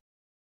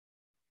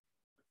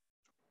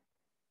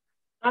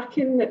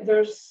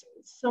 There's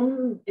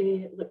some,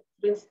 like,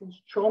 for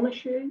instance, trauma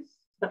shoes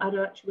that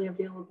are actually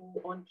available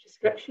on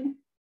prescription.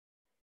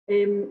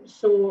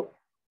 So,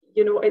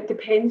 you know, it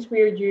depends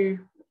where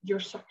your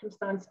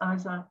circumstance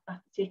as a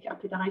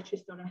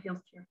podiatrist or a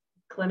healthcare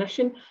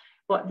clinician,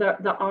 but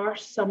there are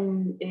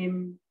some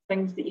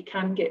things that you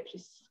can get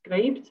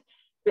prescribed.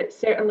 But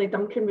certainly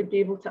Duncan would be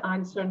able to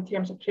answer in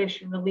terms of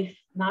pressure relief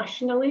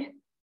nationally.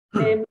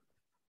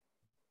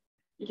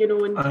 You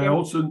know,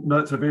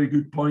 that's a very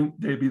good point,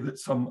 Debbie, that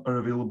some are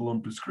available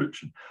on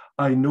prescription.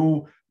 I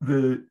know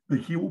the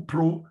Heal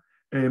Pro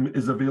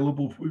is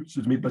available, which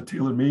is made by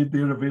TaylorMade.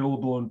 They're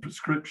available on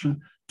prescription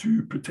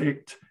to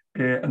protect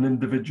an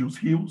individual's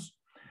heels.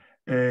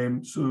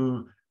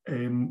 So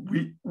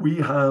we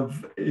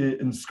have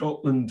in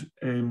Scotland,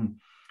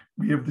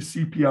 we have the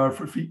CPR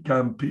for Feet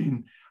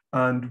campaign,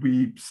 and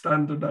we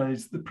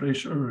standardise the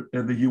pressure,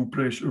 the heel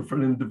pressure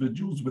for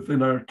individuals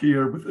within our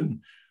care,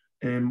 within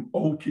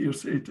all care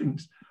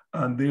settings,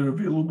 and they're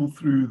available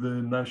through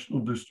the National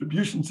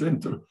Distribution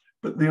Centre,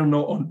 but they're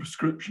not on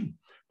prescription.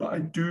 But I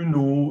do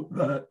know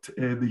that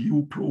the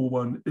Heal Pro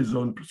one is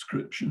on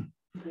prescription,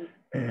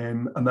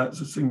 and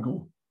that's a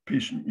single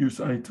patient use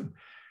item.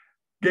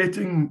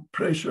 Getting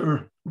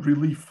pressure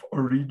relief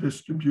or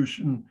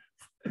redistribution,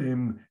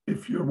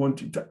 if you're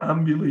wanting to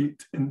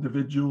ambulate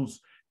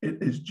individuals,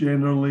 it is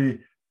generally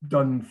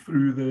done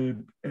through the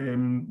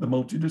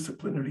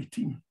multidisciplinary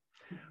team.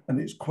 And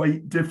it's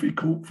quite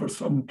difficult for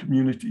some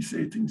community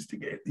settings to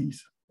get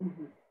these.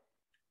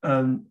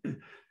 And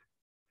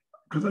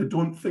because I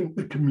don't think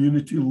the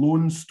community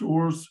loan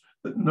stores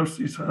that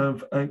nurses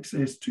have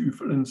access to,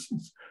 for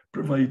instance,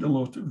 provide a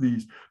lot of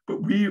these.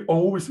 But we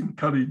always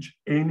encourage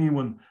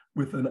anyone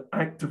with an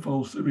active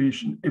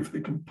ulceration, if they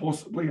can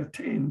possibly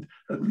attend,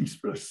 at least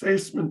for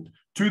assessment,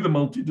 to the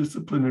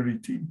multidisciplinary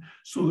team,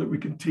 so that we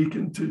can take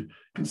into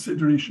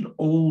consideration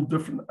all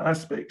different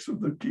aspects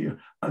of their care.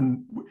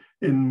 And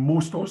in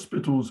most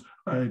hospitals,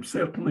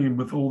 certainly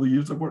with all the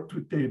years I've worked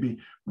with Debbie,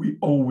 we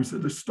always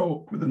had a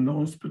stock within the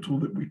hospital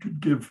that we could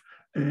give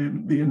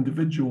the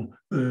individual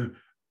the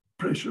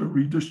pressure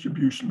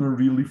redistribution or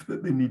relief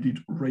that they needed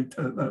right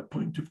at that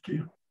point of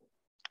care.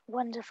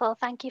 Wonderful.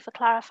 Thank you for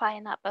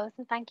clarifying that both,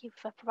 and thank you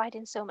for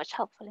providing so much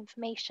helpful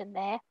information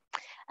there.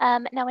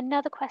 Now,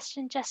 another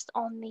question just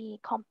on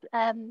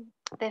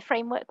the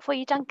framework for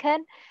you,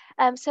 Duncan.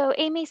 So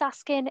Amy's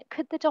asking,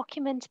 could the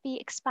document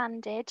be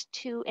expanded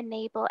to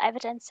enable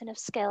evidencing of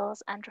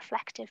skills and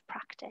reflective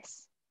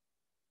practice?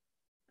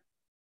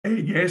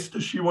 Yes,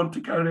 does she want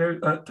to carry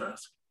out that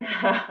task?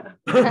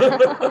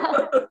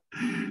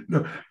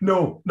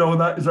 No,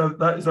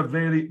 that is a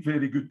very,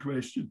 very good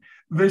question.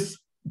 This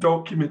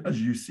document,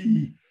 as you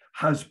see,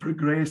 has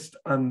progressed,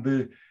 and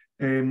the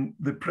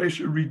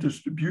pressure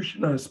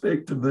redistribution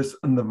aspect of this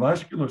and the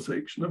vascular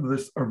section of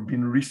this have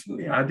been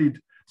recently added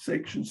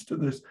sections to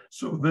this.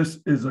 So this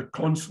is a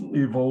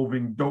constantly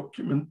evolving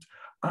document,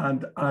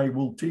 and I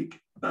will take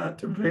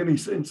that very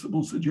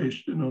sensible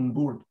suggestion on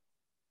board.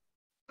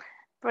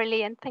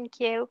 Brilliant, thank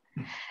you.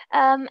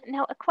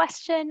 Now a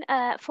question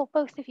for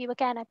both of you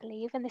again, I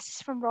believe, and this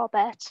is from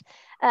Robert.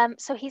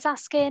 So he's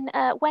asking,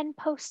 when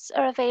posts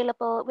are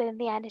available within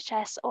the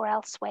NHS or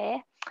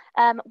elsewhere,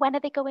 when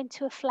are they going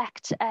to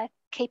reflect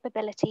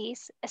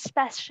capabilities,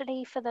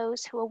 especially for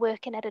those who are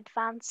working at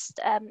advanced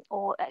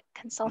or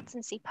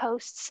consultancy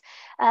posts?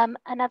 And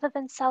other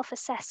than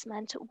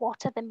self-assessment,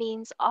 what other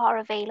means are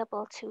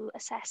available to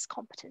assess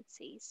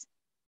competencies?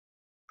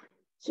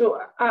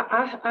 So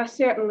I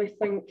certainly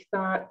think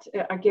that,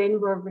 again,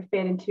 we're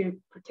referring to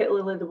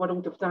particularly the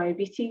world of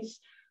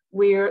diabetes,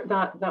 where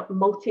that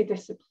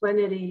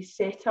multidisciplinary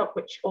setup,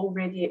 which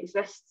already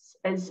exists,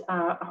 is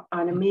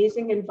an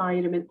amazing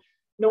environment,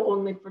 not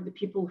only for the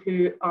people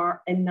who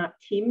are in that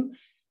team.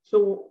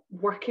 So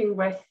working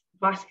with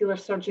vascular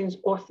surgeons,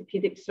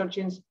 orthopedic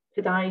surgeons,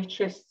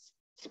 podiatrists,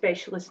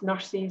 specialist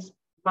nurses,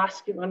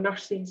 vascular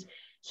nurses.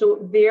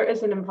 So there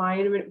is an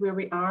environment where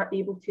we are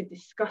able to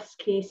discuss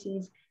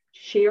cases,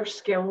 share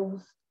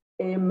skills,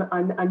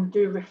 and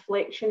do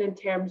reflection in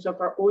terms of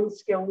our own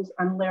skills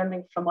and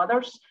learning from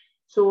others.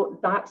 So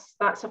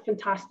that's a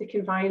fantastic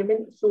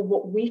environment. So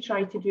what we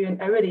try to do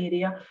in our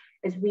area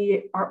is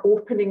we are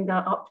opening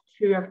that up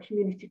to our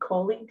community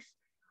colleagues,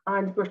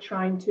 and we're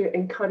trying to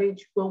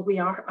encourage, well, we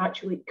are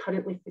actually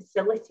currently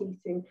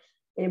facilitating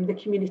the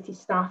community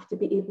staff to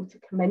be able to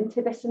come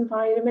into this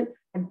environment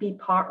and be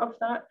part of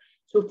that.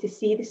 So to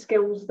see the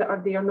skills that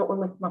are there, not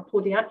only from a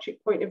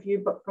podiatric point of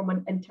view, but from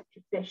an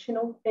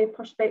interprofessional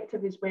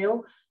perspective as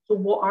well. So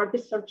what are the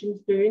surgeons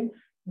doing?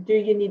 Do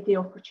you need the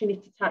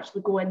opportunity to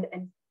actually go in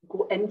and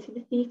go into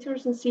the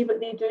theatres and see what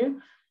they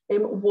do?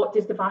 What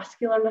does the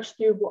vascular nurse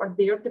do? What are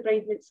their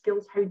debridement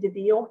skills? How do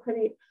they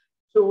operate?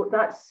 So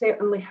that's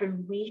certainly how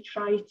we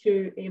try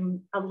to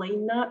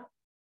align that.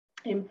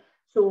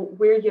 So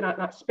where you're at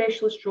that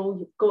specialist role,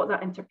 you've got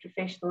that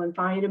interprofessional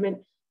environment,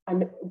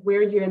 and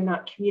where you're in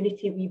that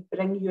community, we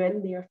bring you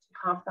in there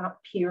to have that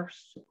peer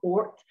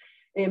support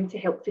to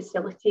help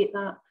facilitate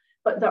that.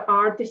 But there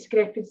are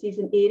discrepancies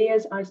in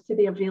areas as to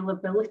the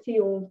availability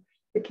of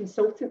the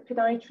consultant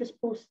podiatrist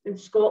post. In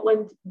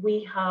Scotland,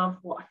 we have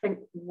I think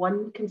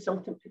one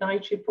consultant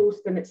podiatry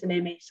post, and it's an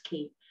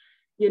MSK.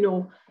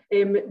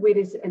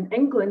 Whereas in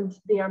England,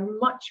 they are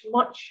much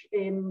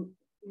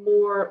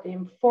more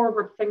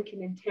forward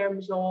thinking in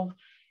terms of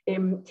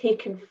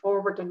taking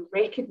forward and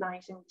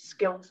recognising the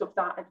skills of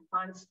that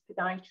advanced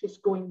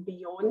podiatrist going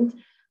beyond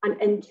and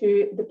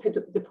into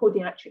the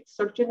podiatric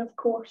surgeon, of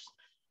course.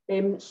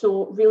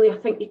 So really, I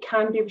think you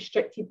can be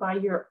restricted by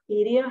your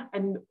area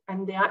and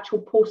the actual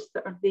posts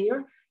that are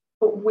there.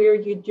 But where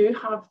you do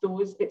have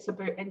those, it's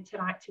about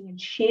interacting and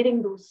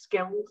sharing those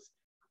skills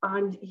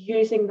and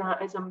using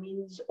that as a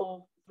means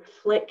of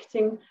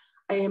reflecting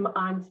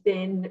and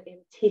then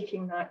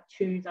taking that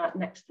to that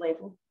next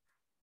level.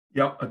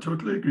 Yeah, I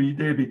totally agree,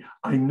 Debbie.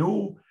 I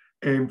know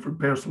from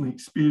personal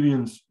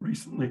experience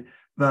recently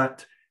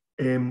that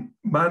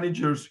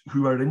managers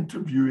who are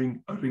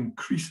interviewing are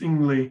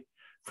increasingly,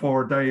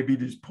 for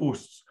diabetes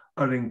posts,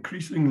 are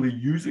increasingly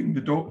using the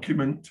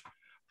document.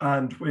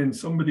 And when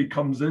somebody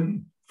comes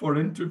in for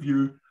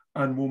interview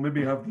and will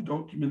maybe have the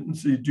document and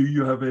say, do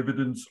you have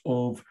evidence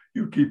of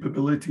your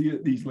capability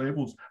at these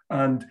levels?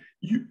 And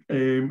you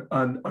and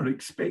are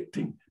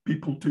expecting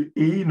people to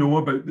A, know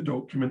about the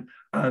document,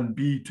 and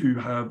B, to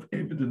have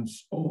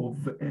evidence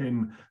of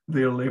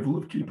their level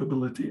of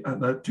capability,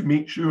 and that to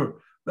make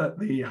sure that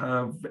they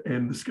have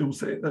the skill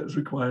set that is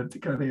required to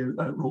carry out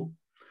that role.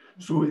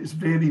 So it's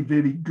very,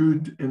 very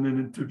good in an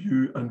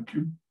interview and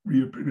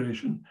career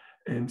progression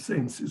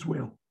sense as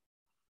well.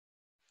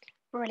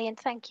 Brilliant,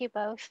 thank you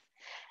both.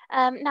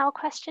 Now a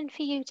question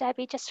for you,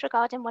 Debbie, just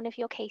regarding one of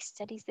your case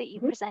studies that you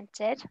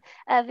presented.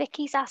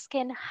 Vicky's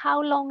asking,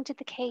 how long did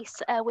the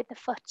case with the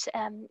foot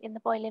in the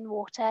boiling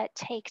water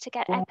take to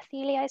get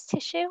epithelialized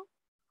tissue?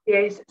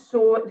 Yes,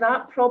 so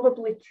that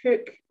probably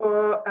took,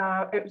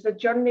 it was a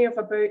journey of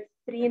about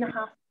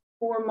 3.5,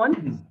 4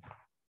 months,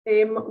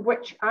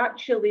 which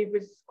actually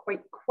was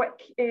quite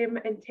quick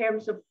in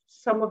terms of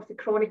some of the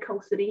chronic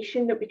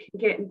ulceration that we can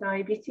get in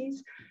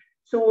diabetes.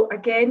 So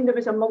again, there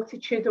was a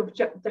multitude of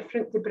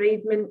different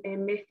debridement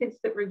methods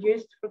that were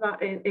used for that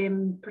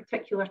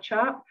particular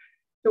chap.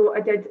 So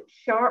I did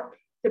sharp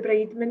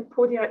debridement,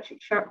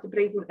 podiatric sharp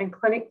debridement in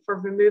clinic for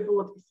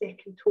removal of the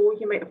second toe.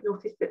 You might have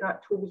noticed that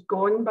that toe was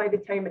gone by the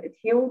time it had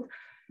healed.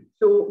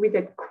 So we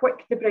did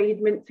quick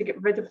debridement to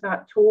get rid of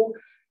that toe,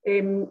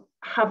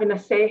 having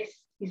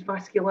assessed his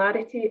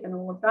vascularity and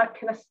all of that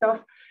kind of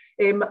stuff.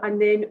 And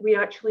then we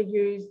actually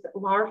used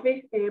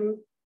larvae.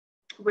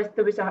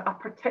 There was a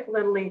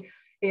particularly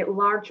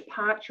large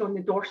patch on the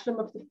dorsum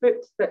of the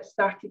foot that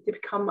started to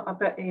become a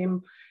bit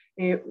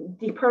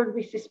deeper,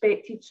 we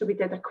suspected. So we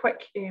did a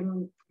quick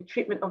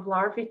treatment of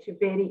larvae to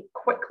very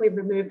quickly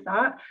remove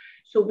that.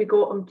 So we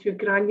got him to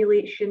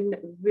granulation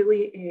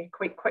really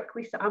quite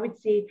quickly. So I would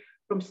say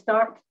from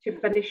start to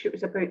finish, it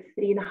was about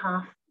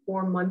 3.5,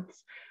 4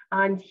 months.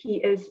 And he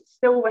is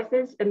still with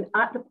us. And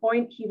at the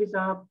point, he was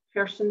a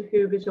person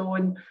who was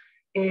on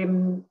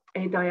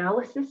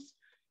dialysis.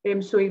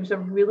 So he was a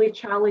really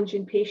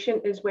challenging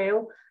patient as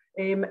well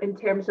in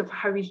terms of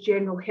how his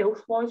general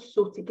health was.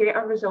 So to get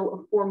a result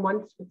of 4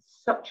 months with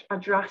such a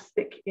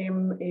drastic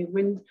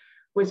wound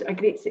was a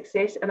great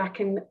success. And I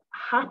can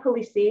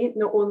happily say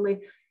not only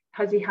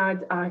has he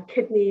had a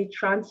kidney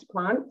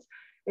transplant,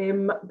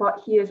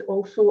 but he is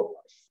also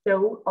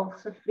still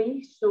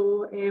ulcer-free.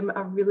 So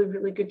a really,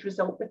 really good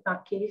result with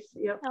that case.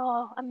 Yeah.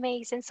 Oh,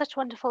 amazing. Such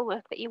wonderful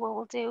work that you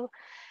all do.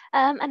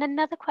 And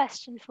another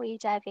question for you,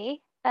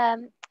 Debbie.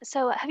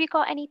 So have you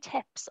got any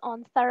tips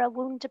on thorough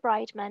wound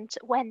debridement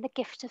when the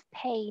gift of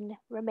pain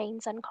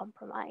remains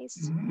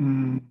uncompromised?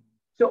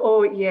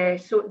 So,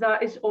 so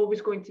that is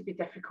always going to be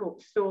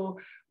difficult. So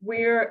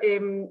where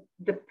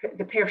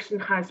the person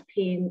has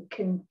pain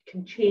can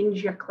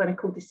change your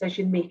clinical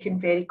decision making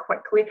very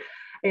quickly.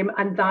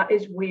 And that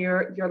is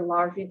where your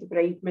larvae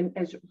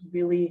debridement is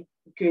really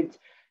good.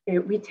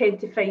 We tend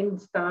to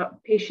find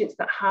that patients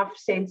that have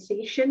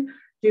sensation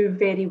do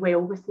very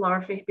well with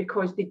larvae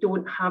because they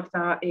don't have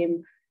that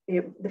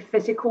the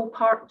physical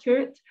part to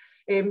it.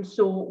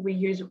 So we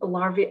use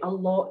larvae a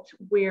lot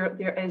where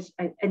there is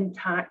an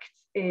intact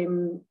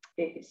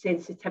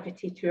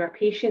sensitivity to our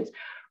patients.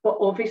 But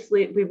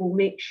obviously, we will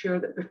make sure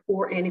that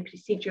before any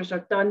procedures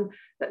are done,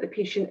 that the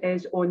patient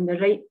is on the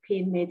right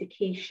pain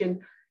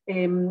medication,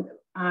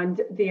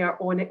 and they are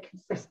on it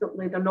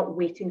consistently. They're not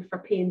waiting for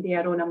pain. They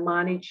are on a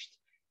managed,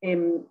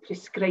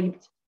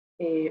 prescribed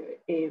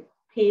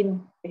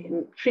pain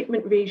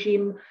treatment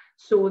regime,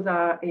 so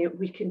that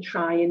we can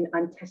try and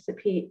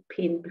anticipate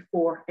pain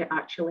before it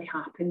actually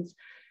happens.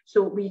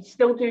 So we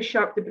still do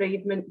sharp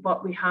debridement,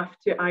 but we have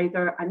to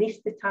either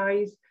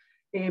anaesthetise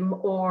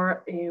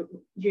or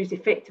use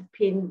effective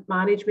pain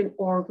management,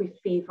 or we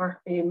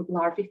favour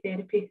larvae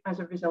therapy as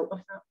a result of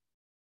that.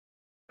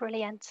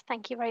 Brilliant.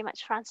 Thank you very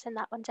much for answering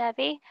that one,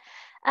 Debbie.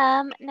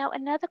 Now,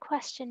 another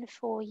question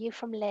for you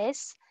from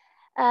Liz.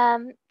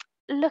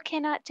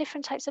 Looking at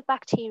different types of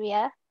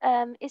bacteria,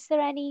 is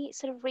there any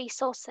sort of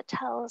resource that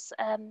tells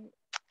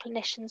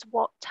clinicians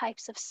what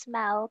types of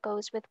smell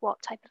goes with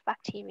what type of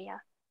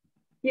bacteria?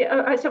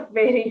 Yeah, that's a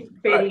very,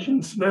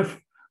 very sniff.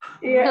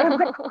 Yeah,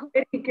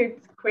 very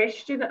good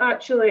question,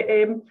 actually.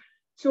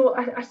 So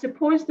I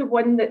suppose the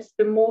one that's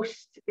the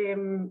most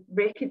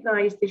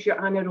recognised is your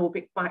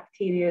anaerobic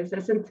bacteria,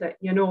 isn't it?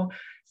 You know,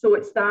 so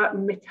it's that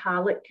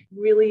metallic,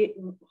 really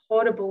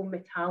horrible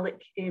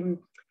metallic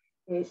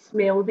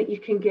smell that you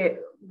can get,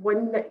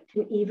 one that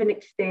can even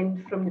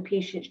extend from the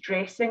patient's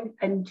dressing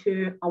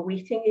into a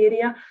waiting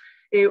area,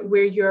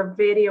 where you're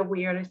very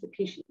aware as the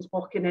patient is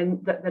walking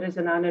in that there is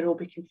an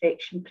anaerobic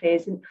infection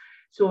present.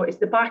 So it's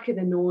the back of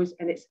the nose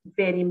and it's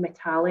very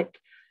metallic.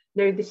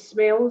 Now, the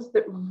smells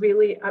that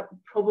really,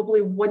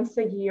 probably once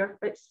a year,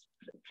 it's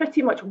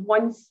pretty much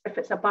once. If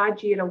it's a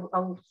bad year,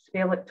 I'll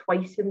smell it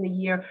twice in the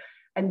year,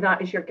 and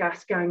that is your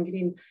gas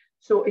gangrene.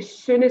 So as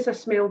soon as I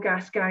smell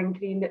gas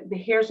gangrene, the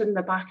hairs on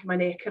the back of my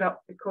neck are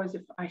up, because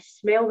if I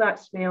smell that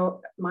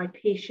smell, my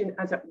patient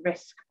is at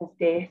risk of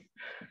death.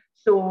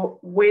 So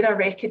when I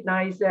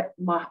recognise it,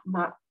 my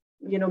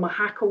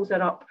hackles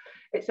are up.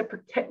 It's a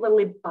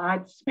particularly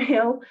bad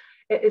smell.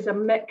 It is a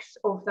mix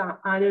of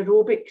that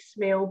anaerobic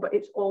smell, but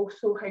it's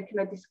also, how can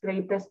I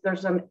describe this?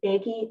 There's an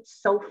eggy,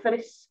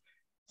 sulphurous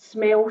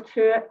smell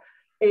to it,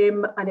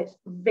 and it's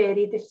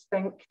very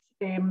distinct.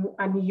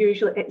 And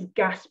usually it's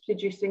gas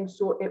producing,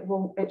 so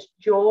its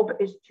job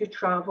is to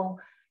travel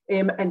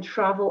and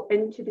travel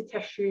into the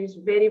tissues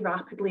very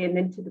rapidly and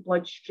into the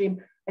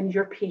bloodstream, and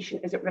your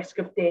patient is at risk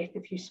of death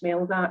if you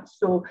smell that.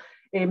 So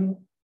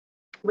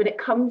when it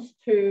comes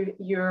to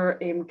your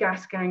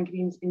gas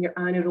gangrenes and your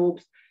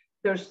anaerobes,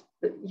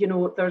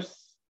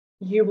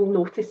 you will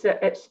notice it.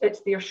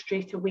 It's there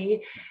straight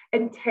away.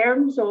 In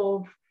terms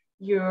of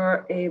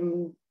your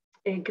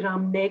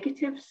gram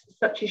negatives,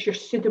 such as your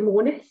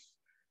Pseudomonas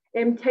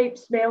type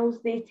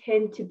smells, they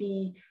tend to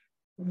be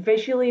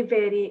visually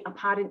very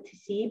apparent to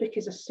see,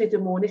 because of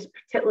Pseudomonas,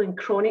 particularly in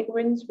chronic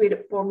wounds where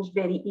it forms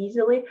very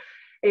easily,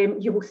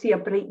 you will see a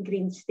bright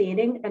green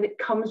staining, and it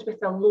comes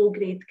with a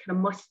low-grade kind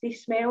of musty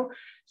smell.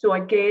 So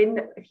again,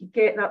 if you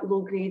get that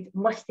low-grade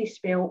musty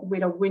smell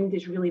where a wound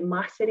is really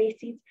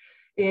macerated,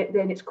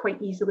 then it's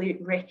quite easily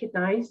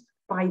recognised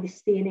by the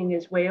staining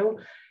as well.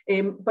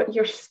 But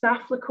your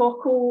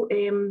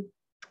staphylococcal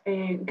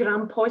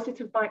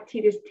gram-positive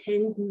bacteria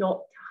tend not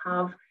to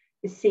have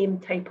the same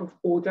type of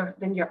odour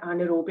than your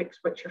anaerobics,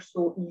 which are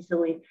so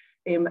easily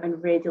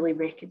and readily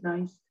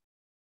recognised.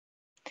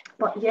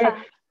 But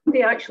yeah,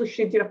 they actually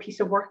should do a piece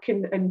of work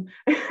and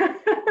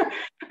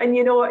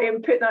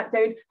put that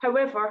down.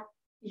 However,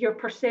 your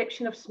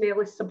perception of smell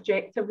is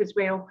subjective as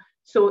well.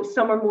 So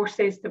some are more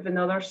sensitive than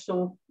others.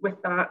 So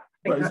with that,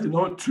 but is it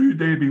not true,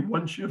 Debbie?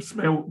 Once you've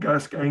smelled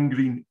gas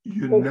gangrene,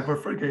 you never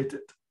forget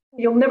it.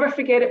 You'll never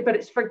forget it, but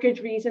it's for good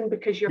reason,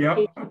 because your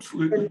patient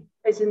absolutely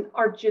is in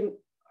urgent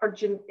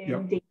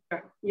danger,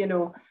 you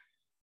know.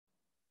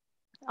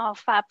 Oh,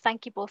 fab.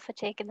 Thank you both for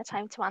taking the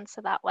time to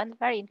answer that one.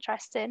 Very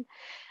interesting.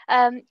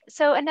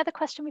 So another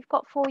question we've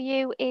got for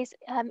you is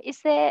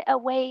there a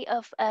way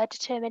of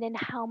determining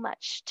how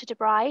much to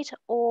debride,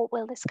 or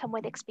will this come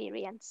with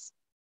experience?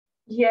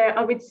 Yeah,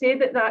 I would say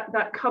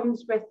that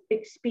comes with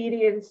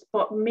experience,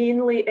 but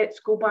mainly it's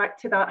go back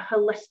to that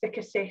holistic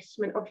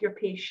assessment of your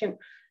patient.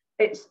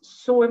 It's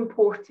so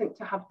important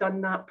to have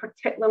done that,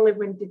 particularly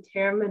when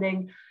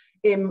determining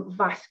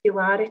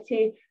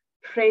vascularity,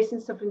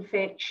 presence of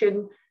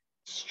infection,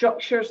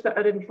 structures that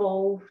are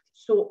involved.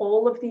 So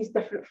all of these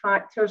different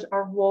factors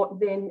are what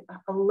then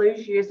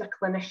allows you as a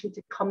clinician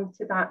to come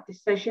to that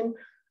decision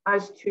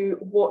as to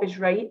what is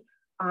right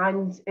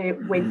and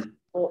when to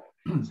stop.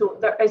 So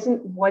there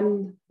isn't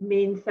one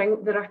main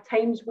thing. There are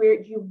times where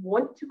you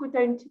want to go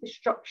down to the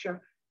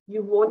structure,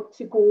 you want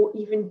to go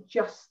even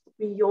just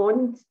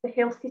beyond the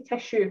healthy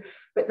tissue,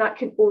 but that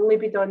can only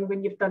be done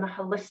when you've done a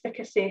holistic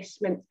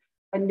assessment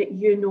and that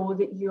you know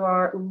that you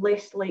are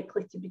less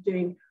likely to be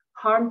doing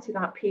harm to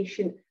that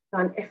patient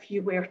than if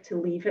you were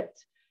to leave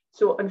it.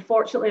 So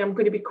unfortunately, I'm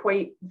going to be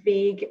quite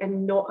vague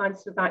and not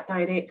answer that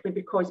directly,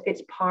 because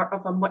it's part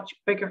of a much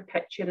bigger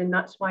picture, and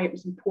that's why it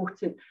was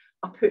important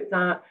I put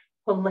that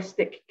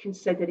holistic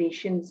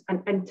considerations and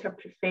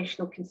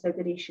interprofessional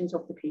considerations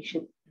of the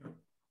patient.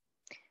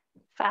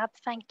 Fab,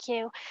 thank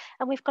you.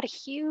 And we've got a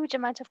huge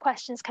amount of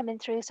questions coming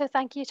through. So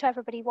thank you to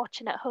everybody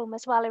watching at home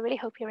as well. I really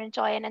hope you're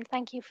enjoying, and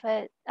thank you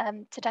to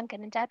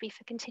Duncan and Debbie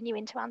for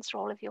continuing to answer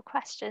all of your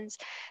questions.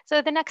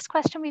 So the next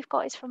question we've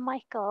got is from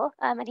Michael,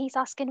 and he's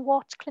asking,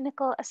 what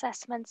clinical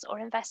assessments or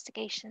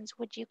investigations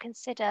would you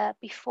consider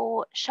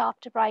before sharp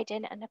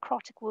debriding a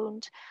necrotic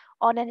wound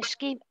on an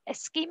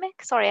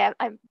ischemic, sorry,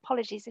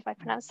 apologies if I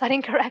pronounced that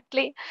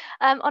incorrectly,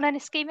 on an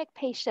ischemic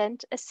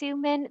patient,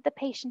 assuming the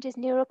patient is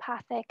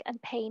neuropathic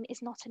and pain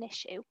is not an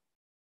issue?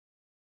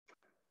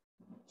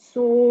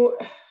 So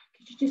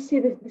could you just say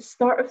the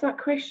start of that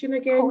question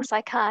again? Of course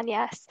I can,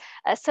 yes.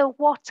 So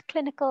what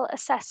clinical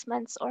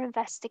assessments or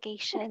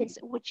investigations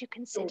would you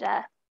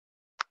consider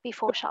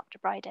before sharp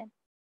debriding?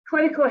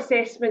 Clinical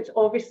assessments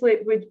obviously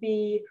would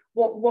be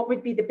what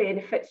would be the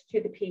benefits to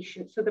the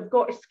patient. So they've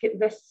got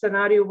this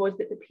scenario was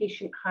that the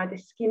patient had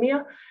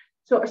ischemia.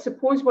 So I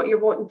suppose what you're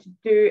wanting to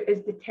do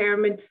is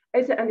determine,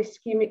 is it an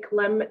ischemic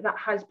limb that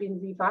has been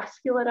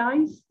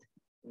revascularized?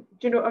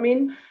 Do you know what I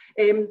mean?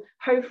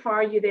 How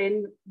far you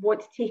then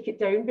want to take it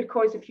down,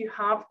 because if you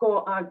have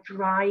got a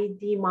dry,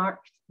 demarked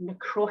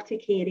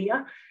necrotic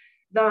area,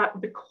 that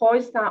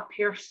because that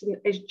person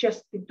is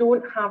just, they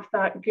don't have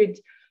that good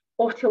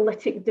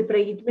autolytic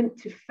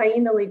debridement to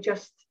finally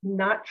just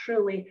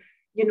naturally,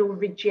 you know,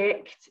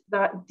 reject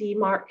that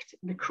demarked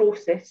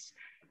necrosis,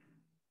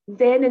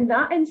 then in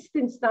that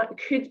instance, that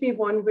could be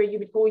one where you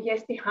would go,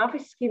 yes, they have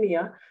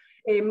ischemia,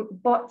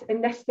 but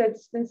in this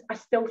instance, I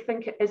still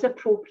think it is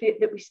appropriate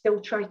that we still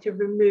try to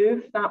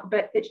remove that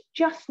bit that's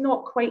just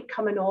not quite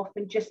coming off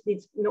and just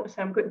needs, notice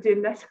I'm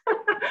doing this,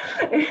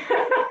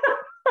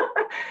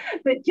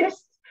 that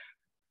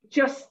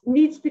just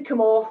needs to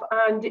come off,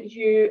 and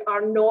you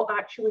are not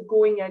actually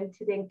going in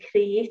to then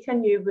create a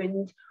new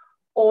wound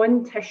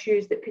on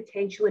tissues that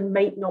potentially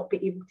might not be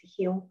able to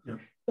heal. Yeah.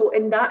 So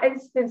in that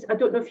instance, I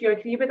don't know if you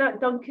agree with that,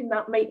 Duncan,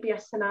 that might be a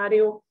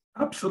scenario.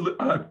 Absolutely,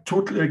 I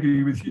totally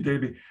agree with you,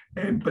 Debbie.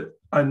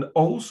 And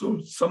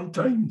also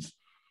sometimes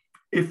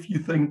if you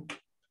think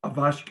a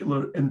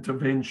vascular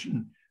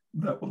intervention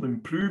that will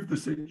improve the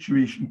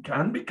situation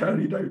can be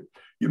carried out,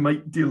 you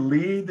might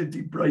delay the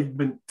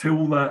debridement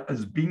till that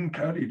has been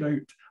carried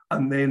out,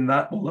 and then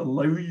that will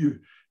allow you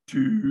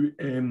to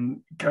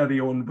carry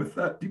on with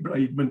that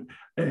debridement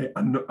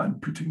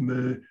and putting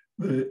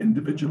the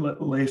individual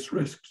at less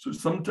risk. So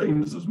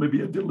sometimes there's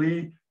maybe a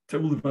delay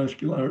till the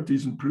vascularity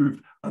is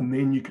improved, and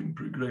then you can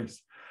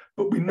progress.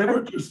 But we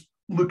never just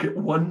look at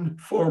one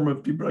form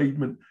of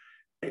debridement.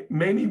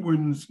 Many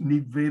wounds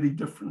need very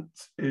different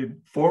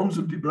forms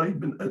of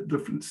debridement at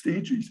different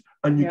stages,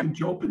 and you can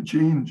chop and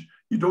change.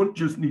 You don't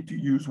just need to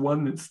use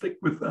one and stick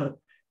with that.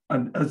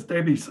 And as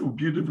Debbie so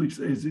beautifully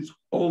says, it's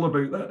all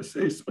about that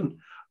assessment,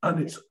 and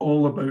it's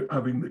all about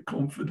having the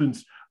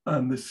confidence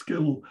and the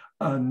skill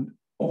and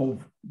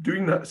of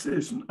doing that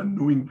assessment and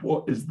knowing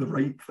what is the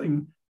right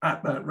thing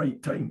at that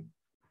right time.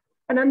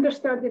 And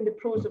understanding the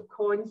pros and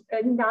cons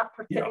in that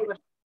particular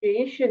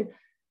situation.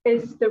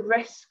 Is the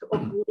risk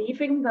of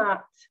leaving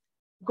that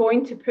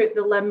going to put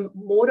the limb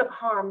more at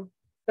harm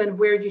than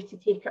were you to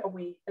take it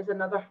away, is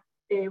another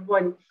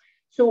one.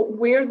 So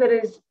where there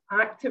is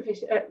active,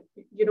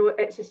 you know,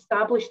 it's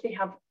established they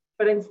have,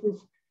 for instance,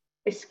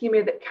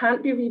 ischemia that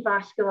can't be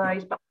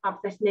revascularized but have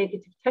this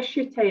negative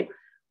tissue type.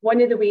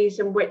 One of the ways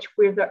in which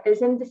where there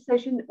is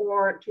indecision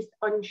or just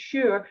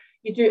unsure,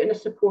 you do it in a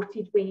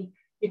supported way.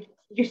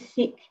 You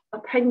seek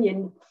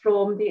opinion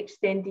from the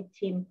extended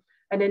team.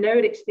 And in our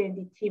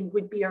extended team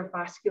would be our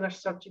vascular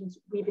surgeons.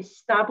 We've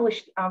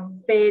established a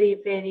very,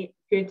 very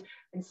good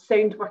and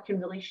sound working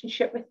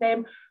relationship with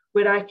them,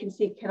 where I can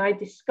say, can I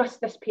discuss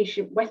this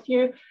patient with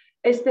you?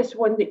 Is this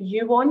one that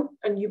you want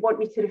and you want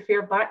me to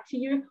refer back to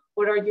you?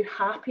 Or are you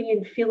happy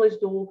and feel as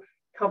though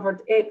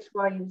covered X,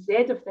 Y, and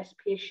Z of this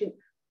patient,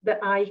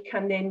 that I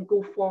can then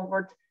go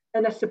forward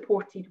in a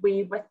supported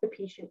way with the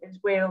patient as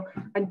well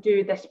and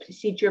do this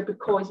procedure,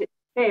 because it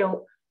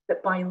felt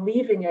that by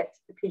leaving it,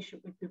 the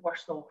patient would be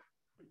worse off.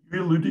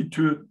 You alluded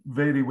to it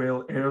very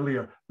well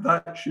earlier.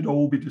 That should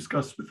all be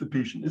discussed with the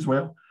patient as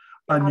well.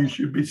 And you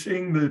should be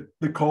saying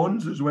the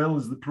cons as well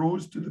as the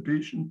pros to the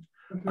patient,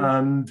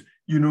 and,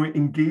 you know,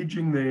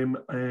 engaging them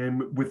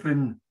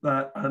within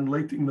that and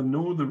letting them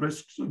know the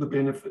risks or the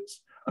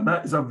benefits. And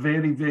that is a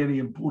very, very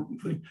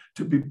important thing,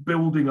 to be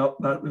building up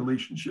that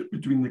relationship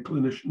between the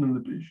clinician and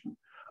the patient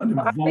and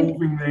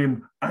involving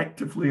them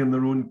actively in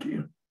their own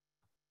care.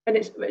 And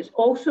it's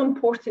also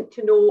important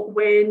to know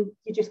when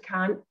you just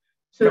can't.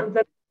 So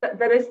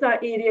there is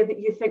that area that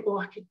you think, oh,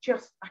 I could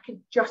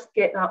just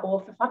get that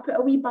off. If I put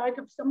a wee bag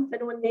of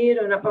something on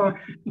there, or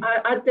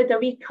I did a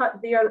wee cut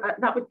there,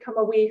 that would come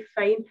away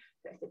fine.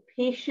 But if the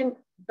patient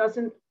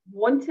doesn't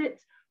want it,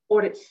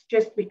 or it's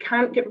just we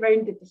can't get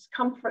around the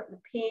discomfort, the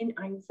pain,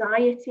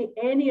 anxiety,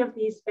 any of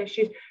these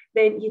issues,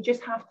 then you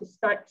just have to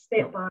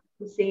step back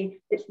and say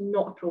it's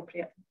not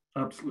appropriate.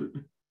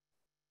 Absolutely.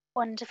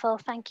 Wonderful,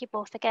 thank you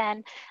both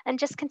again. And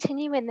just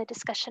continuing the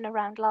discussion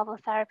around larval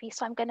therapy,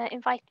 so I'm going to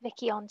invite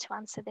Vicky on to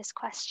answer this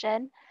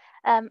question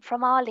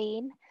from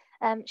Arlene.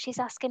 She's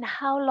asking,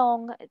 how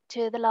long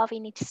do the larvae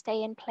need to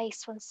stay in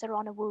place once they're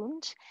on a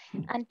wound?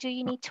 And do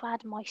you need to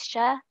add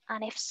moisture?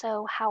 And if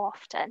so, how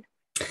often?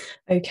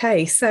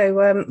 Okay,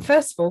 so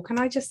first of all, can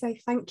I just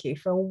say thank you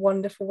for a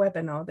wonderful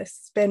webinar? This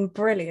has been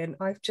brilliant.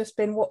 I've just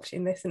been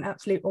watching this in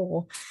absolute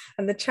awe,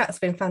 and the chat's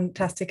been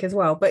fantastic as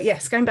well. But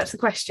yes, going back to the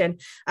question,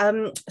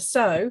 the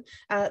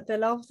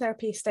larval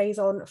therapy stays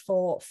on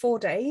for 4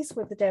 days,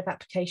 with the day of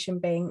application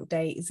being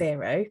day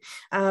 0.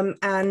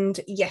 And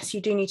yes,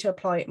 you do need to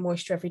apply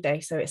moisture every day.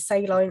 So it's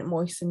saline,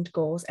 moistened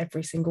gauze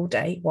every single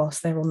day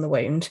whilst they're on the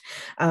wound.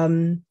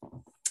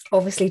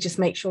 Obviously, just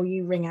make sure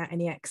you wring out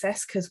any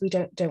excess, because we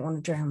don't want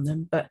to drown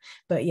them. But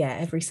yeah,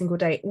 every single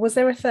day. Was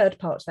there a third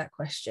part to that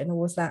question, or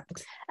was that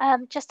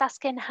just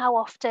asking how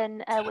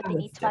often would they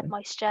need to add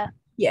moisture?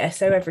 Yeah,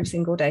 so every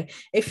single day.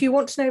 If you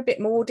want to know a bit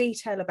more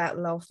detail about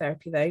larval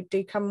therapy, though,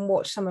 do come and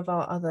watch some of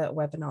our other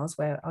webinars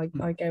where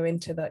I go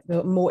into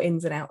the more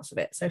ins and outs of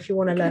it. So if you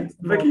want to learn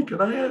Vicky, more.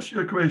 can I ask you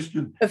a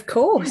question? Of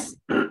course.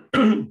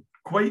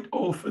 Quite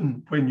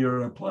often when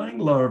you're applying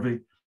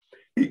larvae,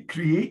 it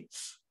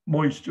creates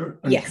moisture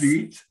and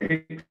creates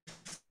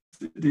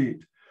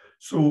exudate.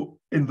 So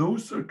in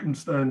those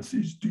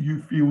circumstances, do you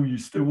feel you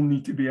still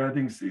need to be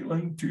adding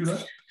saline to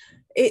that?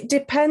 It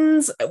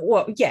depends.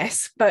 Well,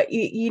 yes, but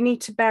you need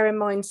to bear in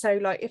mind. So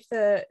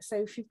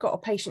if you've got a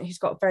patient who's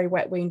got a very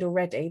wet wound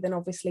already, then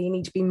obviously you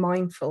need to be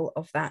mindful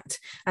of that.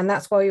 And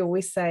that's why I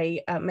always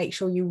say make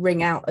sure you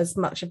wring out as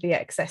much of the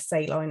excess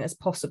saline as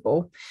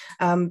possible,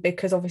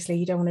 because obviously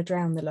you don't want to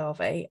drown the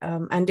larvae.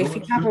 And if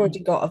you have already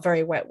got a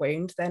very wet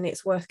wound, then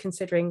it's worth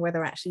considering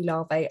whether actually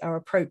larvae are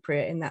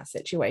appropriate in that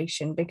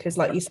situation, because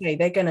like you say,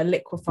 they're going to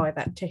liquefy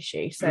that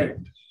tissue. So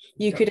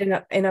you could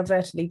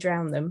inadvertently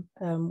drown them,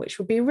 which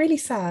would be really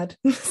sad.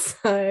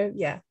 So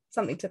yeah,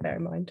 something to bear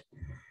in mind.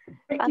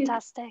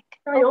 Fantastic.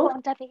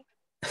 Debbie.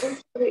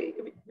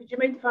 Would you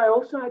mind if I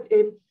also add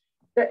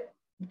that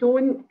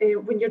don't,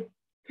 when you're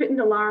putting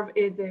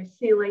the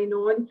saline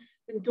on,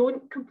 then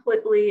don't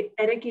completely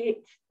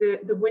irrigate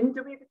the wound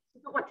away, because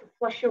you don't want to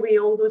flush away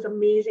all those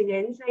amazing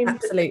enzymes.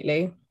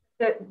 Absolutely.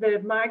 That the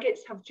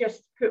maggots have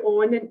just put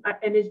on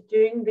and is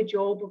doing the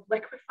job of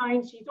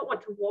liquefying. So you don't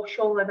want to wash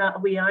all of that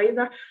away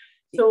either.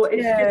 So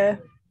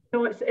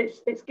it's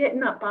it's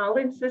getting that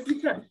balance,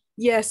 isn't it?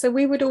 Yeah, so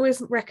we would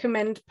always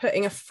recommend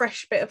putting a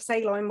fresh bit of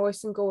saline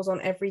moistened gauze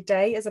on every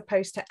day, as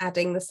opposed to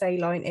adding the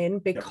saline in,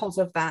 because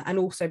of that, and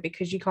also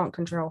because you can't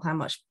control how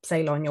much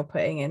saline you're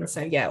putting in.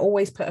 So yeah,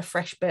 always put a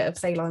fresh bit of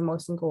saline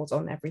moistened gauze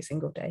on every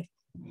single day.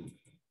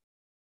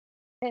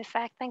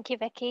 Perfect, thank you,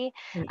 Vicky.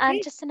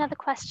 And just another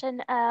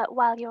question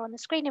while you're on the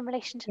screen in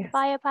relation to the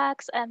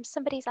biobags.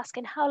 Somebody's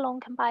asking, how long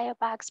can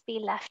biobags be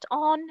left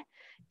on?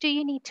 Do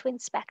you need to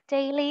inspect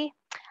daily?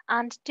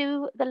 And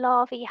do the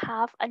larvae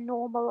have a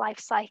normal life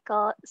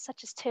cycle,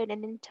 such as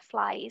turning into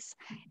flies?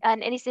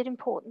 And is it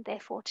important,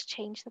 therefore, to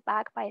change the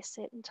bag by a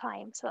certain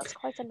time? So that's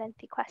quite a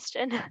lengthy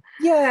question.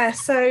 Yeah,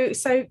 so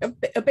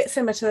a bit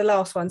similar to the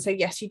last one. So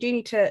yes, you do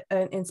need to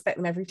inspect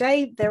them every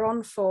day. They're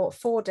on for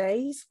 4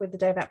 days, with the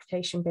day of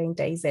application being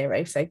day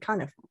 0. So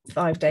kind of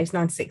 5 days,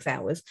 96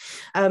 hours.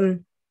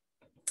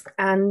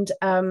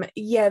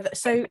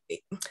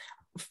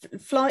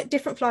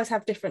 Different flies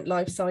have different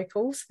life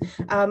cycles,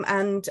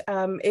 and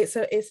it's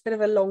a bit of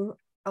a long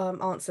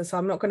answer, so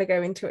I'm not going to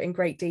go into it in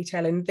great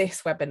detail in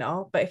this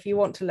webinar, but if you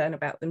want to learn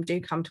about them,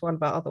 do come to one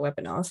of our other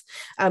webinars.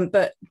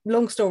 But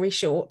long story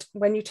short,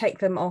 when you take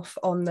them off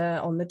on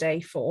the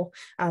day 4,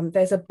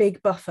 there's a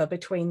big buffer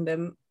between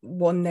them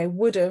when they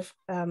would have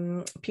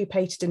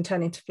pupated and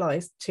turned into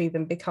flies to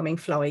them becoming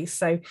flies.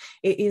 So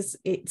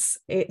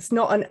it's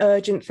not an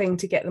urgent thing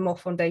to get them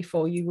off on day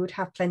 4. You would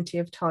have plenty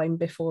of time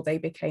before they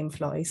became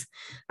flies.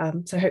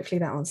 So hopefully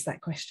that answers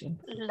that question.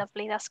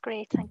 Lovely, that's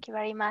great. Thank you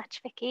very much,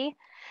 Vicky.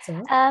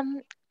 Sorry.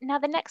 Now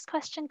the next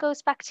question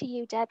goes back to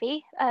you,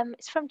 Debbie.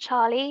 It's from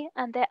Charlie,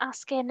 and they're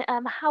asking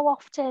how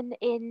often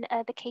in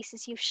the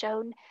cases you've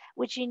shown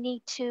would you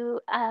need to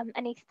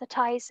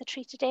anaesthetize the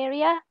treated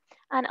area?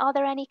 And are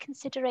there any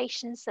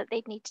considerations that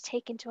they'd need to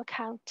take into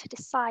account to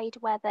decide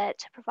whether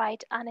to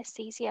provide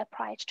anaesthesia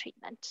prior to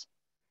treatment?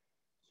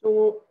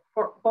 So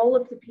for all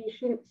of the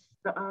patients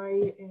that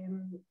I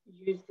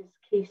used as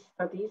case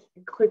studies,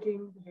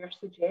 including the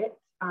Versajet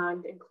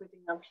and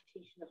including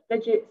amputation of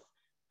digits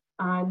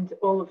and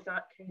all of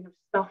that kind of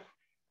stuff,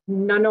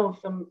 none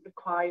of them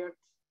required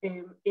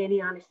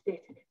any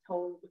anaesthetic at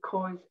all,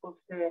 because of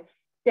the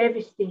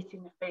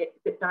devastating effect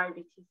that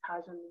diabetes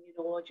has on the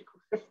neurological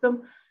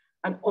system.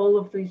 And all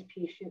of these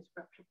patients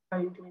were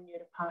profoundly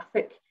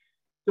neuropathic.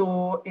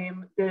 So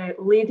the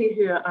lady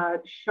who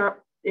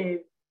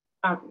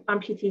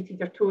amputated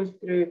her toes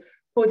through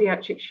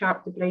podiatric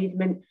sharp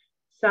debridement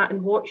sat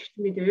and watched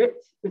me do it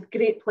with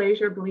great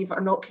pleasure, believe it or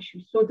not, because she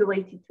was so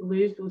delighted to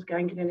lose those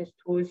gangrenous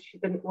toes. She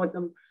didn't want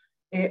them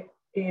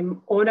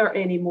on her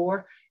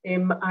anymore,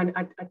 and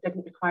I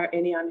didn't require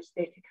any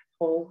anaesthetic at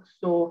all.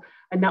 So,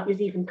 and that was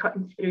even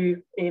cutting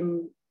through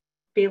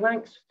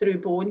phalanx through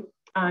bone,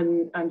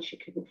 and she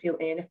couldn't feel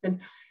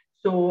anything.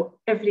 So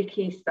every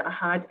case that I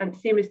had, and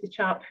same as the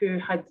chap who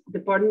had the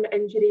burn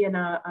injury and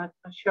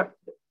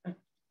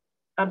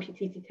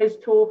amputated his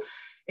toe,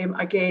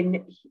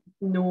 again,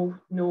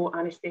 no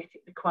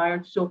anaesthetic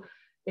required. So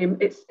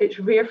it's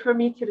rare for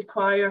me to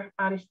require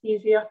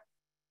anaesthesia.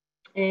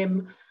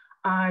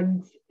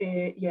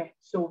 Yeah,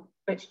 so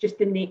it's just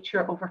the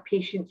nature of our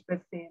patients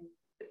with these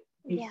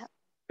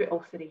foot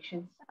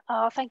ulcerations.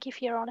 Oh, thank you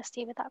for your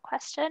honesty with that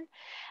question.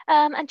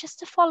 And just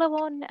to follow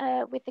on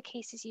with the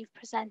cases you've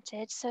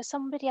presented, so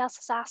somebody else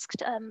has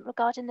asked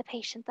regarding the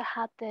patient that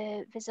had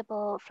the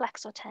visible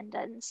flexor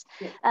tendons.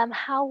 Yeah.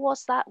 How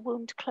was that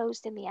wound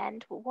closed in the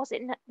end? Was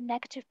it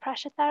negative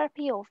pressure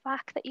therapy or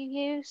VAC that you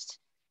used?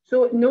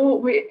 So no,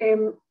 we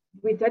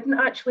didn't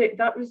actually.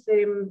 That was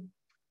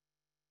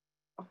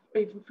I've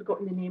even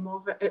forgotten the name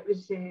of it. It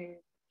was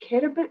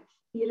Kerabit.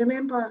 You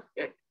remember?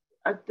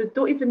 I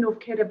don't even know if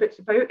Kerabit's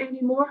about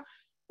anymore,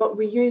 but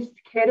we used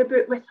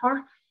Kerabit with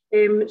her.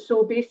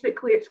 So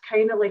basically, it's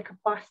kind of like a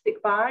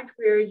plastic bag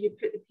where you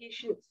put the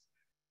patient's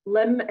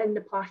limb in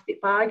the plastic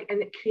bag,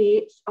 and it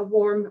creates a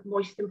warm,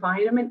 moist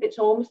environment. It's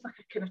almost like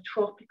a kind of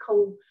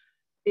tropical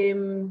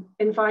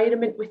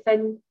environment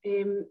within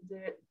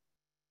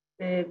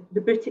the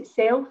boot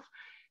itself.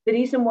 The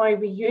reason why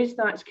we used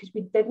that is because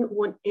we didn't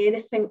want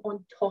anything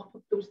on top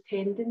of those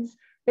tendons.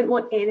 Didn't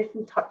want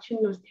anything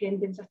touching those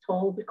tendons at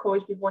all,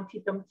 because we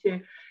wanted them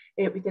to,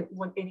 we didn't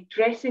want any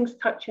dressings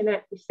touching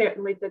it. We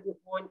certainly didn't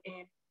want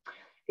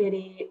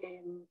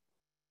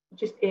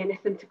just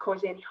anything to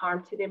cause any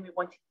harm to them. We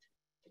wanted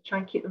to try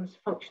and keep them as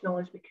functional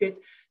as we could.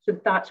 So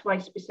that's why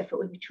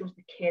specifically we chose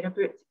the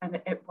Kerabit, and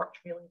it worked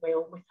really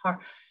well with her.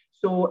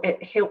 So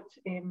it helped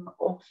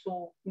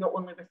also not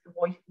only with the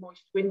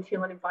moist wound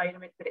healing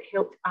environment, but it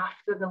helped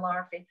after the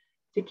larvae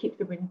to keep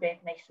the wound bed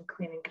nice and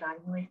clean and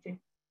granulated.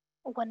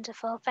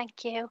 Wonderful,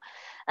 thank you.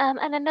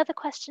 And another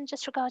question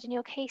just regarding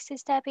your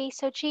cases, Debbie.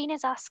 So Jean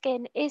is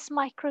asking, is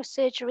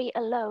microsurgery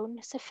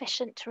alone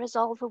sufficient to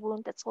resolve a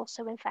wound that's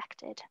also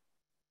infected?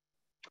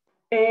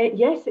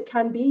 Yes, it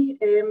can be.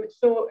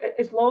 So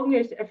as long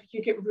as if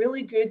you get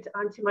really good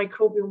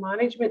antimicrobial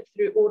management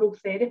through oral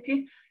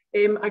therapy,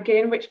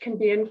 again, which can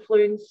be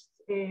influenced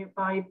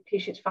by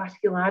patients'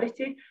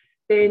 vascularity,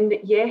 then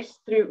yes,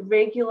 through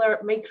regular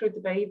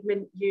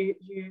microdebridement,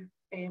 you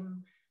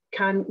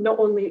can not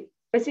only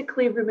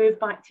physically remove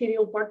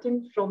bacterial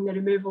burden from the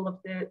removal of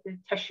the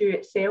tissue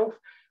itself,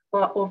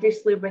 but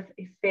obviously with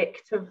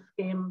effective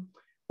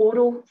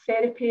oral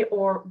therapy,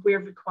 or where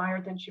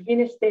required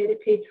intravenous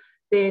therapy,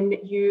 then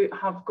you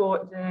have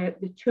got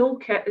the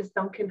toolkit, as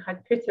Duncan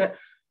had put it,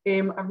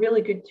 a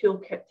really good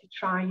toolkit to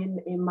try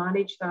and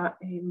manage that,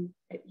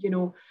 you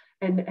know,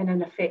 in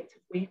an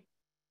effective way.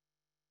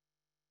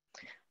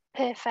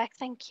 Perfect,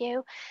 thank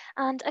you.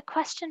 And a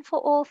question for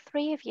all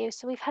three of you.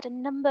 So we've had a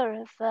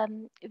number of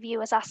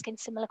viewers asking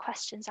similar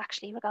questions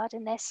actually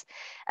regarding this.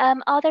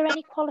 Are there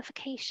any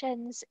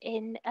qualifications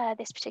in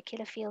this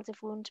particular field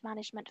of wound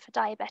management for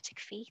diabetic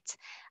feet?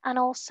 And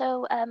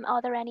also,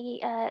 are there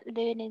any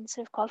learning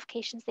sort of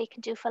qualifications they can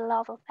do for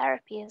larval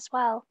therapy as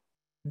well?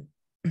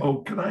 Oh,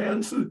 can I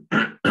answer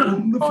the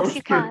of course first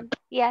you can,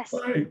 yes.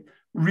 By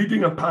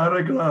reading a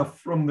paragraph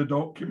from the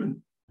document.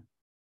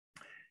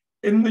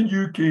 In the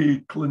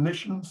UK,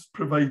 clinicians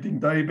providing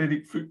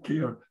diabetic foot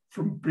care,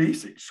 from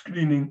basic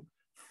screening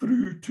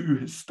through to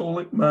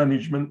histolic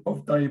management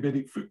of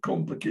diabetic foot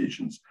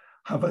complications,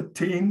 have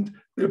attained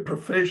their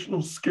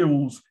professional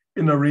skills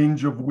in a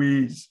range of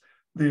ways.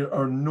 There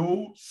are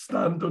no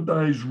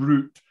standardized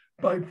route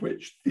by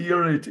which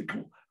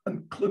theoretical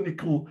and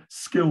clinical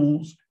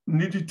skills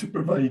needed to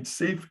provide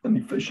safe and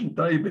efficient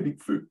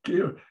diabetic foot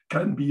care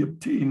can be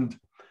obtained.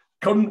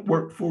 Current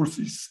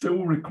workforces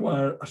still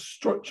require a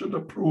structured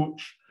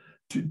approach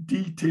to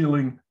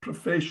detailing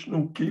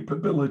professional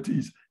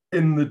capabilities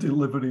in the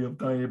delivery of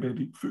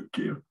diabetic foot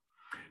care.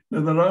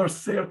 Now, there are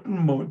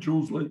certain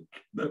modules like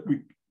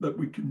that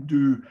we can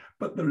do,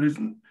 but there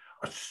isn't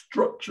a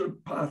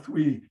structured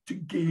pathway to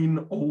gain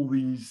all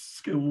these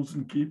skills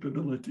and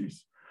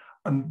capabilities.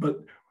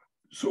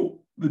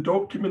 So the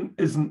document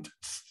isn't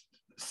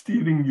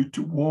steering you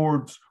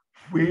towards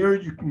where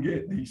you can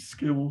get these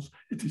skills.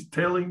 It is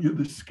telling you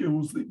the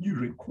skills that you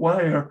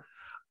require,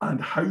 and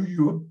how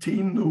you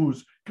obtain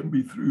those can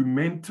be through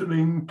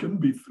mentoring, can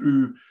be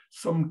through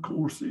some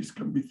courses,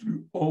 can be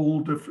through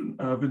all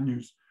different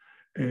avenues.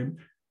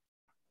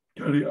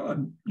 Carrie,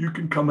 you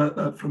can come at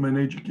that from an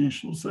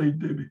educational side,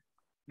 Debbie.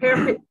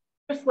 Perfect.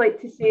 I'd just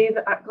like to say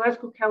that at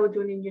Glasgow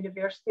Caledonian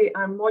University,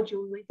 I'm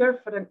module leader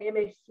for an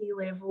MSc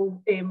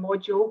level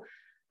module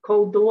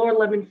called the Lower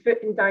Limb and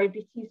Foot and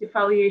Diabetes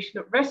Evaluation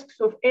at Risk.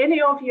 So if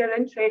any of you are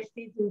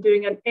interested in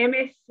doing an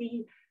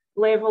MSc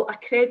level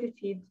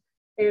accredited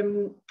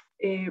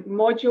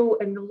module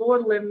in the lower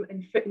limb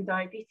and foot and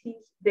diabetes,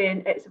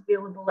 then it's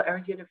available at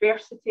our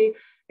university.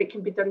 It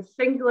can be done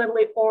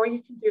singularly, or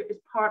you can do it as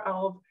part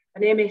of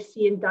an MSc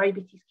in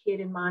diabetes care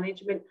and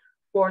management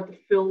for the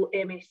full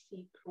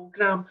MSc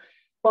programme.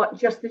 But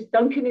just as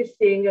Duncan is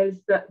saying, is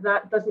that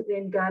that doesn't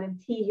then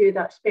guarantee you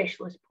that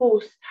specialist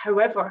post.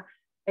 However,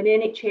 in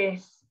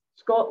NHS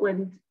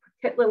Scotland,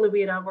 particularly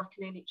where I work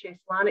in NHS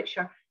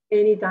Lanarkshire,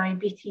 any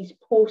diabetes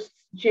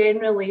posts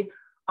generally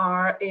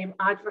are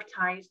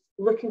advertised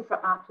looking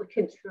for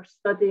applicants who are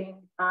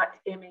studying at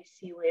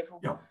MSc level.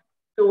 Yeah.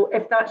 So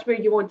if that's where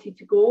you wanted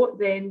to go,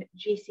 then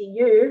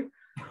GCU,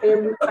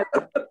 it's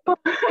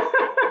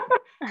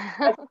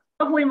a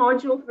lovely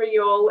module for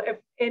you all if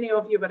any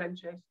of you were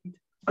interested.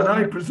 And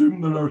I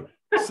presume there are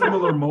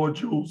similar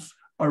modules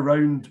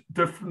around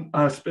different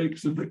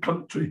aspects of the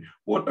country.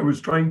 What I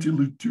was trying to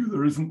allude to,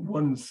 there isn't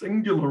one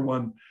singular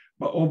one,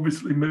 but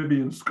obviously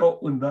maybe in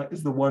Scotland, that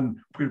is the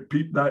one where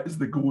that is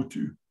the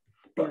go-to.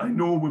 But I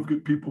know we've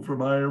got people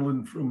from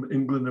Ireland, from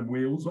England and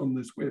Wales on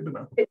this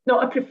webinar. It's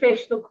not a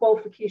professional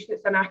qualification,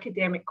 it's an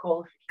academic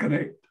qualification.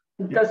 Correct.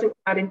 It doesn't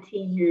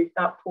guarantee you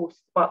that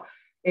post, but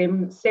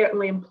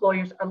certainly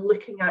employers are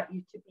looking at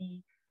you to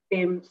be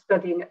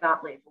studying at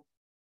that level.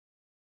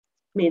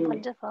 Mainly.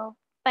 Wonderful.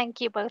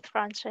 Thank you both for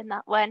answering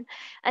that one.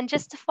 And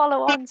just to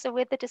follow on, so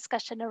with the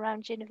discussion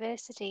around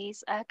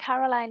universities,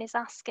 Caroline is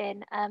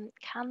asking,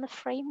 can the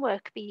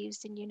framework be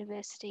used in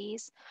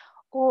universities,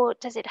 or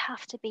does it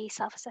have to be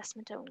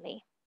self-assessment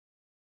only?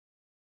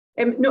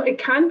 No, it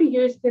can be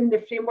used in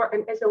the framework,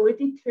 and as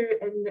alluded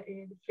to in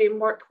the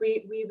framework,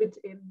 we would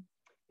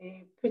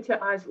put it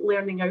as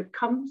learning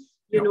outcomes,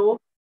 you know.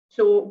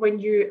 So when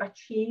you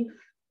achieve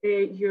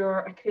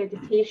your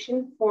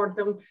accreditation for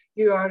them,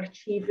 you are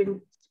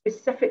achieving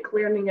specific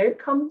learning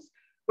outcomes,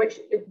 which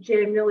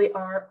generally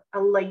are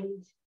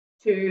aligned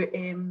to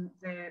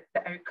the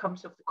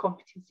outcomes of the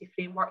competency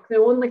framework. The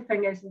only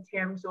thing is, in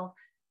terms of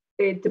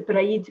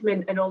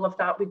debridement and all of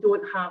that, we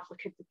don't have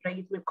like a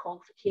debridement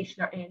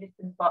qualification or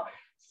anything, but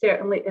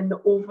certainly in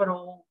the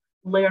overall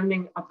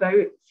learning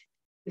about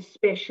the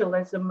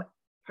specialism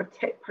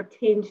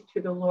pertained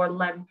to the lower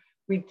limb,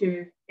 we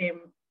do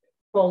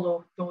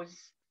follow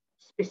those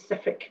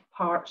specific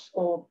parts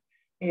of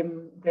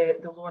the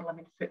lower limb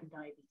and foot and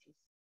diabetes.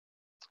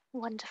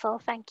 Wonderful,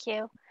 thank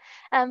you.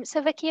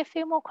 So Vicky, a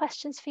few more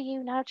questions for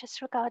you now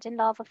just regarding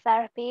larval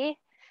therapy.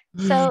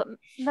 So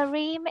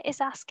Mareem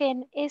is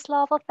asking, is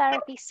larval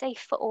therapy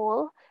safe for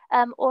all,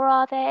 or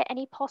are there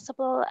any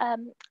possible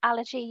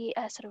allergy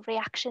sort of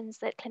reactions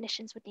that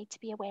clinicians would need to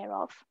be aware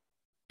of?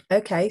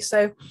 Okay,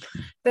 so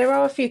there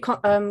are a few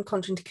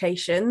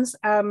contraindications.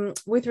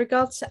 With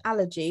regards to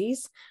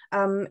allergies,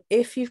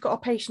 if you've got a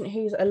patient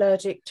who's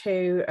allergic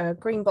to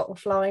green bottle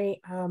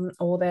fly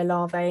or their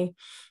larvae,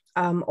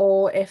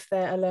 or if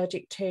they're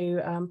allergic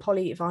to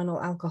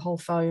polyvinyl alcohol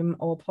foam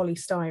or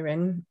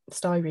polystyrene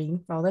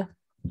rather,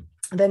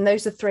 then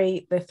those are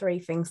the three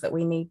things that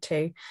we need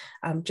to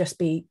just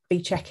be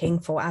checking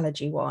for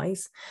allergy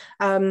wise.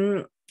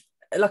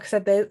 Like I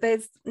said,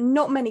 there's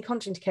not many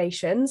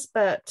contraindications,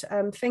 but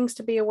things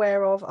to be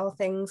aware of are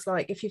things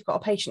like if you've got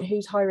a patient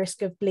who's high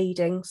risk of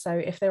bleeding, so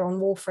if they're on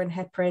warfarin,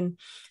 heparin,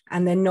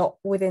 and they're not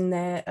within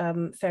their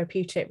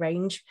therapeutic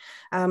range,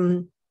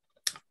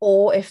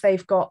 or if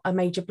they've got a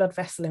major blood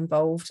vessel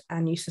involved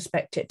and you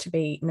suspect it to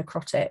be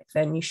necrotic,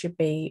 then you should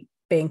be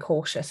being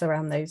cautious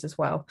around those as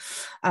well.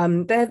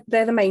 They're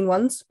the main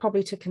ones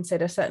probably to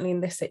consider, certainly in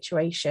this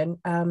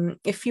situation.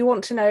 If you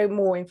want to know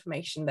more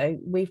information though,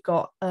 we've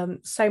got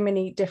so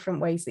many different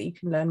ways that you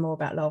can learn more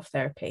about larval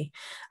therapy,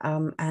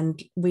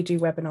 and we do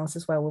webinars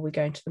as well where we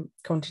go into the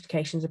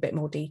contraindications a bit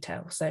more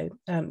detail. So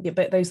yeah,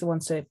 but those are the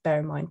ones to bear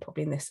in mind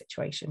probably in this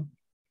situation.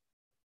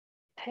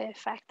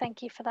 Perfect,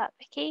 thank you for that,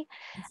 Vicky.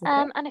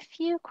 Okay. And a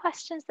few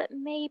questions that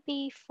may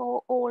be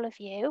for all of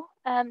you.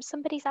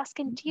 Somebody's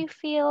asking, do you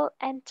feel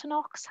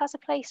Entonox has a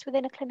place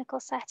within a clinical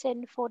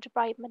setting for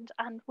debridement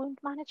and wound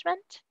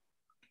management?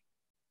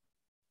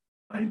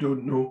 I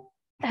don't know.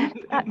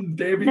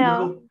 Debbie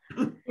no.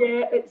 will.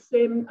 Yeah, it's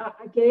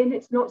again,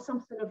 it's not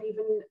something I've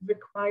even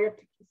required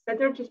to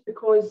consider, just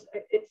because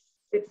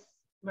it's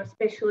my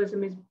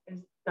specialism is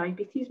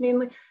diabetes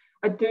mainly.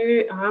 I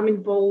am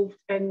involved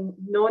in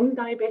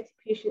non-diabetic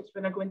patients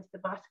when I go into the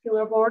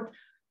vascular ward,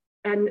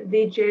 and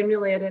they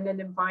generally are in an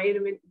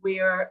environment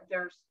where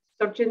there's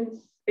surgeons,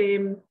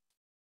 you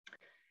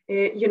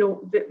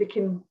know, that they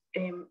can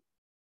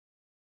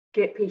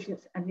get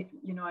patients and,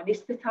 you know,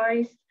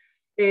 anaesthetized.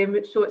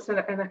 So it's in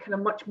a kind of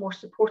much more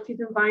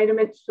supported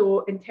environment.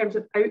 So in terms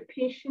of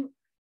outpatient,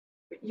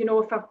 you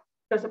know,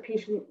 does a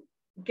patient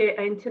get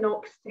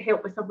Entonox to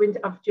help with a wound,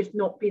 I've just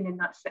not been in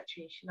that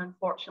situation,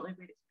 unfortunately,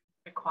 where it's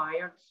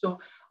required. So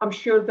I'm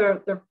sure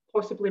there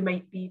possibly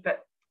might be,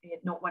 but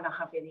not one I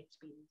have any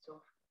experience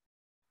of.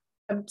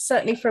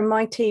 Certainly from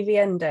my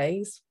TVN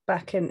days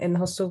back in the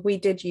hospital, we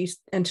did use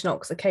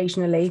Entonox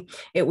occasionally.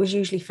 It was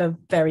usually for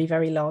very,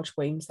 very large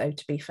wounds though,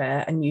 to be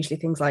fair, and usually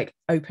things like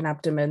open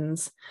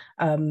abdomens,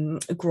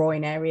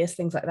 groin areas,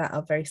 things like that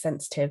are very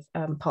sensitive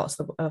parts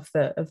of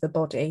the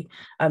body.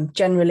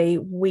 Generally,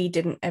 we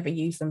didn't ever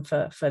use them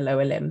for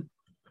lower limb.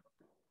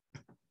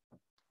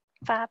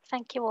 Fab,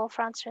 thank you all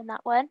for answering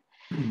that one.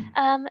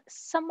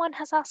 Someone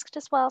has asked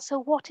as well, so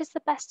what is the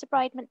best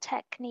debridement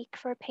technique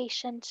for a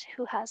patient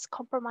who has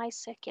compromised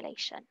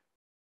circulation?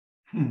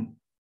 I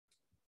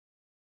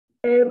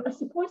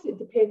suppose it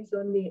depends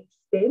on the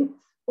extent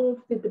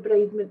of the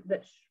debridement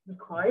that's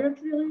required,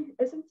 really,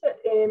 isn't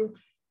it?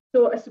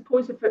 So I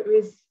suppose if it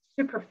was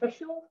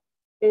superficial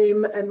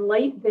and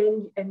light,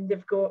 then and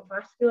they've got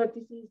vascular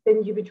disease,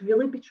 then you would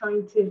really be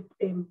trying to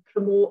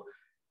promote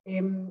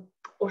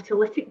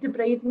autolytic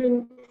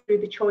debridement through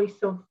the choice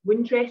of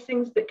wound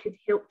dressings that could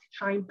help to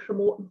try and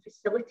promote and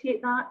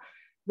facilitate that,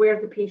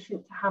 where the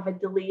patient to have a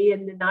delay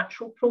in the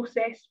natural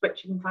process,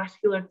 which in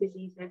vascular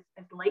disease is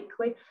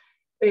likely.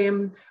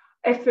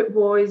 If it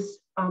was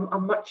a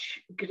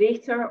much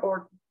greater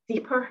or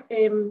deeper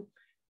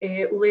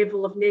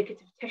level of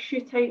negative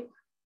tissue type,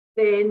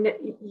 then,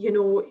 you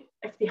know,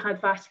 if they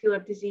had vascular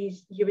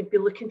disease, you would be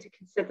looking to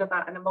consider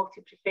that in a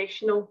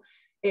multi-professional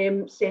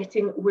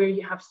setting where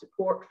you have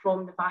support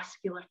from the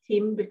vascular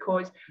team,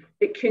 because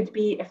it could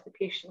be if the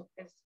patient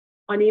is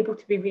unable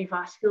to be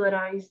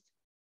revascularized,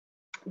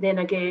 then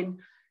again,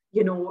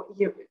 you know,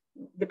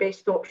 the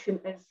best option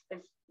is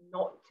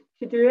not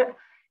to do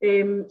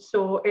it.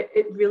 So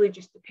it really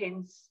just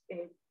depends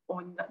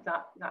on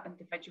that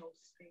individual's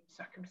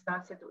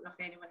circumstance. I don't know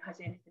if anyone has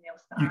anything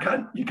else to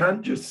add. You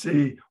can't just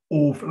say,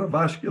 oh, for a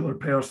vascular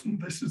person,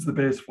 this is the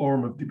best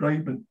form of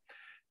debridement.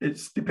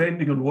 It's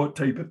depending on what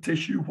type of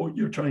tissue, what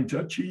you're trying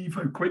to achieve,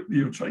 how quickly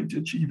you're trying to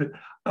achieve it,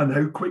 and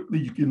how quickly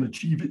you can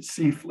achieve it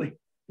safely.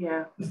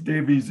 Yeah. As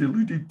Debbie's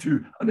alluded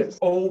to. And it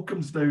all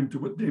comes down to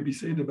what Debbie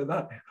said about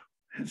that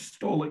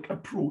histolic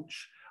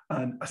approach,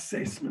 and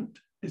assessment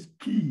is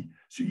key.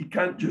 So you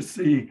can't just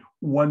say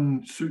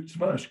one suits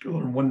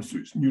vascular and one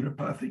suits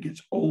neuropathic.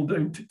 It's all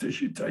down to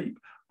tissue type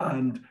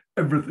and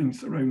everything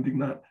surrounding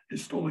that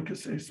histolic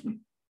assessment.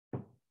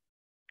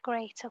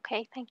 Great,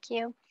 okay, thank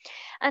you.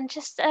 And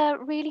just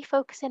really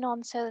focusing on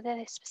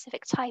the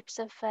specific types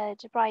of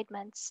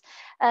debridements.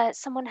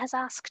 Someone has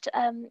asked,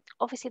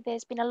 obviously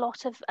there's been a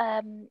lot of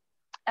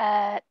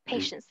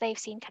patients they've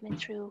seen coming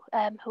through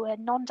who are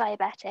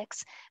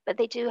non-diabetics, but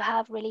they do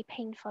have really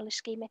painful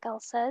ischemic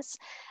ulcers.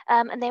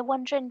 And they're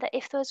wondering that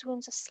if those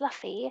wounds are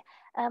sloughy,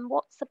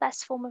 what's the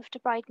best form of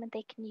debridement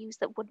they can use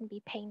that wouldn't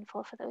be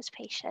painful for those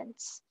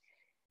patients?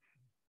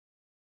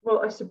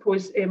 Well, I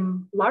suppose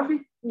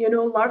larvae, you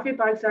know, larvae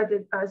bags,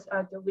 as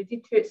I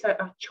alluded to, it's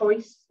a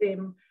choice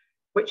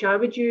which I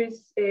would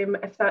use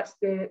if that's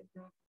the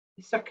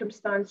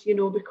circumstance, you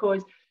know,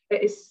 because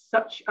it is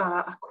such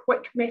a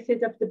quick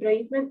method of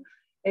debridement,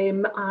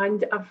 and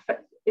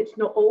it's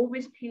not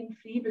always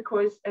pain-free,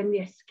 because in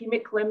the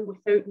ischemic limb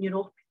without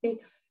neuropathy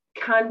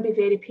can be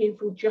very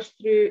painful just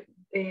through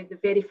the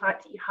very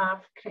fact that you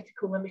have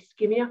critical limb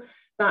ischemia.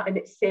 That in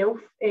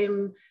itself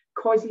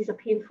causes a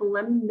painful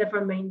limb,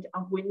 never mind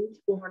a wound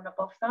over and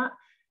above that.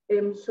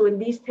 So in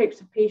these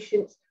types of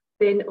patients,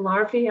 then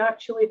larvae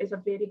actually is a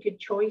very good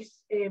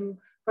choice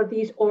for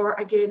these, or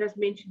again, as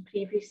mentioned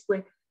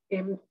previously,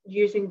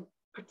 using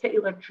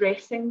particular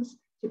dressings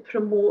to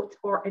promote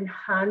or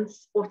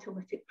enhance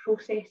autolytic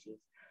processes.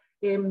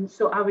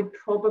 So I would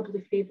probably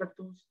favour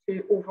those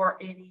two over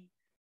any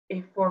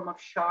form of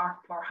sharp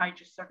or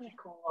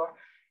hydrosurgical, or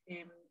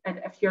and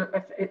if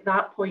at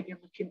that point you're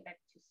looking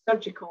into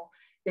surgical,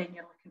 then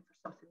you're looking for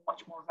something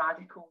much more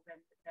radical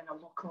than a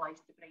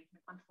localised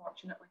debridement,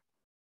 unfortunately.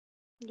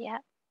 Yeah,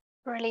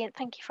 brilliant.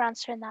 Thank you for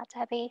answering that,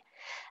 Debbie.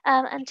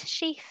 And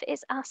Tashif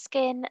is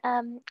asking,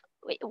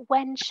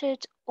 when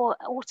should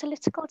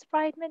autolytical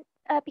debridement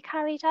be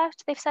carried out?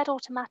 They've said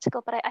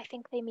automatical, but I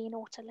think they mean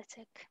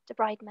autolytic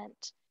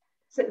debridement.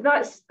 So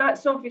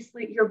that's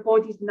obviously your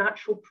body's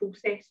natural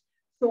process.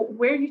 So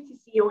where you to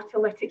see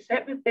autolytics,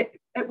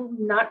 it will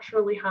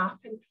naturally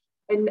happen.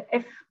 And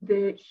if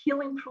the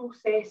healing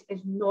process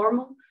is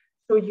normal,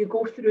 so you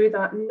go through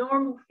that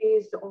normal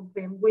phase of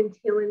wound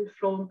healing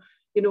from,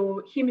 you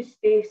know,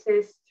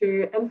 hemostasis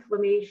to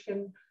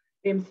inflammation,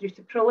 through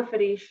to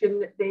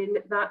proliferation, then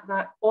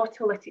that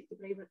autolytic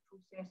debridement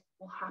process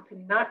will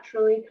happen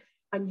naturally.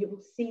 And you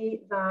will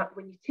see that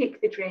when you take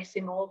the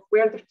dressing off,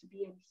 where there to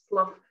be any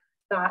slough,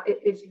 that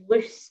it is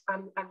loose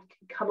and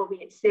can come away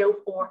itself,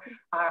 or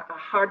a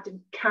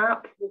hardened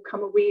cap will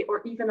come away,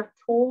 or even a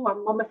toe, a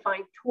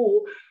mummified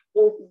toe,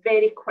 will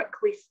very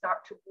quickly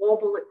start to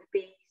wobble at the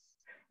base.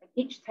 And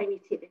each time you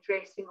take the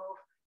dressing off,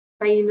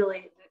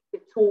 finally the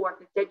toe or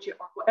the digit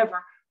or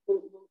whatever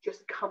will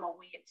just come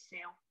away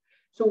itself.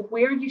 So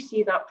where you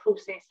see that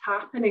process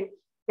happening,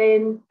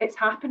 then it's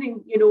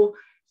happening, you know.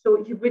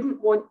 So you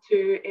wouldn't want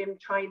to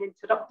try and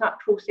interrupt that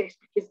process,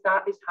 because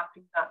that is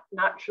happening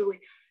naturally.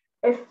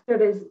 If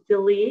there is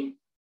delay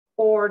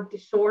or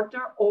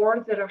disorder,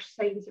 or there are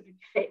signs of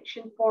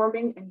infection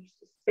forming, and you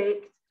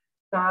suspect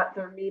that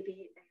there may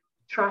be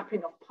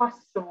trapping of pus,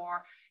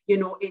 or, you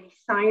know, any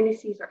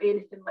sinuses or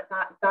anything like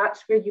that,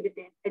 that's where you would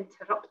then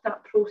interrupt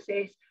that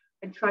process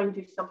and try and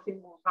do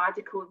something more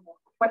radical and more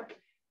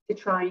quick to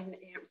try and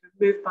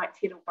remove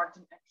bacterial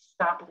burden and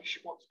establish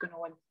what's going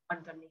on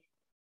underneath.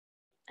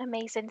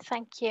 Amazing,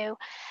 thank you.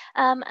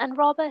 And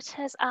Robert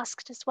has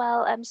asked as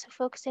well, so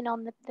focusing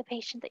on the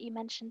patient that you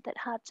mentioned that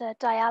had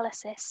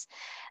dialysis,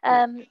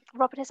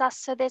 Robert has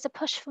asked, so there's a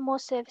push for more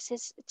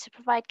services to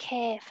provide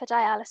care for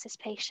dialysis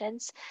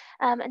patients,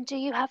 and do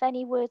you have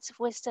any words of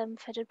wisdom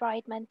for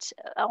debridement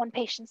on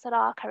patients that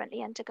are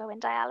currently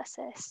undergoing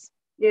dialysis?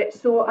 Yeah,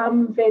 so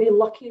I'm very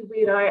lucky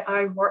where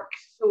I work.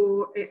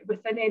 So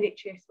within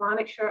NHS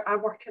Lanarkshire, I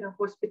work in a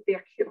hospital, the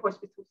acute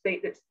hospital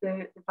site that's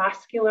the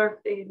vascular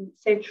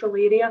central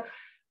area.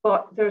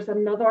 But there's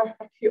another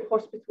acute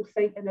hospital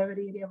site in our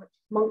area, which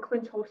is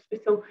Monkland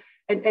Hospital,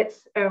 and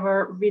it's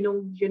our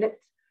renal unit.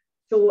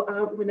 So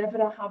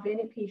whenever I have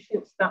any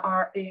patients that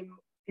are in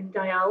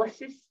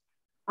dialysis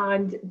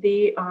and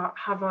they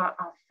have a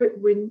foot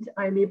wound,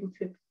 I'm able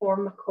to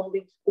inform my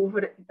colleagues over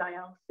at the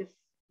dialysis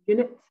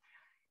unit.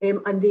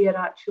 And they are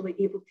actually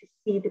able to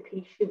see the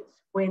patients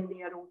when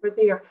they are over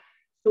there.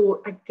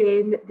 So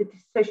again, the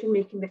decision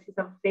making, this is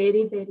a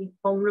very, very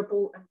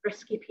vulnerable and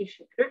risky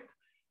patient group.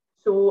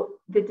 So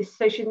the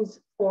decisions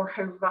for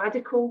how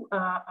radical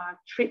a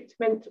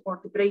treatment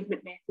or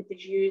debridement method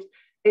is used,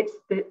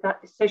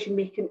 that decision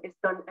making is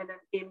done in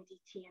an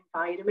MDT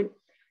environment,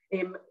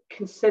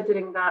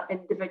 considering that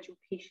individual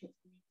patient's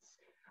needs.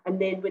 And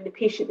then when the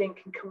patient then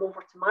can come over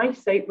to my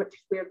site, which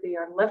is where they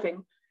are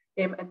living,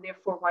 and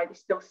therefore why they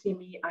still see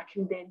me, I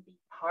can then be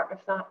part of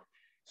that.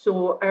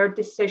 So our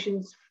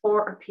decisions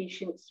for our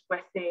patients with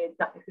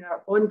who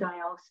are on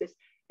dialysis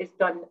is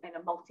done in a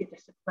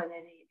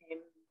multidisciplinary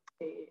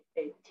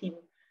team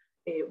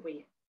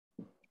way.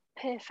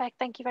 Perfect.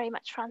 Thank you very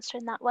much for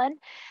answering that one.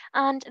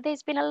 And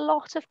there's been a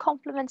lot of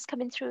compliments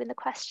coming through in the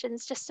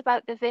questions just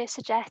about the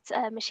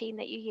VersaJet machine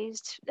that you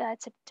used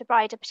to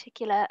debride a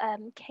particular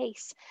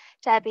case,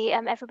 Debbie.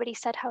 Everybody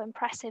said how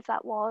impressive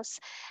that was.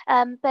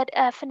 But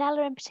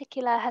Fenella in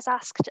particular has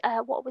asked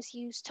what was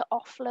used to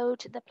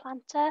offload the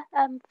plantar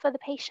for the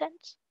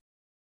patient.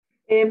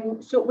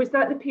 So was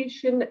that the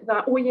patient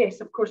that, oh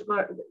yes, of course,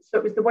 so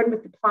it was the one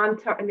with the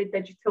plantar and the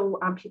digital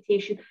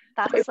amputation.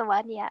 That's the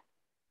one, yeah.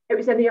 It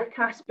was an air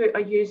cast boot I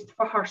used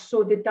for her.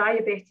 So the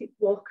diabetic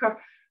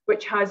walker,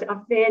 which has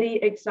a very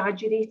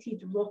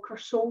exaggerated rocker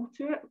sole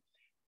to it.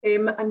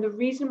 And the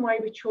reason why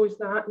we chose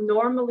that,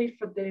 normally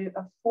for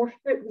a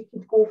forefoot, we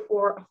could go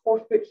for a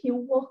forefoot heel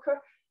walker,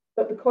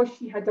 but because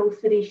she had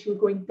ulceration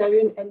going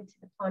down into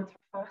the plantar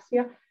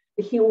fascia,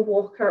 the heel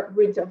walker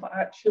would have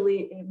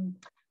actually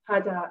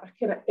had a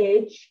kind of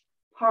edge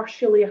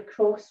partially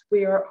across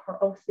where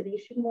her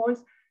ulceration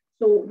was.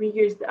 So we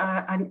used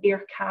an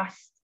air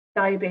cast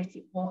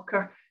diabetic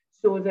walker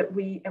so that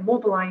we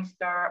immobilized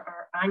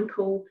our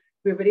ankle.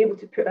 We were able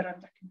to put her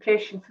under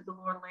compression for the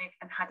lower leg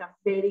and had a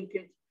very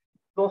good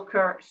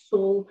rocker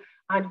sole.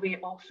 And we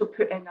also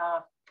put in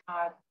a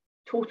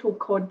total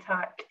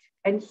contact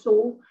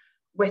insole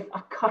with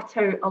a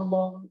cutout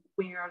along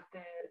where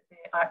the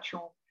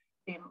actual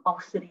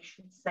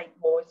ulceration site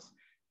was.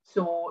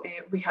 So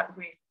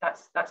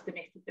that's the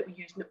method that we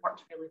used, and it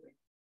worked really well.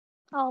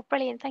 Oh,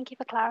 brilliant. Thank you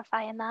for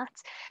clarifying that.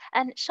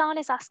 And Sean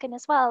is asking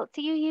as well,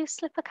 do you use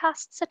slipper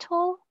casts at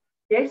all?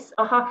 Yes,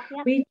 yeah.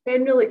 We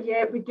generally,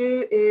 we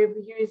do.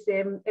 We use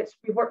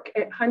we work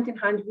hand in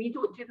hand. We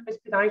don't do them as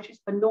podiatrists,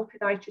 but no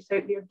podiatrists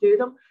out there do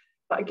them.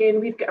 But again,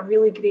 we've got a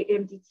really great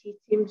MDT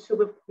team,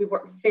 so we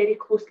work very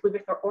closely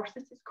with our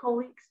orthotist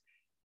colleagues.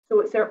 So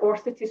it's our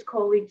orthotist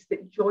colleagues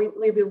that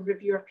jointly will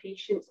review our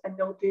patients, and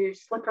they'll do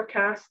slipper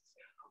casts,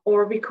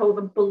 or we call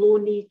them below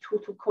knee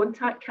total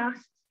contact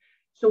casts.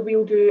 So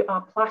we'll do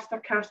a plaster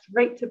cast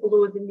right to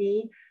below the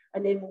knee,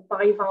 and then we'll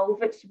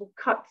bivalve it. So we'll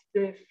cut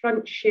the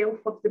front shelf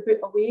of the boot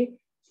away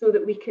so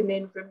that we can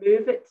then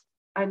remove it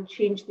and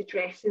change the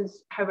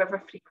dressings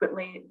however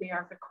frequently they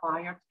are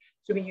required.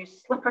 So we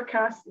use slipper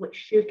casts, like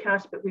shoe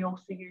casts, but we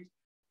also use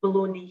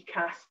below knee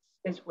casts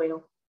as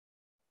well.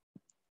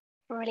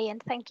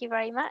 Brilliant, thank you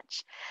very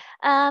much.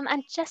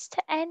 And just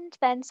to end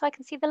then, so I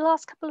can see the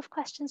last couple of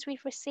questions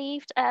we've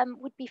received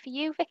would be for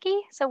you, Vicky.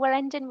 So we're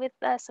ending with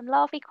some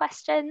larvae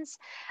questions.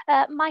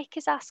 Mike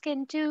is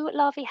asking, do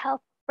larvae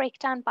help break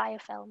down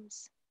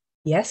biofilms?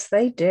 Yes,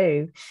 they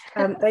do.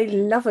 They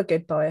love a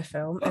good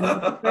biofilm,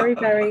 and very,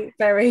 very,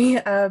 very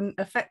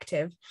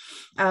effective.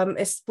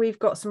 We've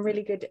got some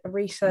really good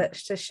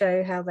research to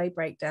show how they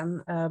break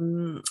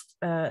down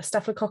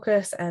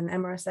Staphylococcus and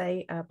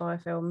MRSA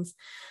biofilms.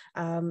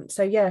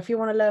 So yeah, if you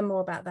want to learn more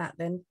about that,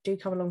 then do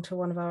come along to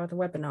one of our other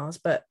webinars,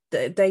 but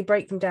they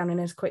break them down in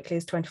as quickly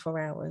as 24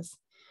 hours.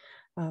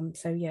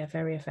 So yeah,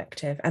 very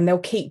effective, and they'll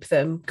keep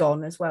them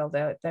gone as well.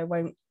 They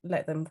won't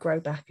let them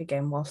grow back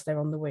again whilst they're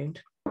on the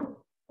wound.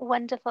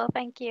 Wonderful,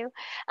 thank you.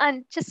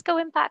 And just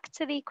going back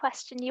to the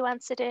question you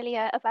answered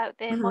earlier about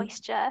the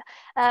moisture,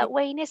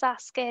 Wayne is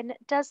asking,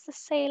 does the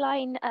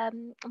saline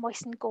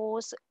moistened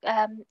gauze,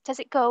 does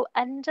it go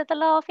under the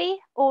larvae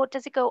or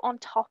does it go on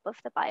top of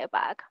the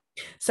biobag?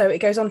 So it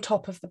goes on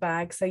top of the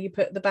bag. So you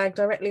put the bag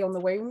directly on the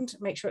wound,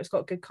 make sure it's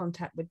got good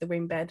contact with the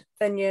wound bed,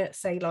 then your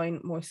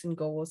saline moistened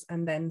gauze,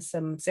 and then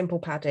some simple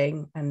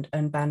padding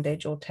and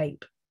bandage or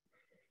tape.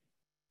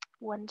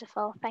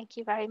 Wonderful. Thank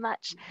you very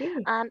much.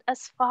 And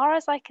as far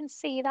as I can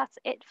see, that's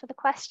it for the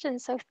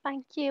questions. So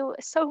thank you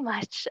so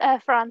much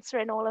for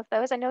answering all of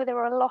those. I know there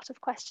were a lot of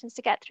questions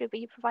to get through, but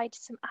you provided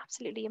some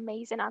absolutely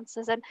amazing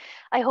answers. And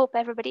I hope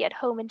everybody at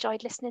home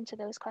enjoyed listening to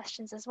those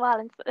questions as well.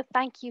 And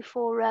thank you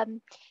for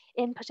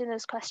inputting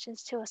those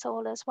questions to us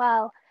all as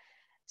well.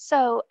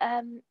 So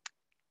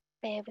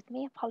bear with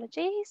me,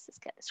 apologies. Let's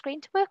get the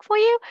screen to work for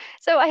you.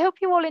 So I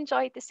hope you all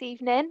enjoyed this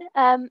evening.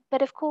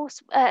 But of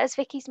course, as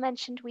Vicky's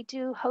mentioned, we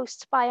do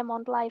host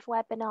BioMonde live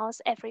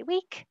webinars every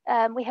week.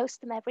 We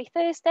host them every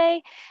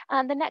Thursday.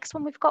 And the next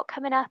one we've got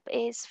coming up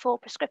is for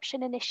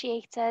prescription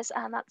initiators,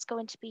 and that's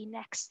going to be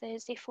next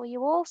Thursday for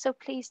you all. So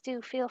please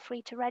do feel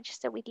free to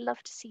register. We'd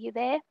love to see you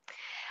there.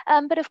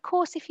 But of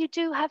course, if you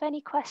do have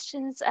any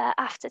questions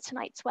after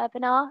tonight's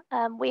webinar,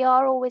 we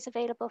are always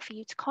available for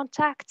you to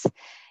contact.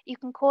 You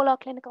can call our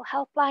clinical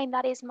helpline,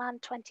 that is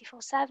manned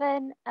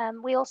 24/7.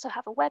 We also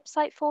have a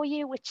website for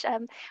you, which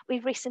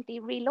we've recently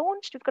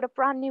relaunched. We've got a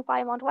brand new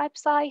BioMonde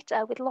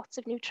website with lots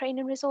of new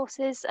training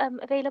resources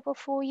available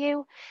for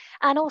you.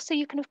 And also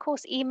you can, of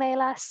course,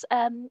 email us.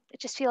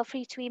 Just feel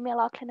free to email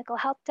our clinical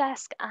help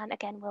desk. And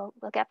again, we'll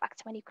get back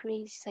to any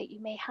queries that you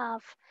may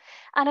have.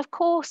 And of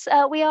course,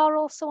 we are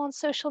also on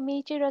social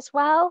media as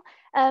well.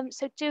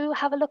 So do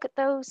have a look at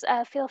those.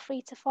 Feel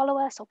free to follow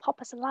us or pop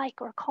us a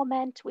like or a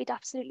comment. We'd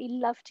absolutely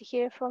love to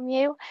hear from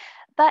you.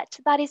 But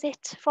that is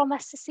it from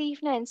us this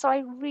evening. So I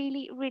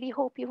really, really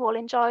hope you've all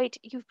enjoyed.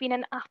 You've been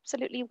an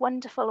absolutely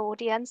wonderful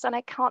audience, and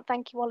I can't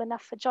thank you all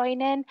enough for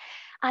joining.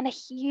 And a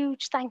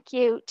huge thank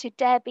you to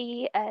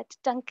Debbie, to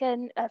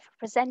Duncan for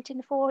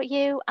presenting for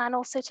you, and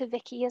also to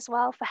Vicky as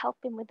well for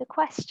helping with the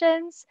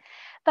questions.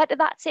 But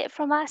that's it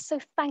from us. So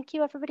thank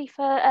you everybody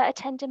for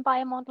attending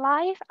BioMonde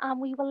Live, and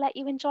we will let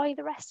you enjoy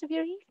the rest of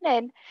your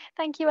evening.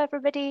 Thank you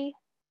everybody.